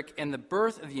Ezereck and the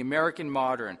Birth of the American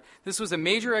Modern. This was a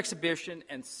major exhibition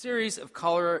and series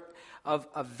of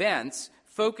events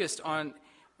focused on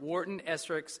Wharton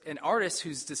Ezereck, an artist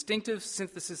whose distinctive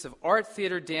synthesis of art,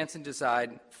 theater, dance, and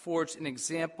design forged an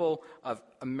example of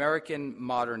American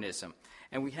modernism.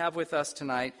 And we have with us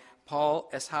tonight Paul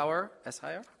Eisenhower,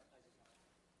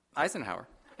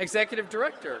 Executive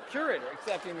Director, Curator,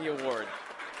 accepting the award.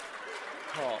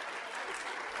 Paul.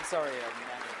 Sorry,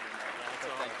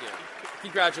 thank you.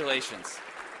 Congratulations.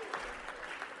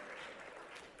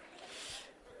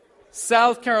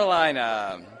 South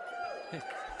Carolina.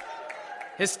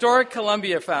 Historic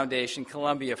Columbia Foundation,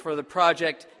 Columbia, for the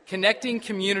project Connecting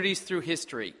Communities Through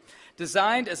History.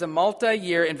 Designed as a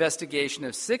multi-year investigation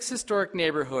of 6 historic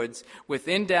neighborhoods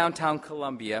within downtown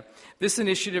Columbia, this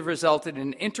initiative resulted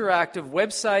in an interactive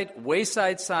website,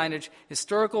 wayside signage,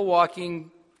 historical walking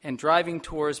and driving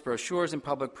tours, brochures, and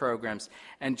public programs,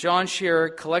 and John Scherer,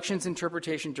 Collections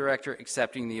Interpretation Director,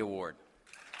 accepting the award.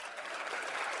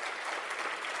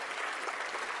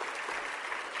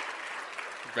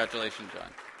 Congratulations,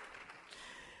 John.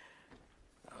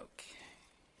 Okay.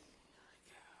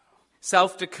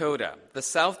 South Dakota. The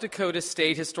South Dakota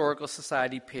State Historical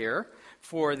Society pair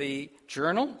for the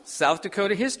journal South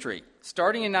Dakota History.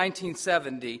 Starting in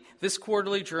 1970, this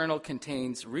quarterly journal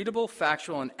contains readable,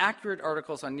 factual, and accurate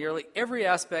articles on nearly every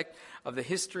aspect of the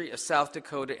history of South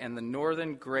Dakota and the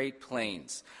northern Great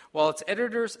Plains. While its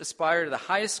editors aspire to the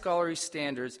highest scholarly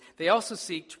standards, they also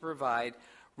seek to provide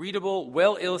readable,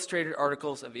 well-illustrated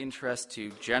articles of interest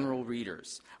to general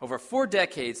readers. Over 4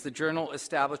 decades, the journal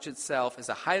established itself as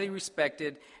a highly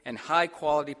respected and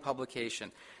high-quality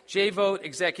publication. Jay Vogt,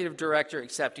 Executive Director,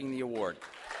 accepting the award.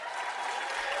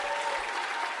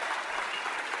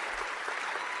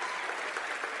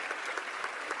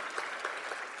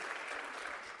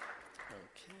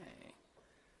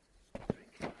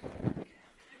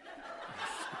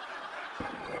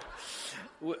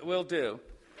 Okay. Will do.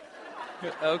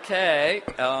 Okay.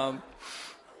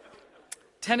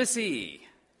 Tennessee.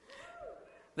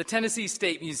 The Tennessee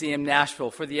State Museum,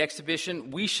 Nashville, for the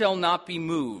exhibition We Shall Not Be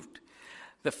Moved,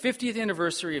 the 50th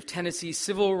anniversary of Tennessee's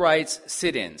civil rights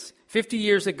sit-ins. 50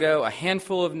 years ago, a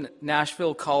handful of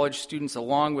Nashville college students,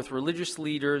 along with religious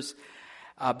leaders,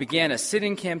 began a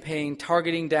sit-in campaign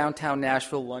targeting downtown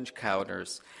Nashville lunch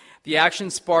counters. The action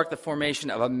sparked the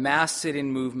formation of a mass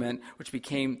sit-in movement, which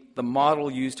became the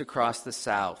model used across the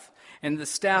South. and the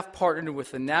staff partnered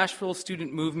with the Nashville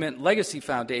Student Movement Legacy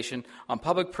Foundation on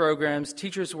public programs,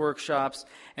 teachers' workshops,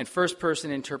 and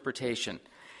first-person interpretation.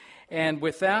 And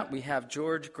with that, we have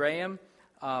George Graham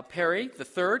Perry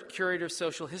III, Curator of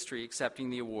Social History, accepting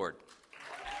the award.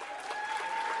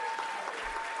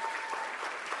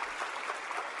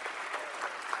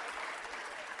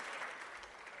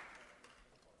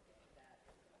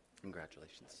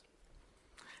 Congratulations.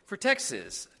 For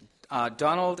Texas,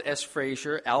 Donald S.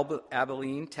 Frazier,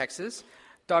 Abilene, Texas,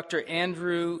 Dr.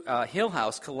 Andrew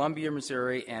Hillhouse, Columbia,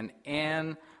 Missouri, and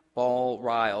Ann Ball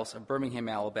Riles of Birmingham,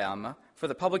 Alabama. For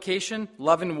the publication,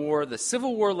 Love and War, the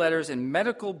Civil War Letters and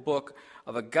Medical Book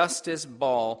of Augustus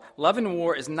Ball. Love and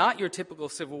War is not your typical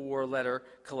Civil War letter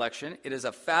collection. It is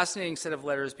a fascinating set of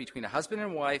letters between a husband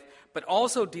and wife, but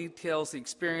also details the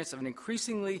experience of an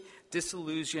increasingly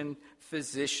disillusioned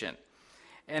physician.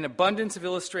 An abundance of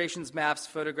illustrations, maps,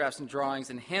 photographs, and drawings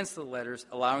enhance the letters,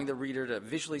 allowing the reader to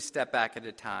visually step back at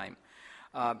a time.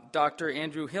 Dr.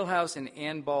 Andrew Hillhouse and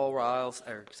Ann Ball Riles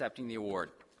are accepting the award.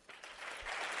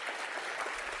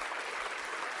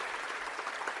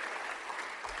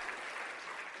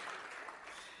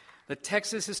 The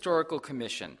Texas Historical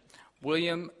Commission,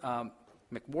 William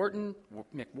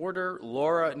McWhorter,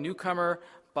 Laura Newcomer,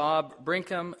 Bob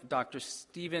Brinkham, Dr.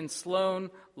 Stephen Sloan,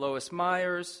 Lois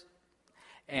Myers,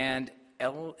 and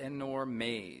Eleanor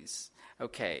Mays.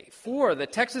 Okay, for the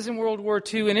Texas in World War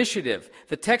II initiative,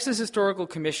 the Texas Historical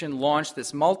Commission launched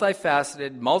this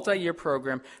multifaceted, multi-year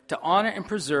program to honor and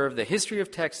preserve the history of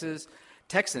Texans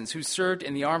who served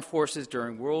in the armed forces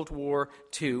during World War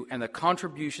II and the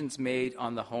contributions made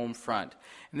on the home front.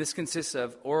 And this consists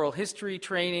of oral history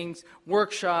trainings,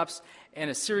 workshops, and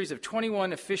a series of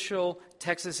 21 official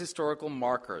Texas historical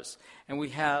markers. And we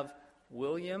have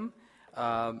William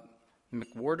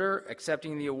McWhorter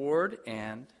accepting the award,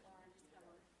 and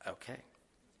okay,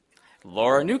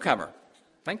 Laura Newcomer.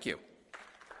 Thank you.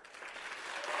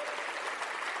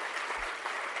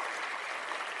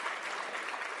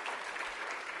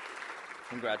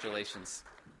 Congratulations.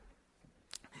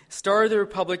 Star of the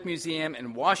Republic Museum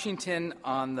in Washington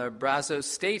on the Brazos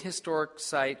State Historic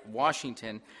Site,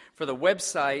 Washington, for the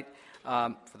website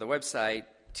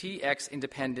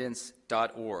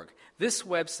txindependence.org. This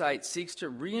website seeks to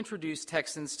reintroduce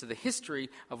Texans to the history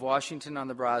of Washington on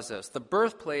the Brazos, the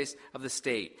birthplace of the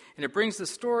state, and it brings the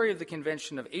story of the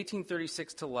Convention of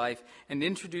 1836 to life and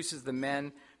introduces the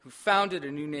men who founded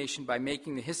a new nation by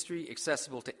making the history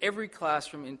accessible to every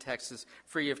classroom in Texas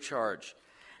free of charge.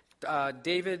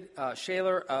 David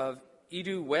Shaler of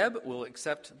Edu Web will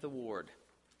accept the award.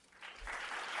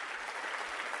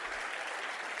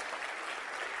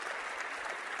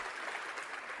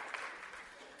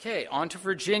 Okay, on to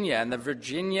Virginia and the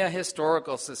Virginia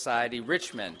Historical Society,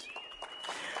 Richmond.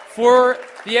 For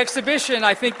the exhibition,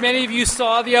 I think many of you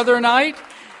saw the other night,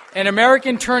 An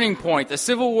American Turning Point, the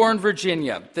Civil War in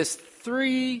Virginia. This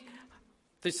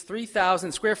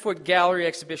 3,000 square foot gallery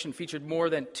exhibition featured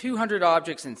more than 200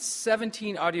 objects and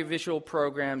 17 audiovisual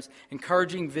programs,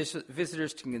 encouraging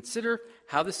visitors to consider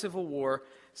how the Civil War,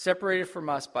 separated from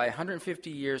us by 150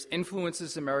 years,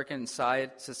 influences American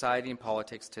society and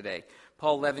politics today.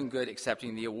 Paul Levengood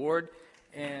accepting the award.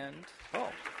 And,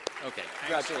 okay,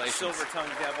 congratulations.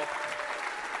 Silver-tongued devil.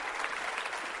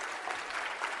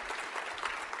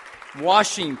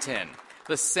 Washington,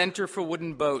 the Center for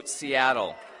Wooden Boats,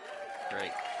 Seattle.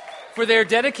 Great. For their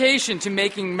dedication to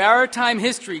making maritime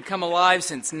history come alive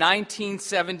since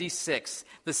 1976,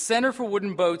 the Center for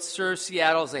Wooden Boats serves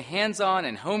Seattle as a hands-on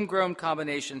and homegrown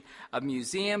combination of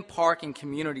museum, park, and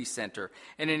community center,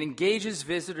 and it engages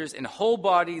visitors in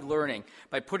whole-body learning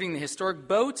by putting the historic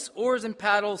boats, oars and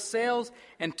paddles, sails,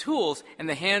 and tools in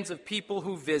the hands of people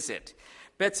who visit.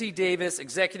 Betsy Davis,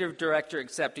 Executive Director,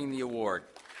 accepting the award.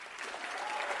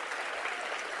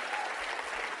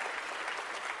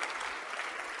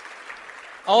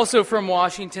 Also from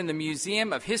Washington, the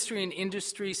Museum of History and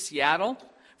Industry, Seattle,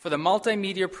 for the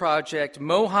multimedia project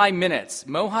Mohi Minutes.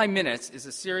 Mohi Minutes is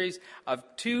a series of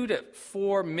 2 to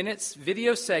 4 minutes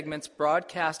video segments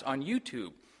broadcast on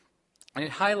YouTube, and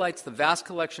it highlights the vast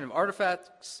collection of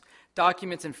artifacts,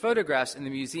 documents, and photographs in the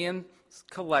museum's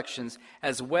collections,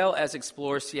 as well as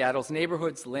explores Seattle's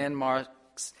neighborhoods,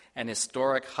 landmarks, and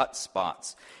historic hot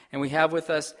spots. And we have with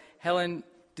us Helen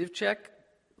Divchek,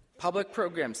 Public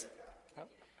Programs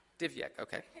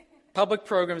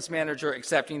Manager,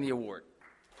 accepting the award.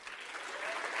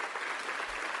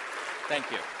 Thank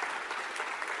you.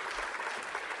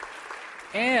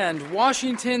 And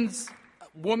Washington's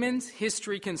Women's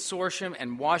History Consortium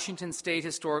and Washington State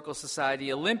Historical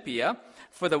Society, Olympia,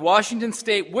 for the Washington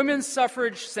State Women's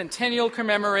Suffrage Centennial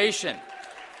Commemoration.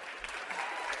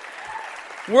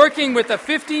 Working with a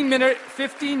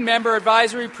 15-member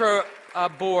advisory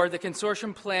board, the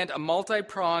consortium planned a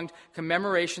multi-pronged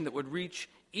commemoration that would reach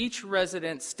each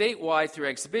resident statewide through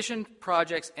exhibition,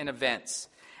 projects, and events.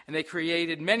 And they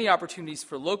created many opportunities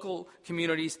for local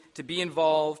communities to be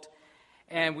involved.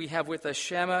 And we have with us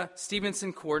Shema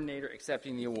Stevenson, coordinator,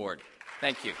 accepting the award.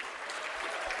 Thank you.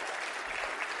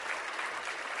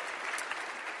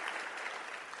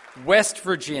 West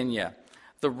Virginia,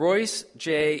 the Royce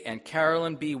J. and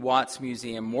Carolyn B. Watts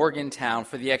Museum, Morgantown,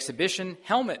 for the exhibition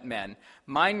Helmet Men,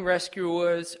 Mine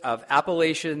Rescuers of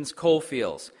Appalachia's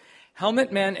Coalfields.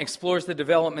 Helmet Men explores the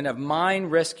development of mine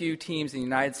rescue teams in the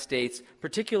United States,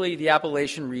 particularly the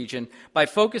Appalachian region, by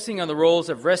focusing on the roles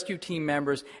of rescue team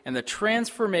members and the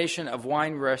transformation of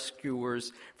mine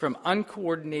rescuers from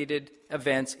uncoordinated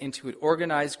events into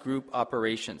organized group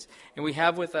operations. And we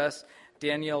have with us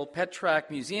Danielle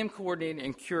Petrak, museum coordinator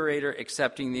and curator,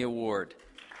 accepting the award.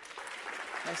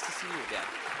 Nice to see you again.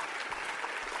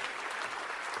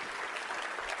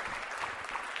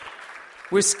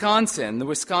 Wisconsin, the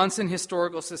Wisconsin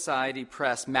Historical Society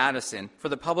Press, Madison, for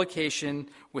the publication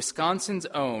Wisconsin's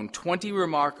Own 20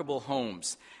 Remarkable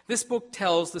Homes. This book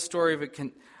tells the story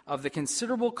of the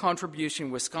considerable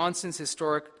contribution Wisconsin's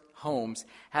historic homes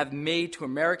have made to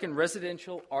American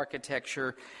residential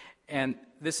architecture, and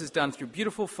this is done through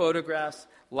beautiful photographs,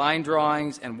 line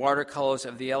drawings, and watercolors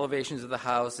of the elevations of the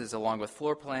houses, along with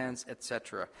floor plans,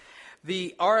 etc.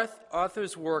 The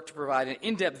authors worked to provide an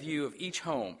in-depth view of each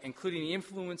home, including the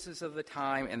influences of the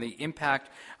time and the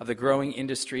impact of the growing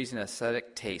industries and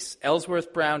aesthetic tastes.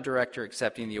 Ellsworth Brown, director,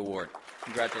 accepting the award.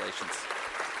 Congratulations.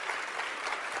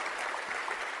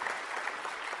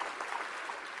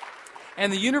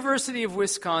 And the University of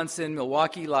Wisconsin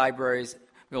Milwaukee Libraries,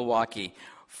 Milwaukee,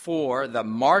 for the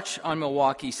March on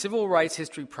Milwaukee Civil Rights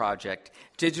History Project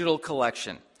digital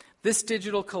collection. This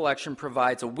digital collection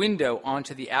provides a window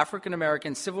onto the African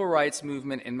American civil rights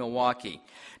movement in Milwaukee.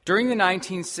 During the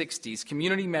 1960s,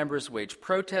 community members waged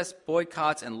protests,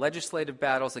 boycotts, and legislative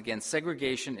battles against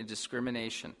segregation and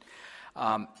discrimination.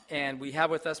 And we have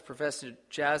with us Professor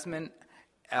Jasmine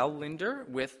L. Linder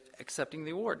with accepting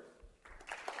the award.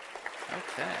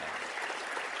 Okay.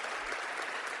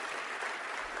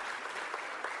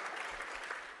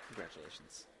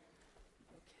 Congratulations.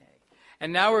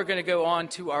 And now we're going to go on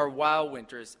to our WOW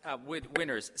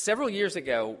winners. Several years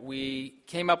ago, we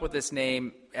came up with this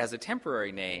name as a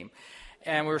temporary name,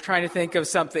 and we were trying to think of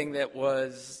something that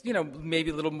was,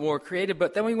 maybe a little more creative,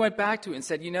 but then we went back to it and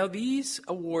said, these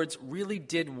awards really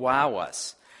did wow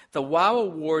us. The WOW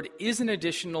Award is an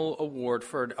additional award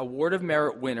for an Award of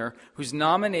Merit winner whose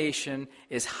nomination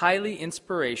is highly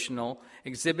inspirational,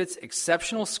 exhibits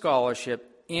exceptional scholarship,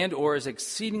 and or is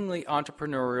exceedingly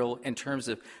entrepreneurial in terms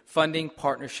of funding,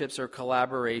 partnerships, or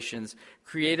collaborations,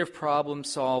 creative problem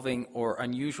solving, or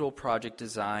unusual project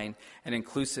design and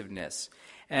inclusiveness.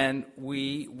 And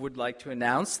we would like to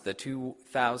announce the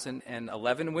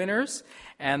 2011 winners.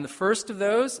 And the first of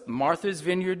those, Martha's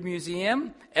Vineyard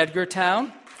Museum,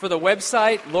 Edgartown, for the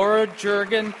website Laura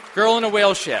Jurgen, Girl in a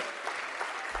Whale Ship.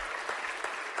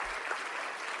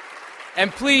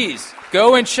 And please,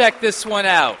 go and check this one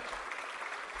out.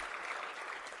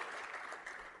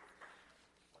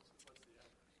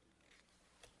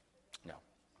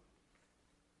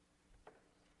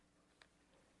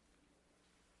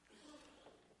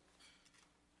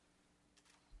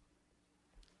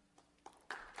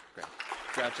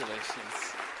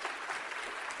 Congratulations.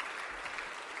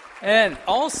 And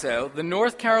also, the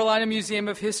North Carolina Museum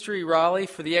of History, Raleigh,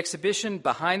 for the exhibition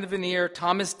Behind the Veneer,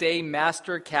 Thomas Day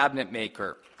Master Cabinet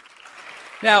Maker.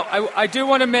 Now, I do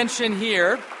want to mention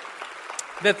here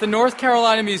that the North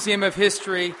Carolina Museum of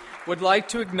History would like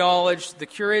to acknowledge the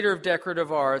Curator of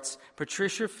Decorative Arts,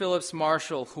 Patricia Phillips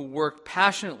Marshall, who worked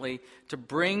passionately to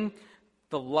bring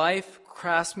the life,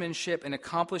 craftsmanship, and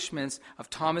accomplishments of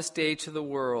Thomas Day to the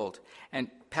world, and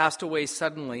passed away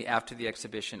suddenly after the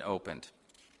exhibition opened.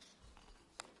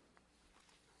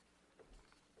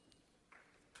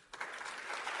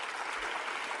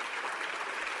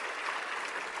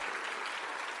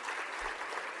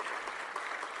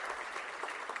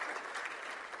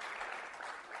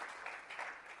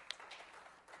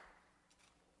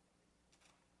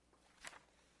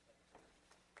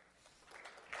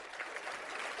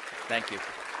 Thank you.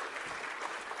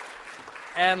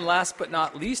 And last but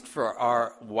not least, for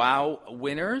our WOW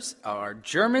winners, are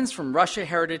Germans from Russia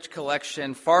Heritage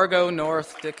Collection, Fargo,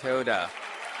 North Dakota.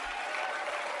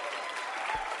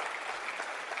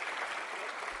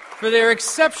 For their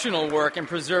exceptional work in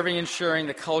preserving and ensuring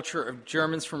the culture of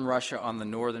Germans from Russia on the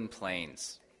Northern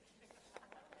Plains.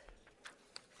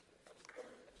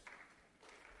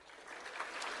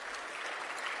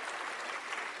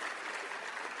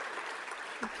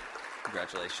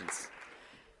 Congratulations.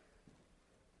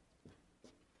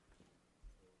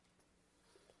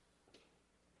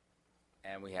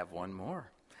 And we have one more.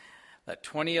 The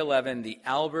 2011, the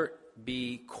Albert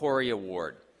B. Corey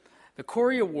Award. The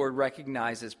Corey Award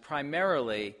recognizes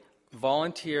primarily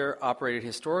volunteer-operated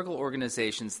historical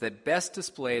organizations that best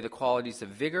display the qualities of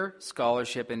vigor,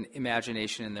 scholarship, and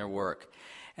imagination in their work.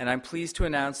 And I'm pleased to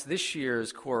announce this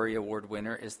year's Corey Award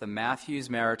winner is the Matthews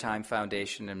Maritime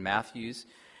Foundation in Matthews,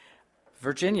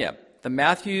 Virginia. The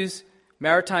Matthews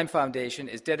Maritime Foundation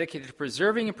is dedicated to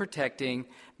preserving and protecting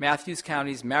Matthews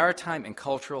County's maritime and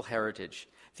cultural heritage.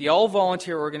 The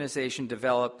all-volunteer organization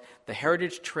developed the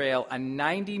Heritage Trail, a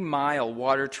 90-mile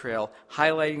water trail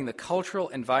highlighting the cultural,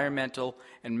 environmental,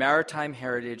 and maritime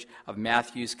heritage of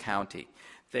Matthews County.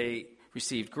 They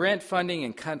received grant funding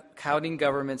and county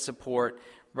government support,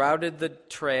 routed the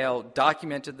trail,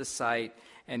 documented the site,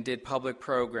 and did public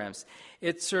programs.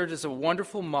 It served as a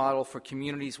wonderful model for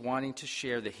communities wanting to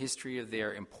share the history of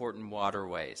their important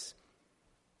waterways.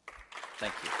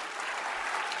 Thank you.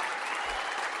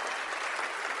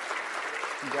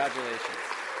 Congratulations.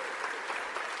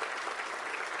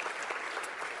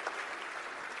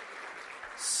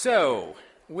 So,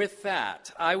 with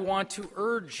that, I want to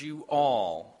urge you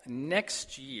all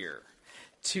next year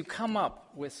to come up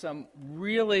with some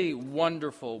really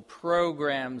wonderful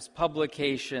programs,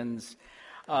 publications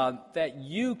that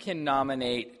you can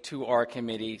nominate to our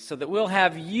committee so that we'll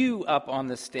have you up on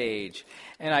the stage.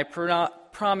 And I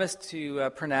promise to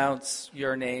pronounce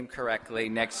your name correctly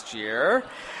next year.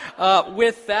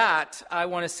 With that, I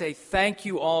want to say thank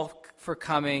you all for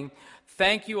coming.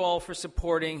 Thank you all for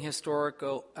supporting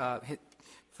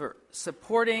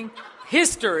supporting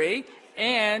history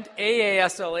and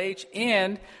AASLH,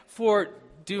 and for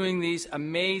doing these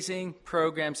amazing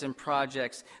programs and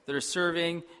projects that are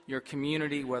serving your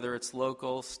community, whether it's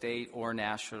local, state, or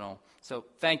national. So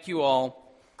thank you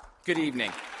all. Good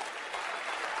evening.